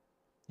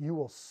 You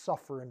will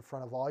suffer in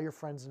front of all your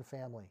friends and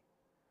family.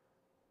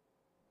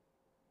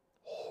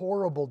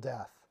 Horrible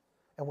death.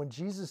 And when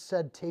Jesus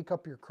said, take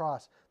up your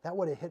cross, that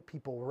would have hit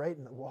people right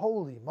in the,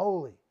 holy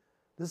moly,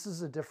 this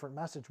is a different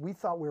message. We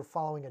thought we were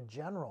following a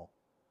general.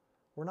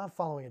 We're not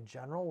following a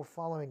general. We're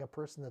following a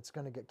person that's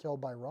going to get killed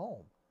by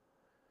Rome.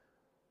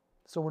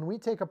 So when we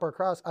take up our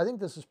cross, I think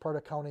this is part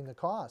of counting the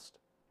cost.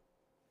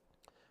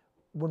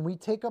 When we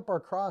take up our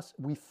cross,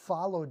 we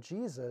follow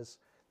Jesus.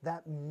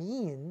 That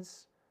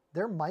means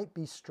there might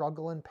be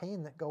struggle and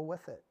pain that go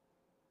with it.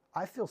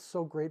 I feel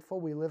so grateful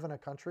we live in a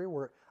country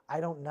where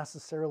I don't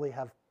necessarily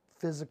have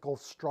physical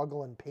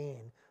struggle and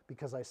pain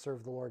because I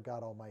serve the Lord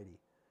God Almighty.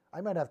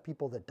 I might have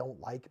people that don't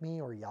like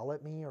me or yell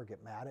at me or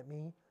get mad at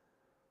me.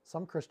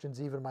 Some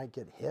Christians even might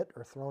get hit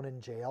or thrown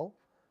in jail.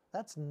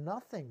 That's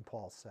nothing,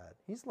 Paul said.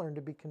 He's learned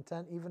to be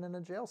content even in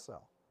a jail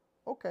cell.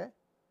 Okay.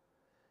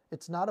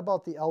 It's not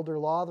about the elder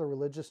law, the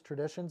religious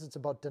traditions. It's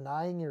about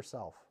denying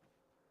yourself.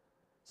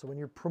 So when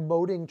you're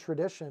promoting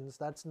traditions,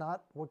 that's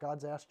not what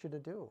God's asked you to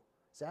do.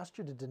 He's asked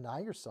you to deny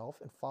yourself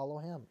and follow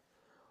him.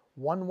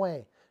 One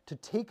way to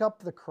take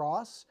up the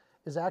cross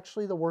is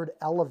actually the word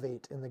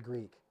elevate in the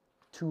Greek.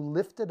 To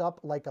lift it up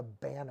like a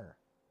banner.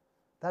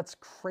 That's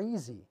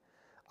crazy.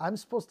 I'm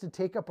supposed to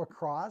take up a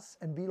cross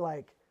and be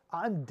like,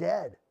 I'm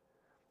dead.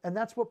 And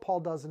that's what Paul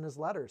does in his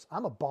letters.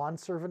 I'm a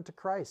bondservant to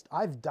Christ.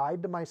 I've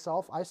died to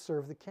myself. I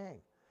serve the King.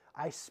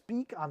 I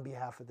speak on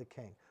behalf of the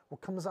King.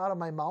 What comes out of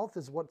my mouth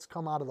is what's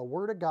come out of the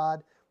Word of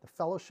God, the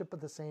fellowship of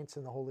the saints,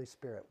 and the Holy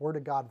Spirit. Word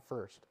of God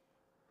first.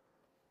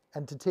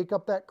 And to take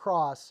up that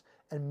cross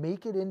and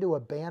make it into a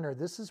banner,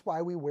 this is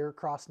why we wear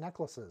cross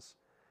necklaces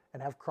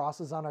and have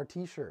crosses on our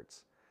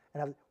t-shirts.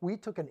 And we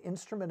took an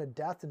instrument of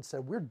death and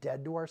said, we're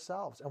dead to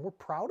ourselves, and we're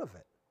proud of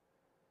it,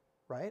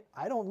 right?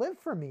 I don't live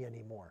for me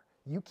anymore.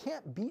 You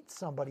can't beat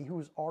somebody who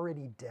is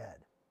already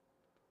dead.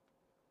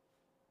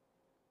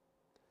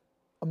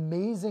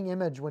 Amazing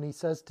image when he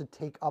says to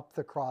take up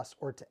the cross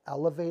or to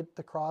elevate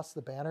the cross,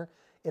 the banner.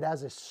 It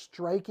has a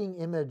striking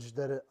image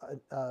that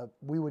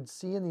we would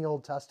see in the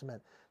Old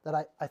Testament that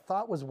I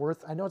thought was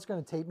worth, I know it's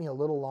going to take me a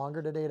little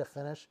longer today to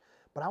finish,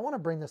 but I want to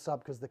bring this up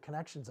because the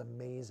connection's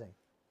amazing.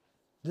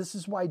 This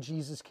is why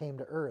Jesus came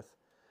to earth.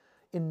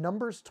 In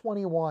Numbers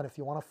 21, if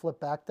you want to flip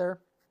back there,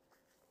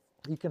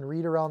 you can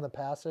read around the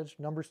passage.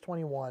 Numbers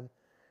 21,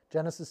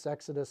 Genesis,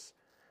 Exodus,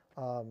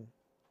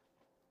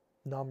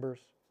 Numbers.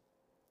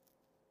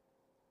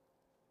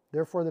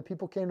 Therefore the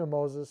people came to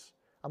Moses.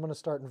 I'm going to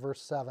start in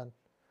verse 7.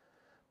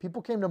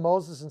 People came to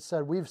Moses and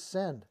said, we've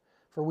sinned,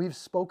 for we've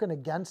spoken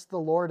against the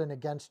Lord and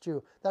against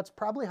you. That's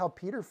probably how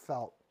Peter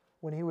felt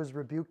when he was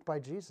rebuked by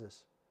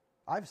Jesus.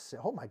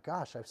 Oh my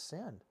gosh, I've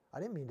sinned. I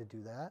didn't mean to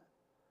do that.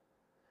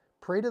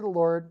 Pray to the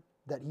Lord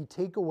that he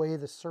take away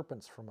the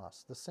serpents from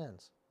us, the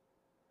sins.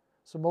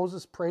 So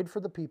Moses prayed for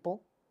the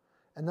people,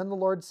 and then the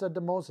Lord said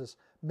to Moses,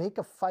 make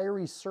a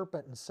fiery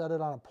serpent and set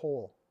it on a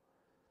pole.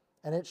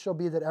 And it shall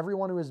be that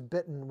everyone who is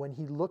bitten, when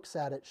he looks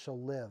at it, shall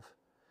live.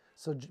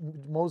 So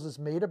Moses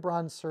made a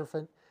bronze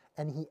serpent,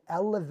 and he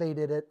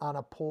elevated it on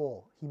a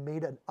pole. He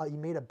made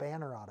a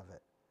banner out of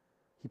it.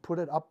 He put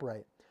it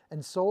upright.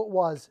 And so it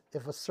was,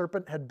 if a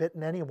serpent had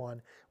bitten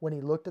anyone, when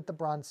he looked at the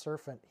bronze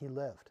serpent, he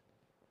lived.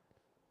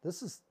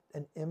 This is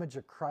an image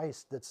of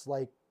Christ that's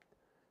like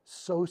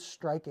so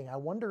striking. I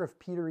wonder if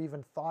Peter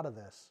even thought of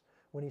this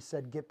when he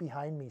said, "Get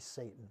behind me,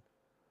 Satan."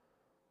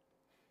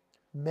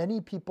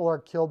 Many people are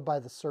killed by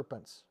the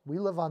serpents. We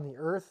live on the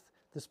earth.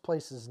 This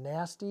place is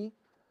nasty.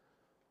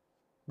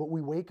 But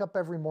we wake up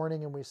every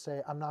morning and we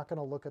say, I'm not going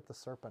to look at the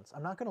serpents.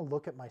 I'm not going to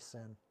look at my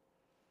sin.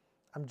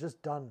 I'm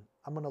just done.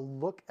 I'm going to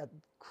look at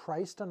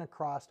Christ on a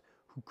cross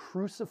who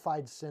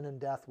crucified sin and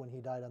death when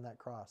he died on that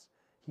cross.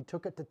 He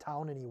took it to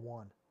town and he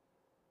won.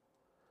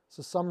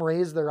 So some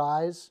raise their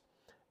eyes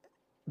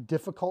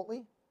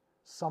difficultly.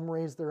 Some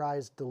raise their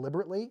eyes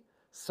deliberately.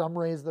 Some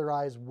raise their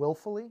eyes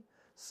willfully.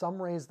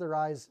 Some raise their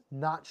eyes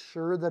not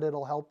sure that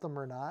it'll help them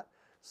or not.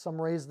 Some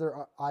raise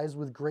their eyes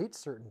with great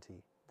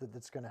certainty that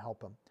it's going to help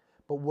them.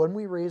 But when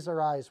we raise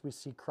our eyes, we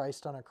see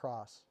Christ on a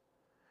cross.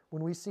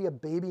 When we see a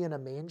baby in a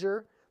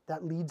manger,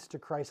 that leads to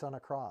Christ on a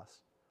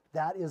cross.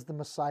 That is the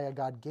Messiah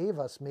God gave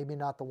us, maybe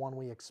not the one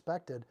we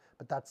expected,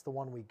 but that's the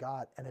one we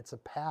got, and it's a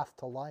path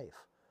to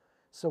life.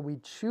 So we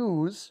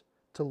choose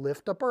to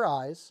lift up our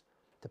eyes,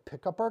 to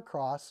pick up our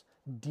cross,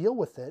 deal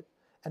with it,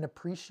 and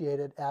appreciate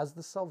it as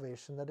the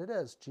salvation that it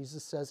is.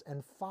 Jesus says,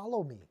 and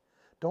follow me.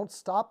 Don't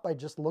stop by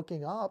just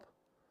looking up.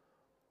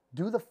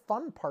 Do the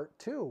fun part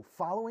too.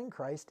 Following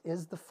Christ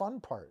is the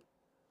fun part.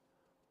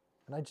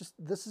 And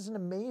this is an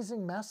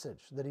amazing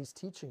message that he's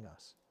teaching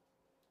us.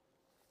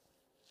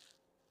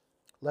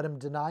 Let him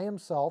deny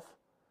himself,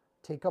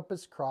 take up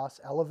his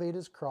cross, elevate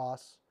his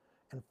cross,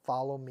 and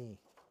follow me.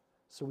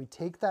 So we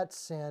take that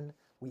sin,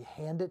 we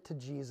hand it to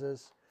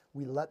Jesus,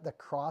 we let the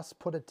cross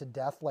put it to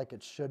death like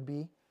it should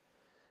be.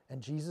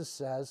 And Jesus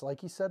says, like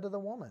he said to the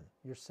woman,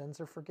 your sins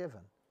are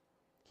forgiven.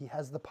 He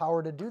has the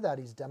power to do that.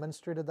 He's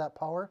demonstrated that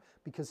power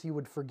because he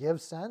would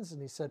forgive sins.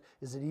 And he said,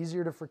 is it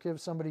easier to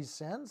forgive somebody's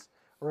sins?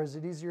 Or is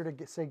it easier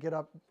to say, get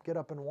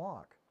up and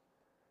walk?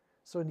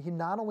 So he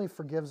not only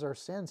forgives our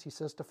sins, he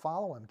says to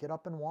follow him, get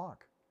up and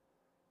walk.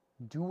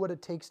 Do what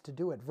it takes to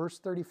do it. Verse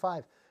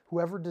 35,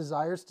 whoever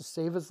desires to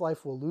save his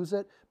life will lose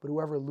it, but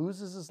whoever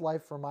loses his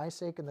life for my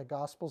sake and the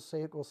gospel's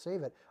sake will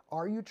save it.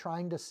 Are you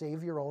trying to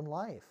save your own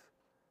life?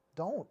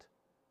 Don't.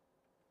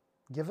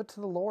 Give it to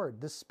the Lord.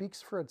 This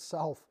speaks for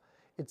itself.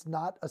 It's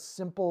not a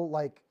simple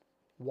like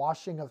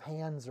washing of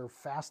hands or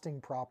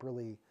fasting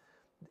properly.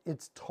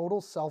 It's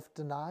total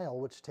self-denial,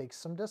 which takes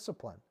some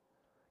discipline.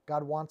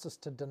 God wants us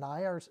to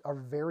deny our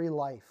very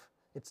life.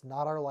 It's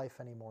not our life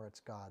anymore, it's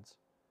God's.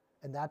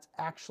 And that's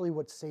actually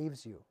what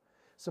saves you.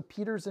 So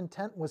Peter's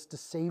intent was to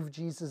save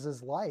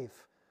Jesus'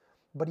 life,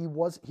 but he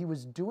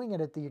was doing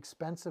it at the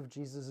expense of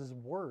Jesus'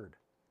 word.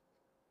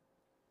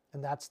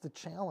 And that's the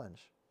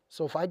challenge.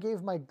 So if I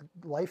gave my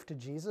life to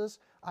Jesus,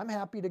 I'm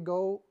happy to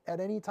go at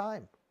any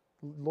time.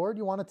 Lord,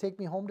 you want to take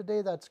me home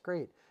today? That's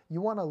great.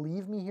 You want to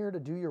leave me here to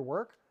do your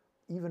work?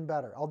 Even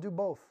better. I'll do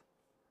both.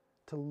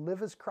 To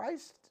live as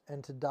Christ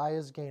and to die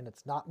as gain.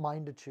 It's not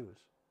mine to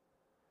choose.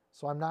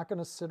 So I'm not going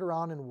to sit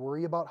around and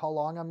worry about how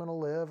long I'm going to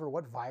live or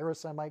what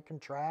virus I might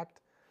contract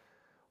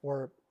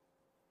or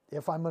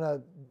if I'm going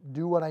to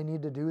do what I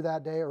need to do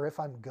that day or if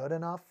I'm good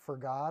enough for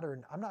God or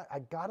I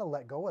got to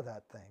let go of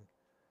that thing.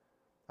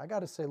 I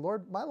got to say,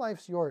 Lord, my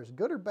life's yours.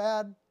 Good or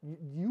bad,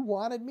 you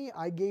wanted me,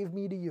 I gave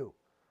me to you.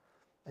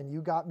 And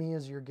you got me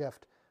as your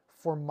gift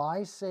for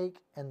my sake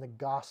and the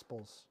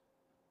gospel's.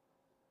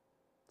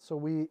 So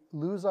we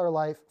lose our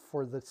life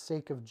for the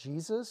sake of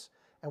Jesus.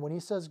 And when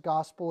he says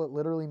gospel, it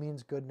literally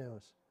means good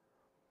news.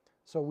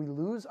 So we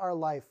lose our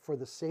life for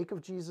the sake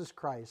of Jesus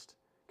Christ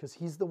because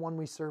he's the one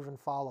we serve and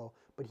follow.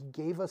 But he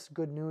gave us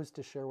good news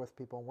to share with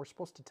people. And we're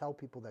supposed to tell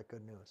people that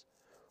good news.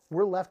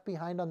 We're left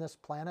behind on this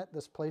planet,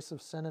 this place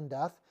of sin and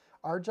death.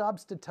 Our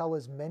job's to tell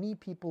as many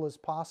people as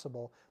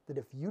possible that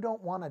if you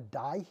don't want to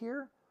die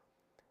here,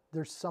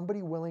 there's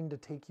somebody willing to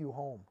take you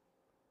home.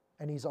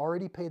 And he's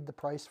already paid the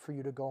price for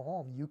you to go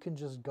home. You can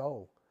just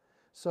go.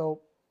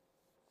 So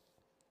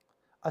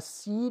a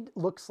seed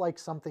looks like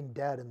something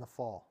dead in the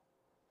fall,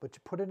 but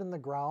you put it in the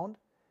ground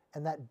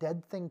and that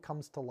dead thing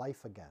comes to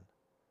life again.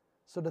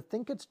 So to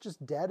think it's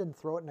just dead and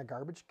throw it in a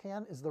garbage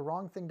can is the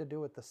wrong thing to do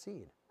with the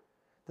seed.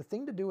 The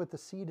thing to do with the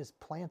seed is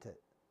plant it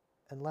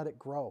and let it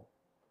grow.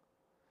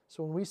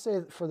 So when we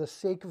say for the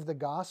sake of the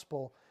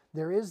gospel,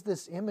 there is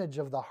this image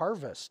of the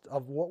harvest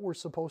of what we're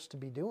supposed to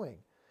be doing.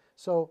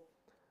 So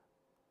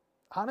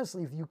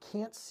honestly, if you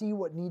can't see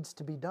what needs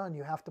to be done,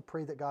 you have to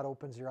pray that God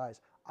opens your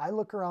eyes. I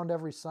look around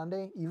every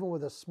Sunday, even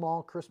with a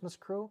small Christmas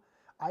crew,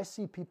 I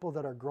see people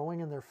that are growing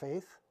in their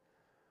faith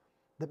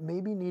that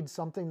maybe need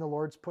something the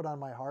Lord's put on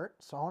my heart.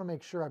 So I want to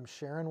make sure I'm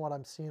sharing what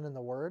I'm seeing in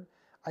the Word.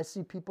 I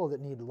see people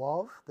that need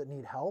love, that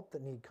need help,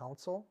 that need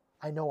counsel.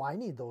 I know I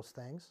need those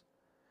things.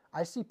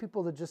 I see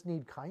people that just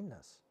need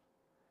kindness.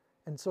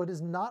 And so it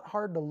is not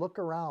hard to look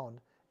around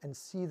and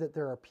see that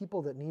there are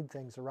people that need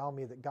things around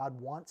me that God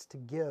wants to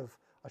give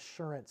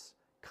assurance,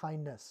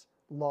 kindness,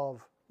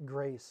 love,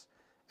 grace,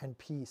 and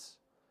peace.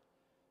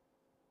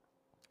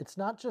 It's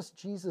not just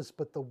Jesus,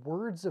 but the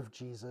words of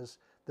Jesus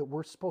that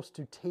we're supposed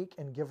to take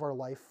and give our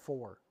life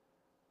for.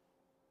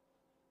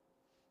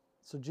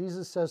 So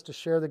Jesus says to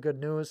share the good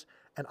news,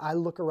 and I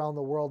look around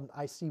the world and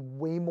I see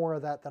way more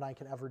of that than I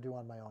can ever do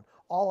on my own.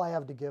 All I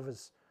have to give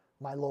is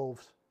my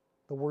loaves,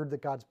 the word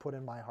that God's put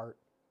in my heart.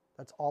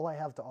 That's all I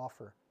have to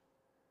offer.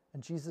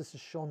 And Jesus has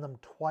shown them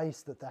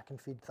twice that that can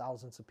feed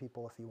thousands of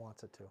people if he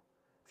wants it to.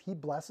 If he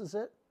blesses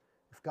it,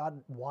 if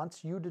God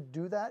wants you to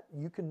do that,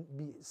 you can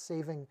be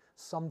saving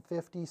some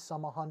 50,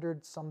 some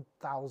 100, some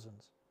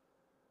thousands.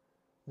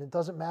 And it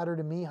doesn't matter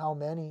to me how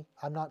many.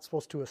 I'm not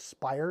supposed to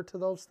aspire to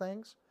those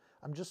things.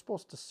 I'm just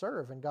supposed to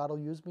serve, and God will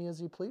use me as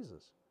he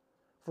pleases.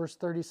 Verse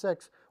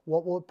 36,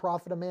 what will it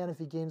profit a man if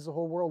he gains the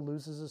whole world,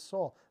 loses his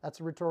soul?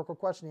 That's a rhetorical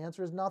question. The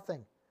answer is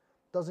nothing.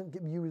 Doesn't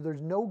give you,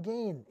 there's no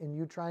gain in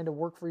you trying to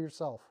work for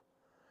yourself.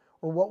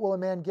 Or what will a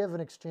man give in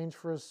exchange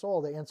for his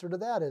soul? The answer to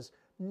that is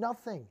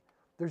nothing.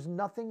 There's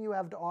nothing you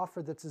have to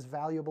offer that's as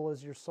valuable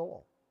as your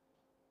soul.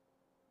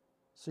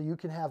 So you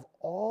can have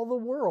all the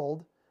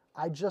world.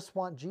 I just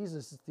want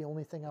Jesus. It's the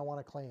only thing I want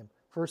to claim.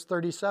 Verse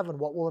 37,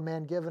 what will a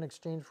man give in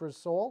exchange for his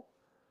soul?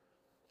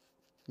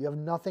 You have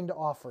nothing to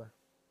offer.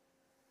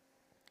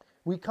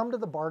 We come to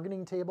the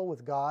bargaining table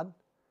with God,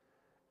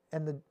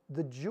 and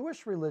the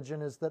Jewish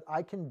religion is that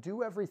I can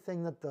do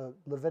everything that the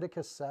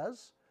Leviticus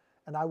says,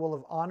 and I will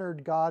have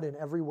honored God in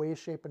every way,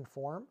 shape, and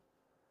form,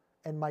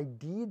 and my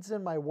deeds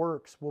and my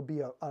works will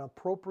be an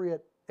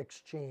appropriate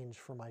exchange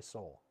for my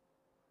soul.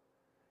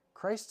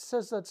 Christ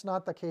says that's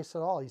not the case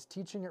at all. He's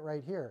teaching it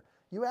right here.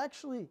 You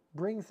actually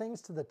bring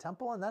things to the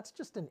temple, and that's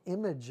just an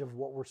image of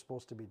what we're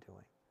supposed to be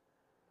doing.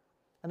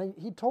 And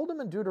he told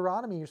them in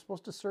Deuteronomy, you're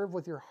supposed to serve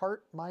with your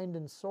heart, mind,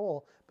 and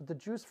soul, but the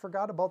Jews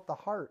forgot about the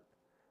heart.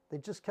 They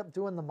just kept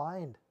doing the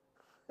mind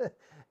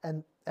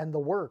and the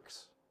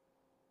works.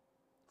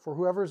 For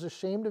whoever is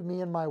ashamed of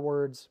me and my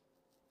words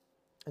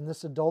in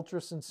this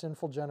adulterous and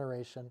sinful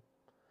generation,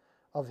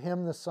 of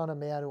him the Son of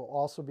Man will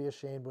also be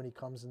ashamed when he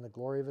comes in the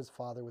glory of his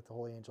Father with the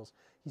holy angels.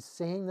 He's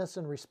saying this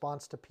in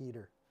response to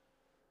Peter.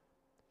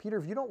 Peter,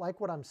 if you don't like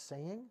what I'm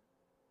saying,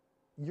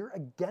 you're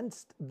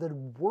against the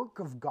work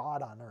of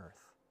God on earth.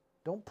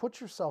 Don't put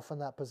yourself in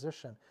that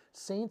position.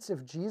 Saints,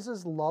 if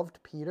Jesus loved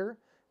Peter,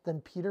 then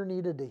Peter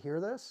needed to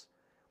hear this.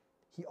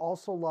 He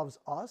also loves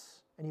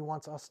us, and he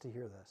wants us to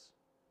hear this.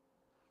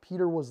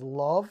 Peter was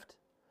loved,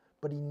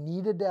 but he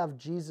needed to have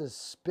Jesus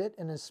spit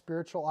in his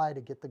spiritual eye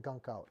to get the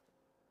gunk out.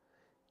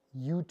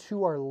 You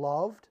too are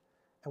loved,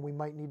 and we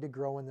might need to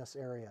grow in this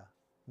area.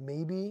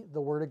 Maybe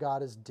the Word of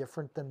God is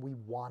different than we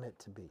want it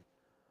to be.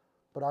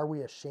 But are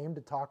we ashamed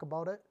to talk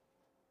about it?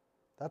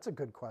 That's a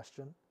good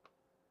question.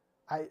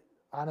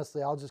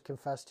 Honestly, I'll just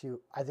confess to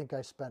you, I think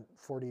I spent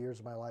 40 years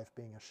of my life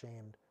being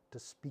ashamed to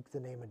speak the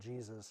name of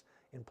Jesus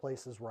in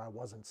places where I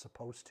wasn't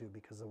supposed to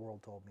because the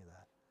world told me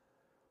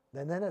that.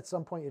 And then at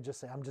some point you just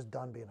say, I'm just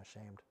done being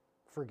ashamed.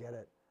 Forget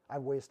it.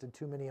 I've wasted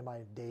too many of my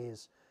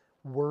days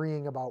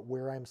worrying about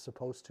where I'm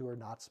supposed to or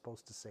not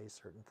supposed to say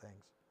certain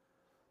things.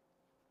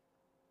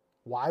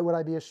 Why would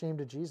I be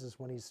ashamed of Jesus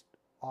when he's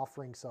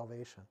offering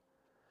salvation?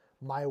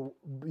 Am I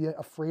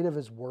afraid of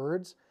his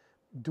words?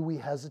 Do we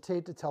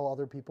hesitate to tell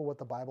other people what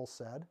the Bible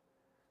said?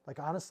 Like,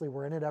 honestly,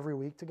 we're in it every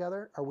week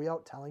together. Are we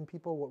out telling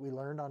people what we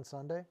learned on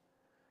Sunday?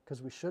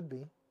 Because we should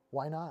be.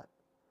 Why not?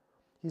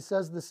 He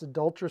says this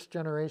adulterous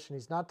generation.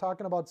 He's not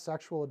talking about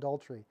sexual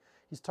adultery.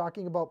 He's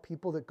talking about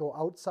people that go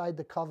outside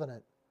the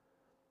covenant.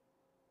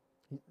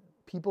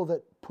 People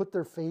that put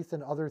their faith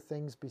in other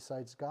things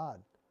besides God,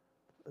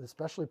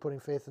 especially putting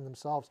faith in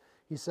themselves.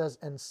 He says,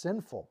 and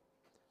sinful.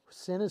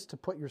 Sin is to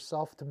put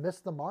yourself, to miss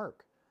the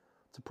mark,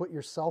 to put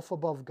yourself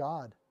above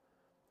God,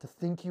 to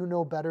think you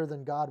know better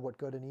than God what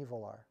good and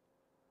evil are.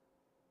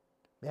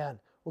 Man,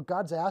 what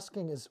God's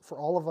asking is for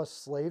all of us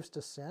slaves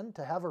to sin,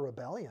 to have a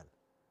rebellion.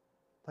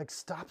 Like,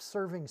 stop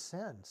serving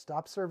sin.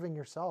 Stop serving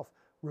yourself.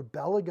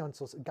 Rebel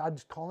against us.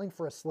 God's calling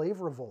for a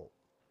slave revolt.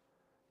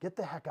 Get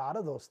the heck out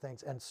of those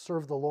things and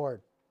serve the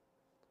Lord.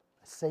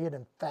 I say it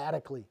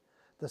emphatically.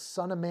 The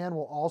Son of Man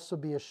will also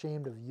be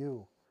ashamed of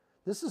you.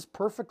 This is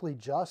perfectly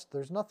just.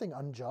 There's nothing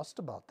unjust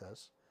about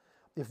this.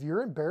 If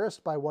you're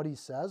embarrassed by what he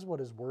says,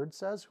 what his word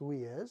says, who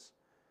he is,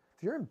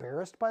 if you're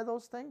embarrassed by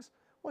those things,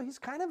 well, he's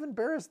kind of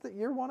embarrassed that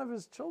you're one of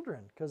his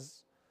children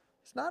because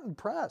he's not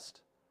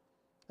impressed.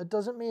 It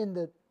doesn't mean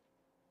that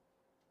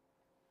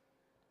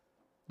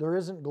there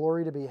isn't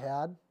glory to be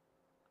had.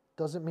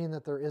 Doesn't mean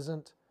that there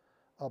isn't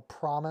a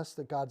promise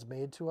that God's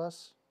made to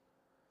us.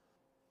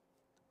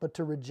 But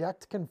to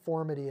reject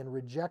conformity and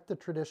reject the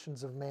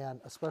traditions of man,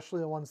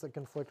 especially the ones that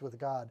conflict with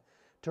God,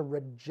 to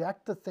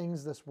reject the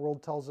things this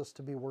world tells us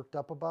to be worked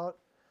up about,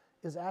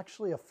 is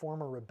actually a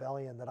form of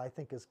rebellion that I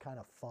think is kind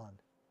of fun.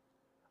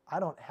 I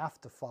don't have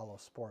to follow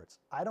sports.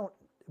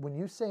 When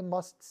you say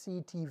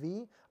must-see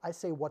TV, I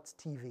say, what's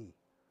TV?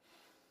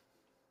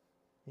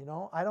 You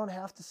know, I don't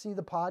have to see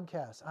the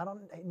podcast. I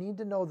don't need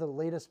to know the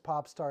latest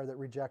pop star that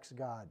rejects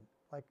God.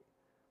 Like,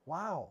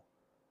 wow.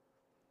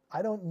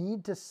 I don't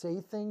need to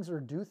say things or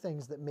do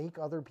things that make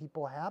other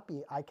people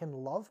happy. I can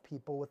love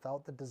people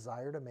without the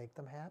desire to make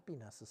them happy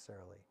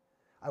necessarily.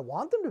 I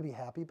want them to be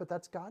happy, but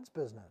that's God's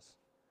business.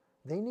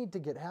 They need to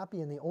get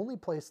happy in the only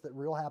place that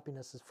real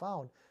happiness is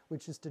found,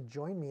 which is to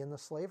join me in the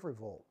slave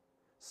revolt.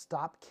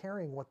 Stop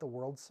caring what the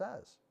world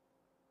says.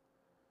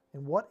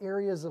 In what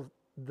areas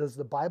does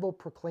the Bible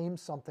proclaim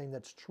something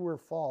that's true or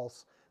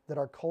false that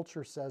our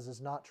culture says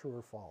is not true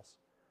or false?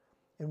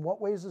 In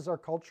what ways is our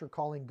culture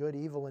calling good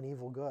evil and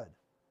evil good?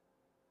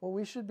 Well,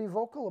 we should be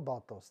vocal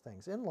about those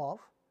things in love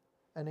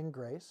and in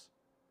grace.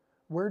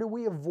 Where do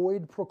we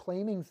avoid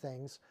proclaiming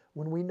things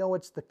when we know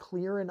it's the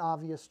clear and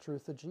obvious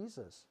truth of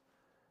Jesus?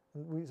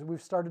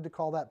 We've started to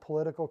call that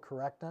political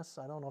correctness.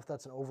 I don't know if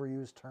that's an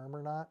overused term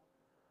or not.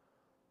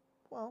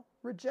 Well,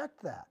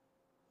 reject that.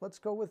 Let's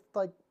go with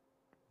like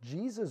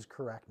Jesus'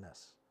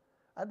 correctness.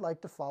 I'd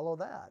like to follow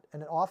that.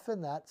 And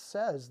often that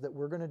says that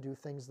we're going to do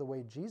things the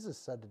way Jesus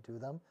said to do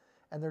them.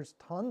 And there's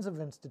tons of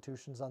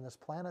institutions on this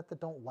planet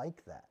that don't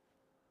like that.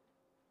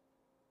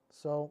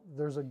 So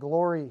there's a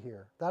glory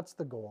here. That's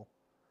the goal.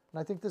 And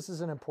I think this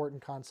is an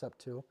important concept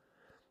too.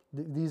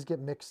 These get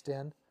mixed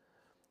in.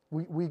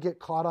 We get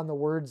caught on the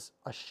words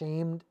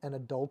ashamed and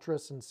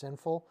adulterous and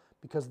sinful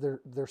because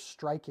they're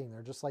striking.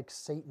 They're just like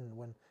Satan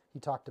when he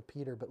talked to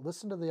Peter. But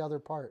listen to the other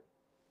part.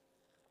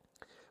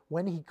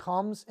 When he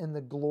comes in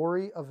the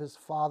glory of his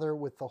Father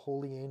with the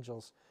holy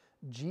angels,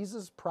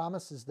 Jesus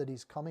promises that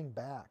he's coming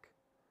back,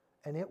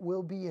 and it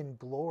will be in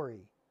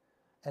glory.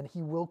 And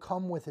he will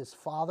come with his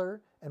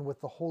Father and with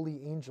the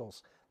holy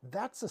angels.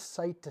 That's a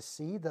sight to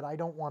see that I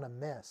don't want to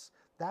miss.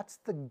 That's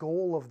the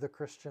goal of the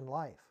Christian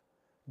life.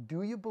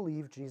 Do you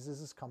believe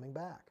Jesus is coming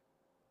back?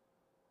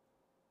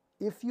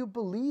 If you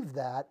believe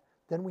that,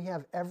 then we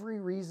have every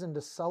reason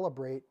to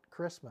celebrate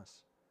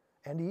Christmas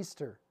and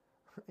Easter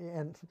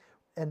and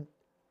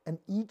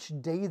each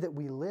day that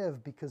we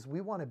live, because we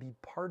want to be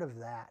part of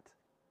that.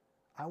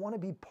 I want to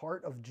be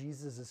part of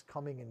Jesus'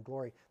 coming in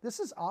glory. This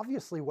is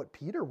obviously what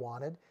Peter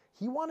wanted.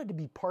 He wanted to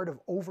be part of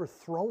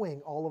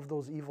overthrowing all of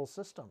those evil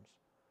systems.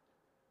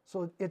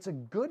 So it's a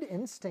good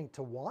instinct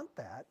to want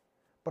that,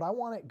 but I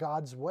want it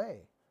God's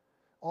way.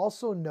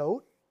 Also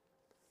note,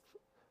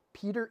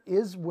 Peter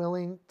is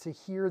willing to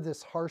hear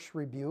this harsh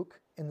rebuke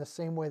in the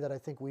same way that I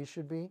think we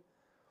should be.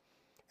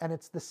 And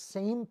it's the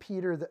same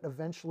Peter that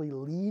eventually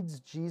leads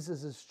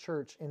Jesus'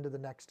 church into the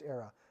next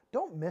era.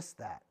 Don't miss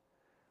that.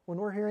 When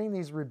we're hearing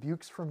these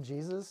rebukes from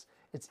Jesus,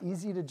 it's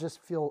easy to just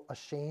feel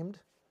ashamed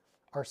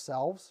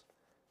ourselves,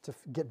 to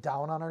get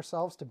down on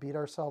ourselves, to beat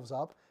ourselves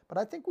up. But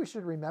I think we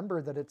should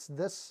remember that it's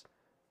this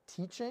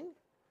teaching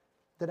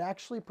that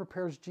actually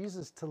prepares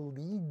Jesus to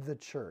lead the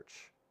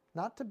church,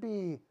 not to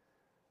be,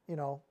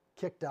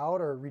 kicked out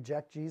or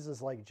reject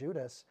Jesus like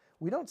Judas.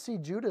 We don't see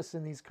Judas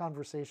in these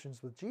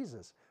conversations with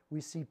Jesus.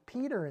 We see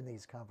Peter in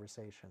these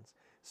conversations.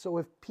 So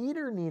if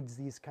Peter needs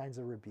these kinds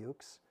of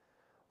rebukes,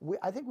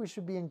 I think we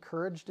should be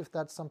encouraged if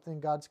that's something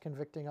God's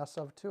convicting us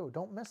of too.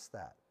 Don't miss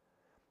that.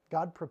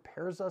 God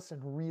prepares us in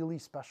really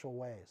special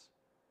ways.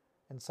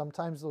 And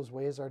sometimes those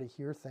ways are to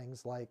hear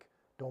things like,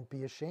 don't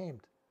be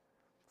ashamed.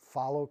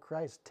 Follow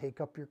Christ. Take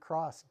up your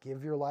cross.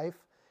 Give your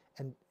life.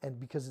 And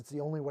because it's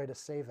the only way to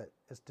save it,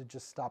 is to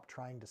just stop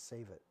trying to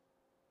save it.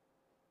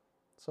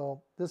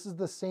 So this is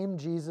the same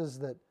Jesus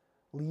that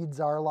leads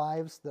our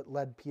lives that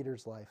led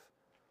Peter's life.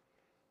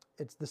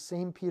 It's the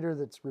same Peter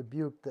that's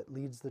rebuked that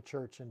leads the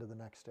church into the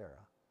next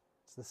era.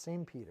 It's the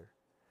same Peter.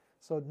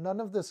 So none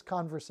of this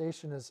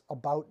conversation is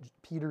about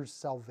Peter's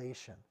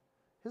salvation.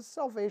 His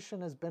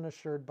salvation has been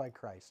assured by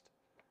Christ.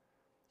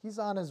 He's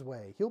on his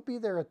way. He'll be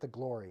there at the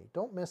glory.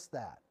 Don't miss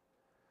that.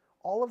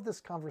 All of this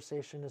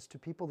conversation is to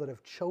people that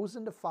have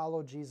chosen to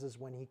follow Jesus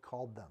when he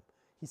called them.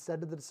 He said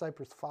to the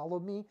disciples, follow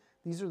me.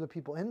 These are the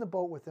people in the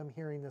boat with him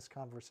hearing this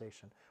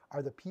conversation,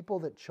 are the people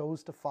that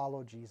chose to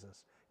follow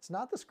Jesus. It's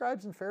not the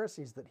scribes and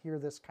Pharisees that hear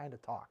this kind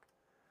of talk.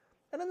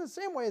 And in the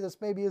same way,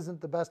 this maybe isn't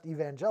the best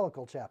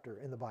evangelical chapter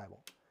in the Bible,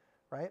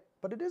 right?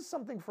 But it is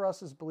something for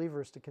us as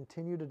believers to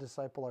continue to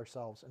disciple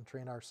ourselves and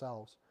train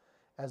ourselves,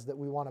 as that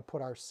we want to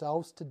put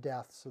ourselves to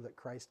death so that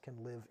Christ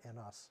can live in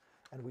us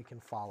and we can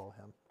follow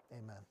him.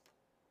 Amen.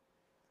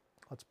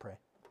 Let's pray.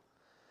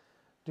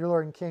 Dear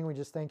Lord and King, we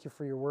just thank you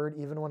for your word,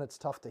 even when it's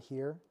tough to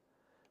hear.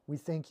 We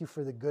thank you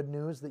for the good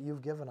news that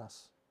you've given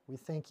us. We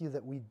thank you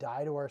that we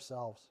die to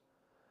ourselves.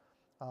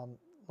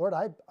 Lord,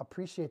 I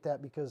appreciate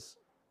that because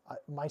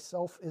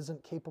myself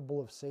isn't capable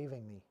of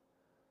saving me.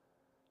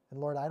 And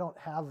Lord, I don't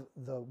have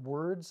the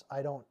words.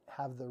 I don't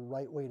have the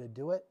right way to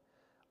do it.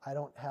 I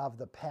don't have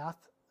the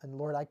path. And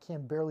Lord, I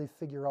can barely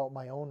figure out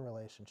my own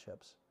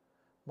relationships,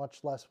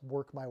 much less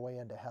work my way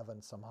into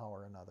heaven somehow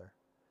or another.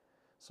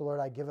 So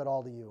Lord, I give it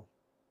all to you.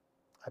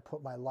 I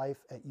put my life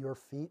at your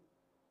feet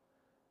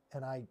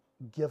and I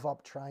give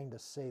up trying to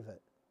save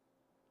it.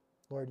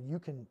 Lord, you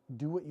can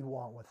do what you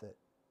want with it.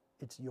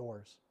 It's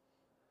yours.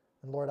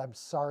 And Lord, I'm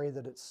sorry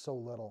that it's so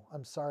little.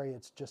 I'm sorry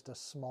it's just a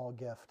small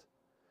gift.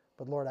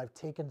 But Lord, I've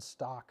taken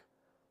stock.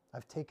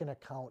 I've taken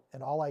account,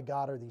 and all I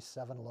got are these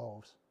 7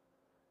 loaves.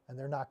 And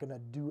they're not going to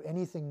do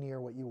anything near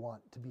what you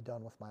want to be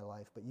done with my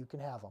life, but you can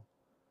have them.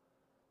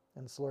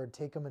 And so Lord,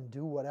 take them and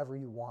do whatever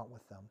you want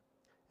with them.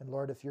 And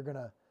Lord, if you're going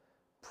to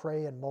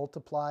pray and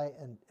multiply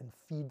and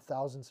feed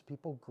thousands of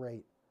people,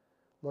 great.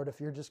 Lord,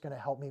 if you're just going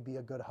to help me be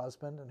a good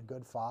husband and a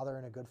good father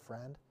and a good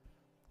friend,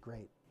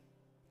 great.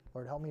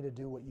 Lord, help me to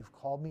do what you've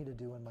called me to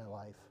do in my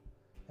life,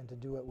 and to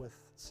do it with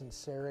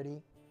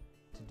sincerity,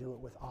 to do it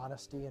with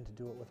honesty, and to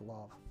do it with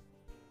love.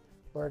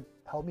 Lord,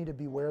 help me to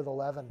beware the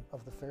leaven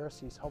of the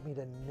Pharisees. Help me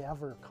to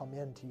never come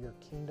into your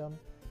kingdom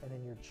and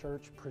in your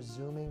church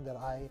presuming that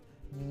I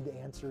need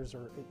answers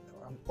or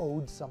I'm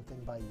owed something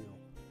by you.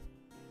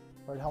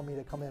 Lord, help me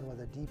to come in with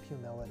a deep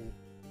humility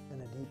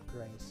and a deep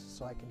grace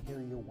so I can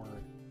hear your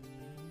word.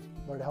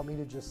 Lord, help me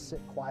to just sit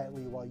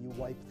quietly while you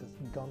wipe the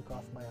gunk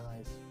off my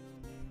eyes.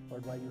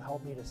 Lord, while you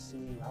help me to see,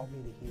 you help me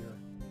to hear.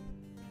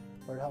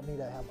 Lord, help me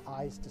to have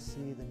eyes to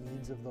see the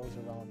needs of those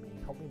around me.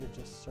 Help me to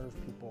just serve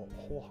people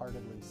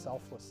wholeheartedly,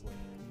 selflessly.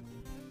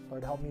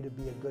 Lord, help me to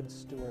be a good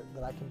steward,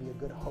 that I can be a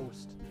good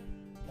host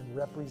and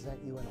represent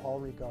you in all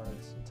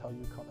regards until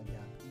you come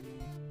again.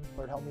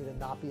 Lord, help me to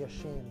not be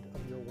ashamed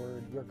of your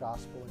word, your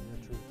gospel, and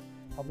your truth.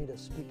 Help me to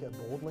speak it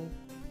boldly,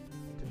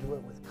 to do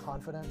it with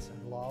confidence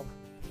and love,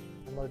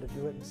 and Lord, to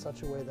do it in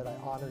such a way that I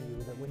honor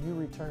you, that when you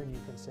return, you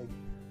can say,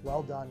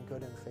 well done,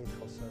 good and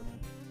faithful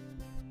servant.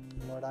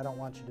 And Lord, I don't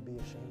want you to be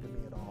ashamed of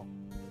me at all.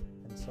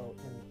 And so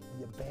in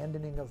the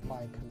abandoning of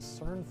my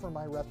concern for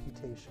my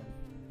reputation,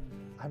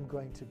 I'm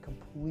going to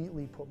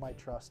completely put my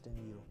trust in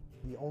you.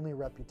 The only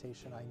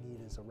reputation I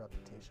need is a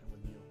reputation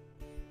with you.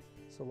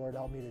 So Lord,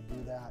 help me to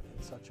do that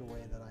in such a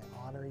way that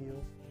I honor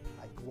you,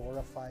 I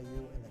glorify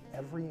you, and that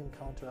every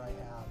encounter I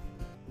have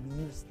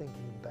leaves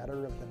thinking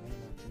better of the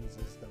name of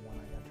Jesus than when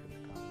I entered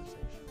the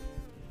conversation.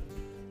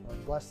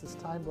 Lord, bless this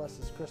time, bless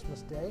this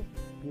Christmas day.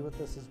 Be with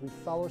us as we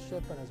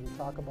fellowship and as we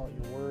talk about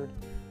your word.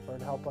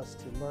 Lord, help us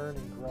to learn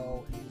and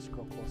grow and just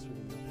grow closer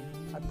to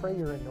you. I pray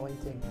your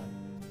anointing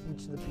on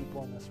each of the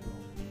people in this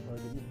room. Lord,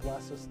 that you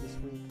bless us this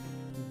week.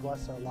 You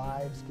bless our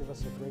lives. Give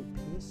us a great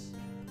peace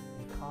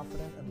and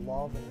confidence and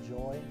love and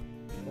joy.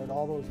 Lord,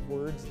 all those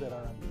words that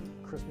are on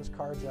Christmas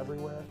cards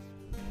everywhere,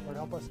 Lord,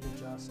 help us to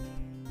just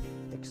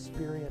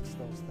experience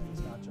those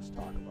things, not just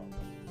talk about them.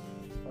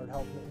 Lord,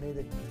 help me. May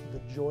the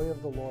joy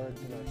of the Lord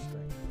be our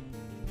strength.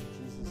 In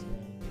Jesus'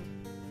 name,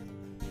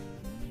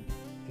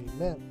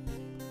 amen.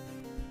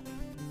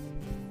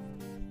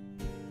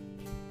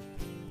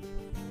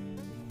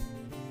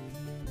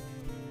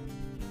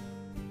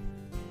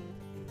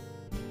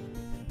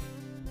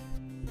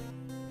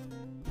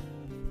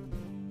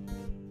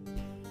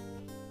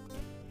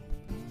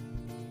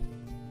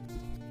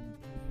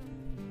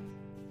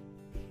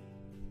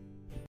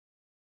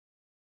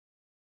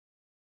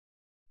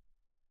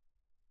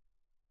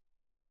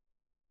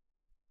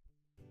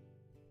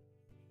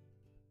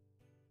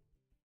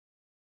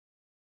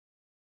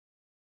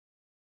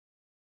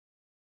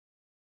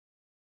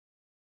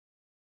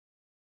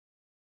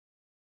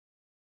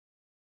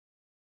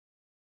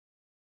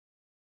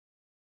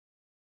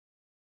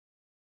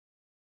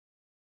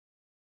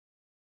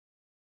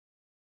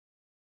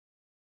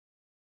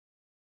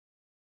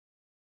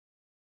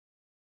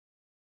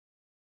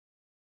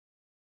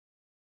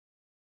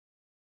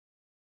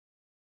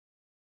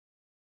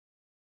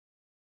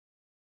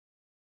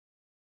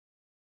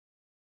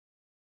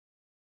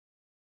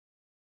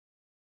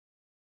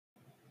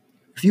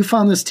 If you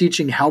found this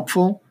teaching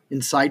helpful,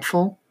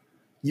 insightful,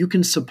 you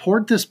can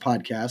support this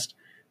podcast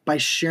by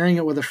sharing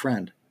it with a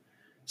friend.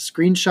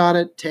 Screenshot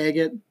it, tag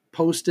it,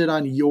 post it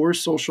on your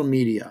social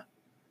media.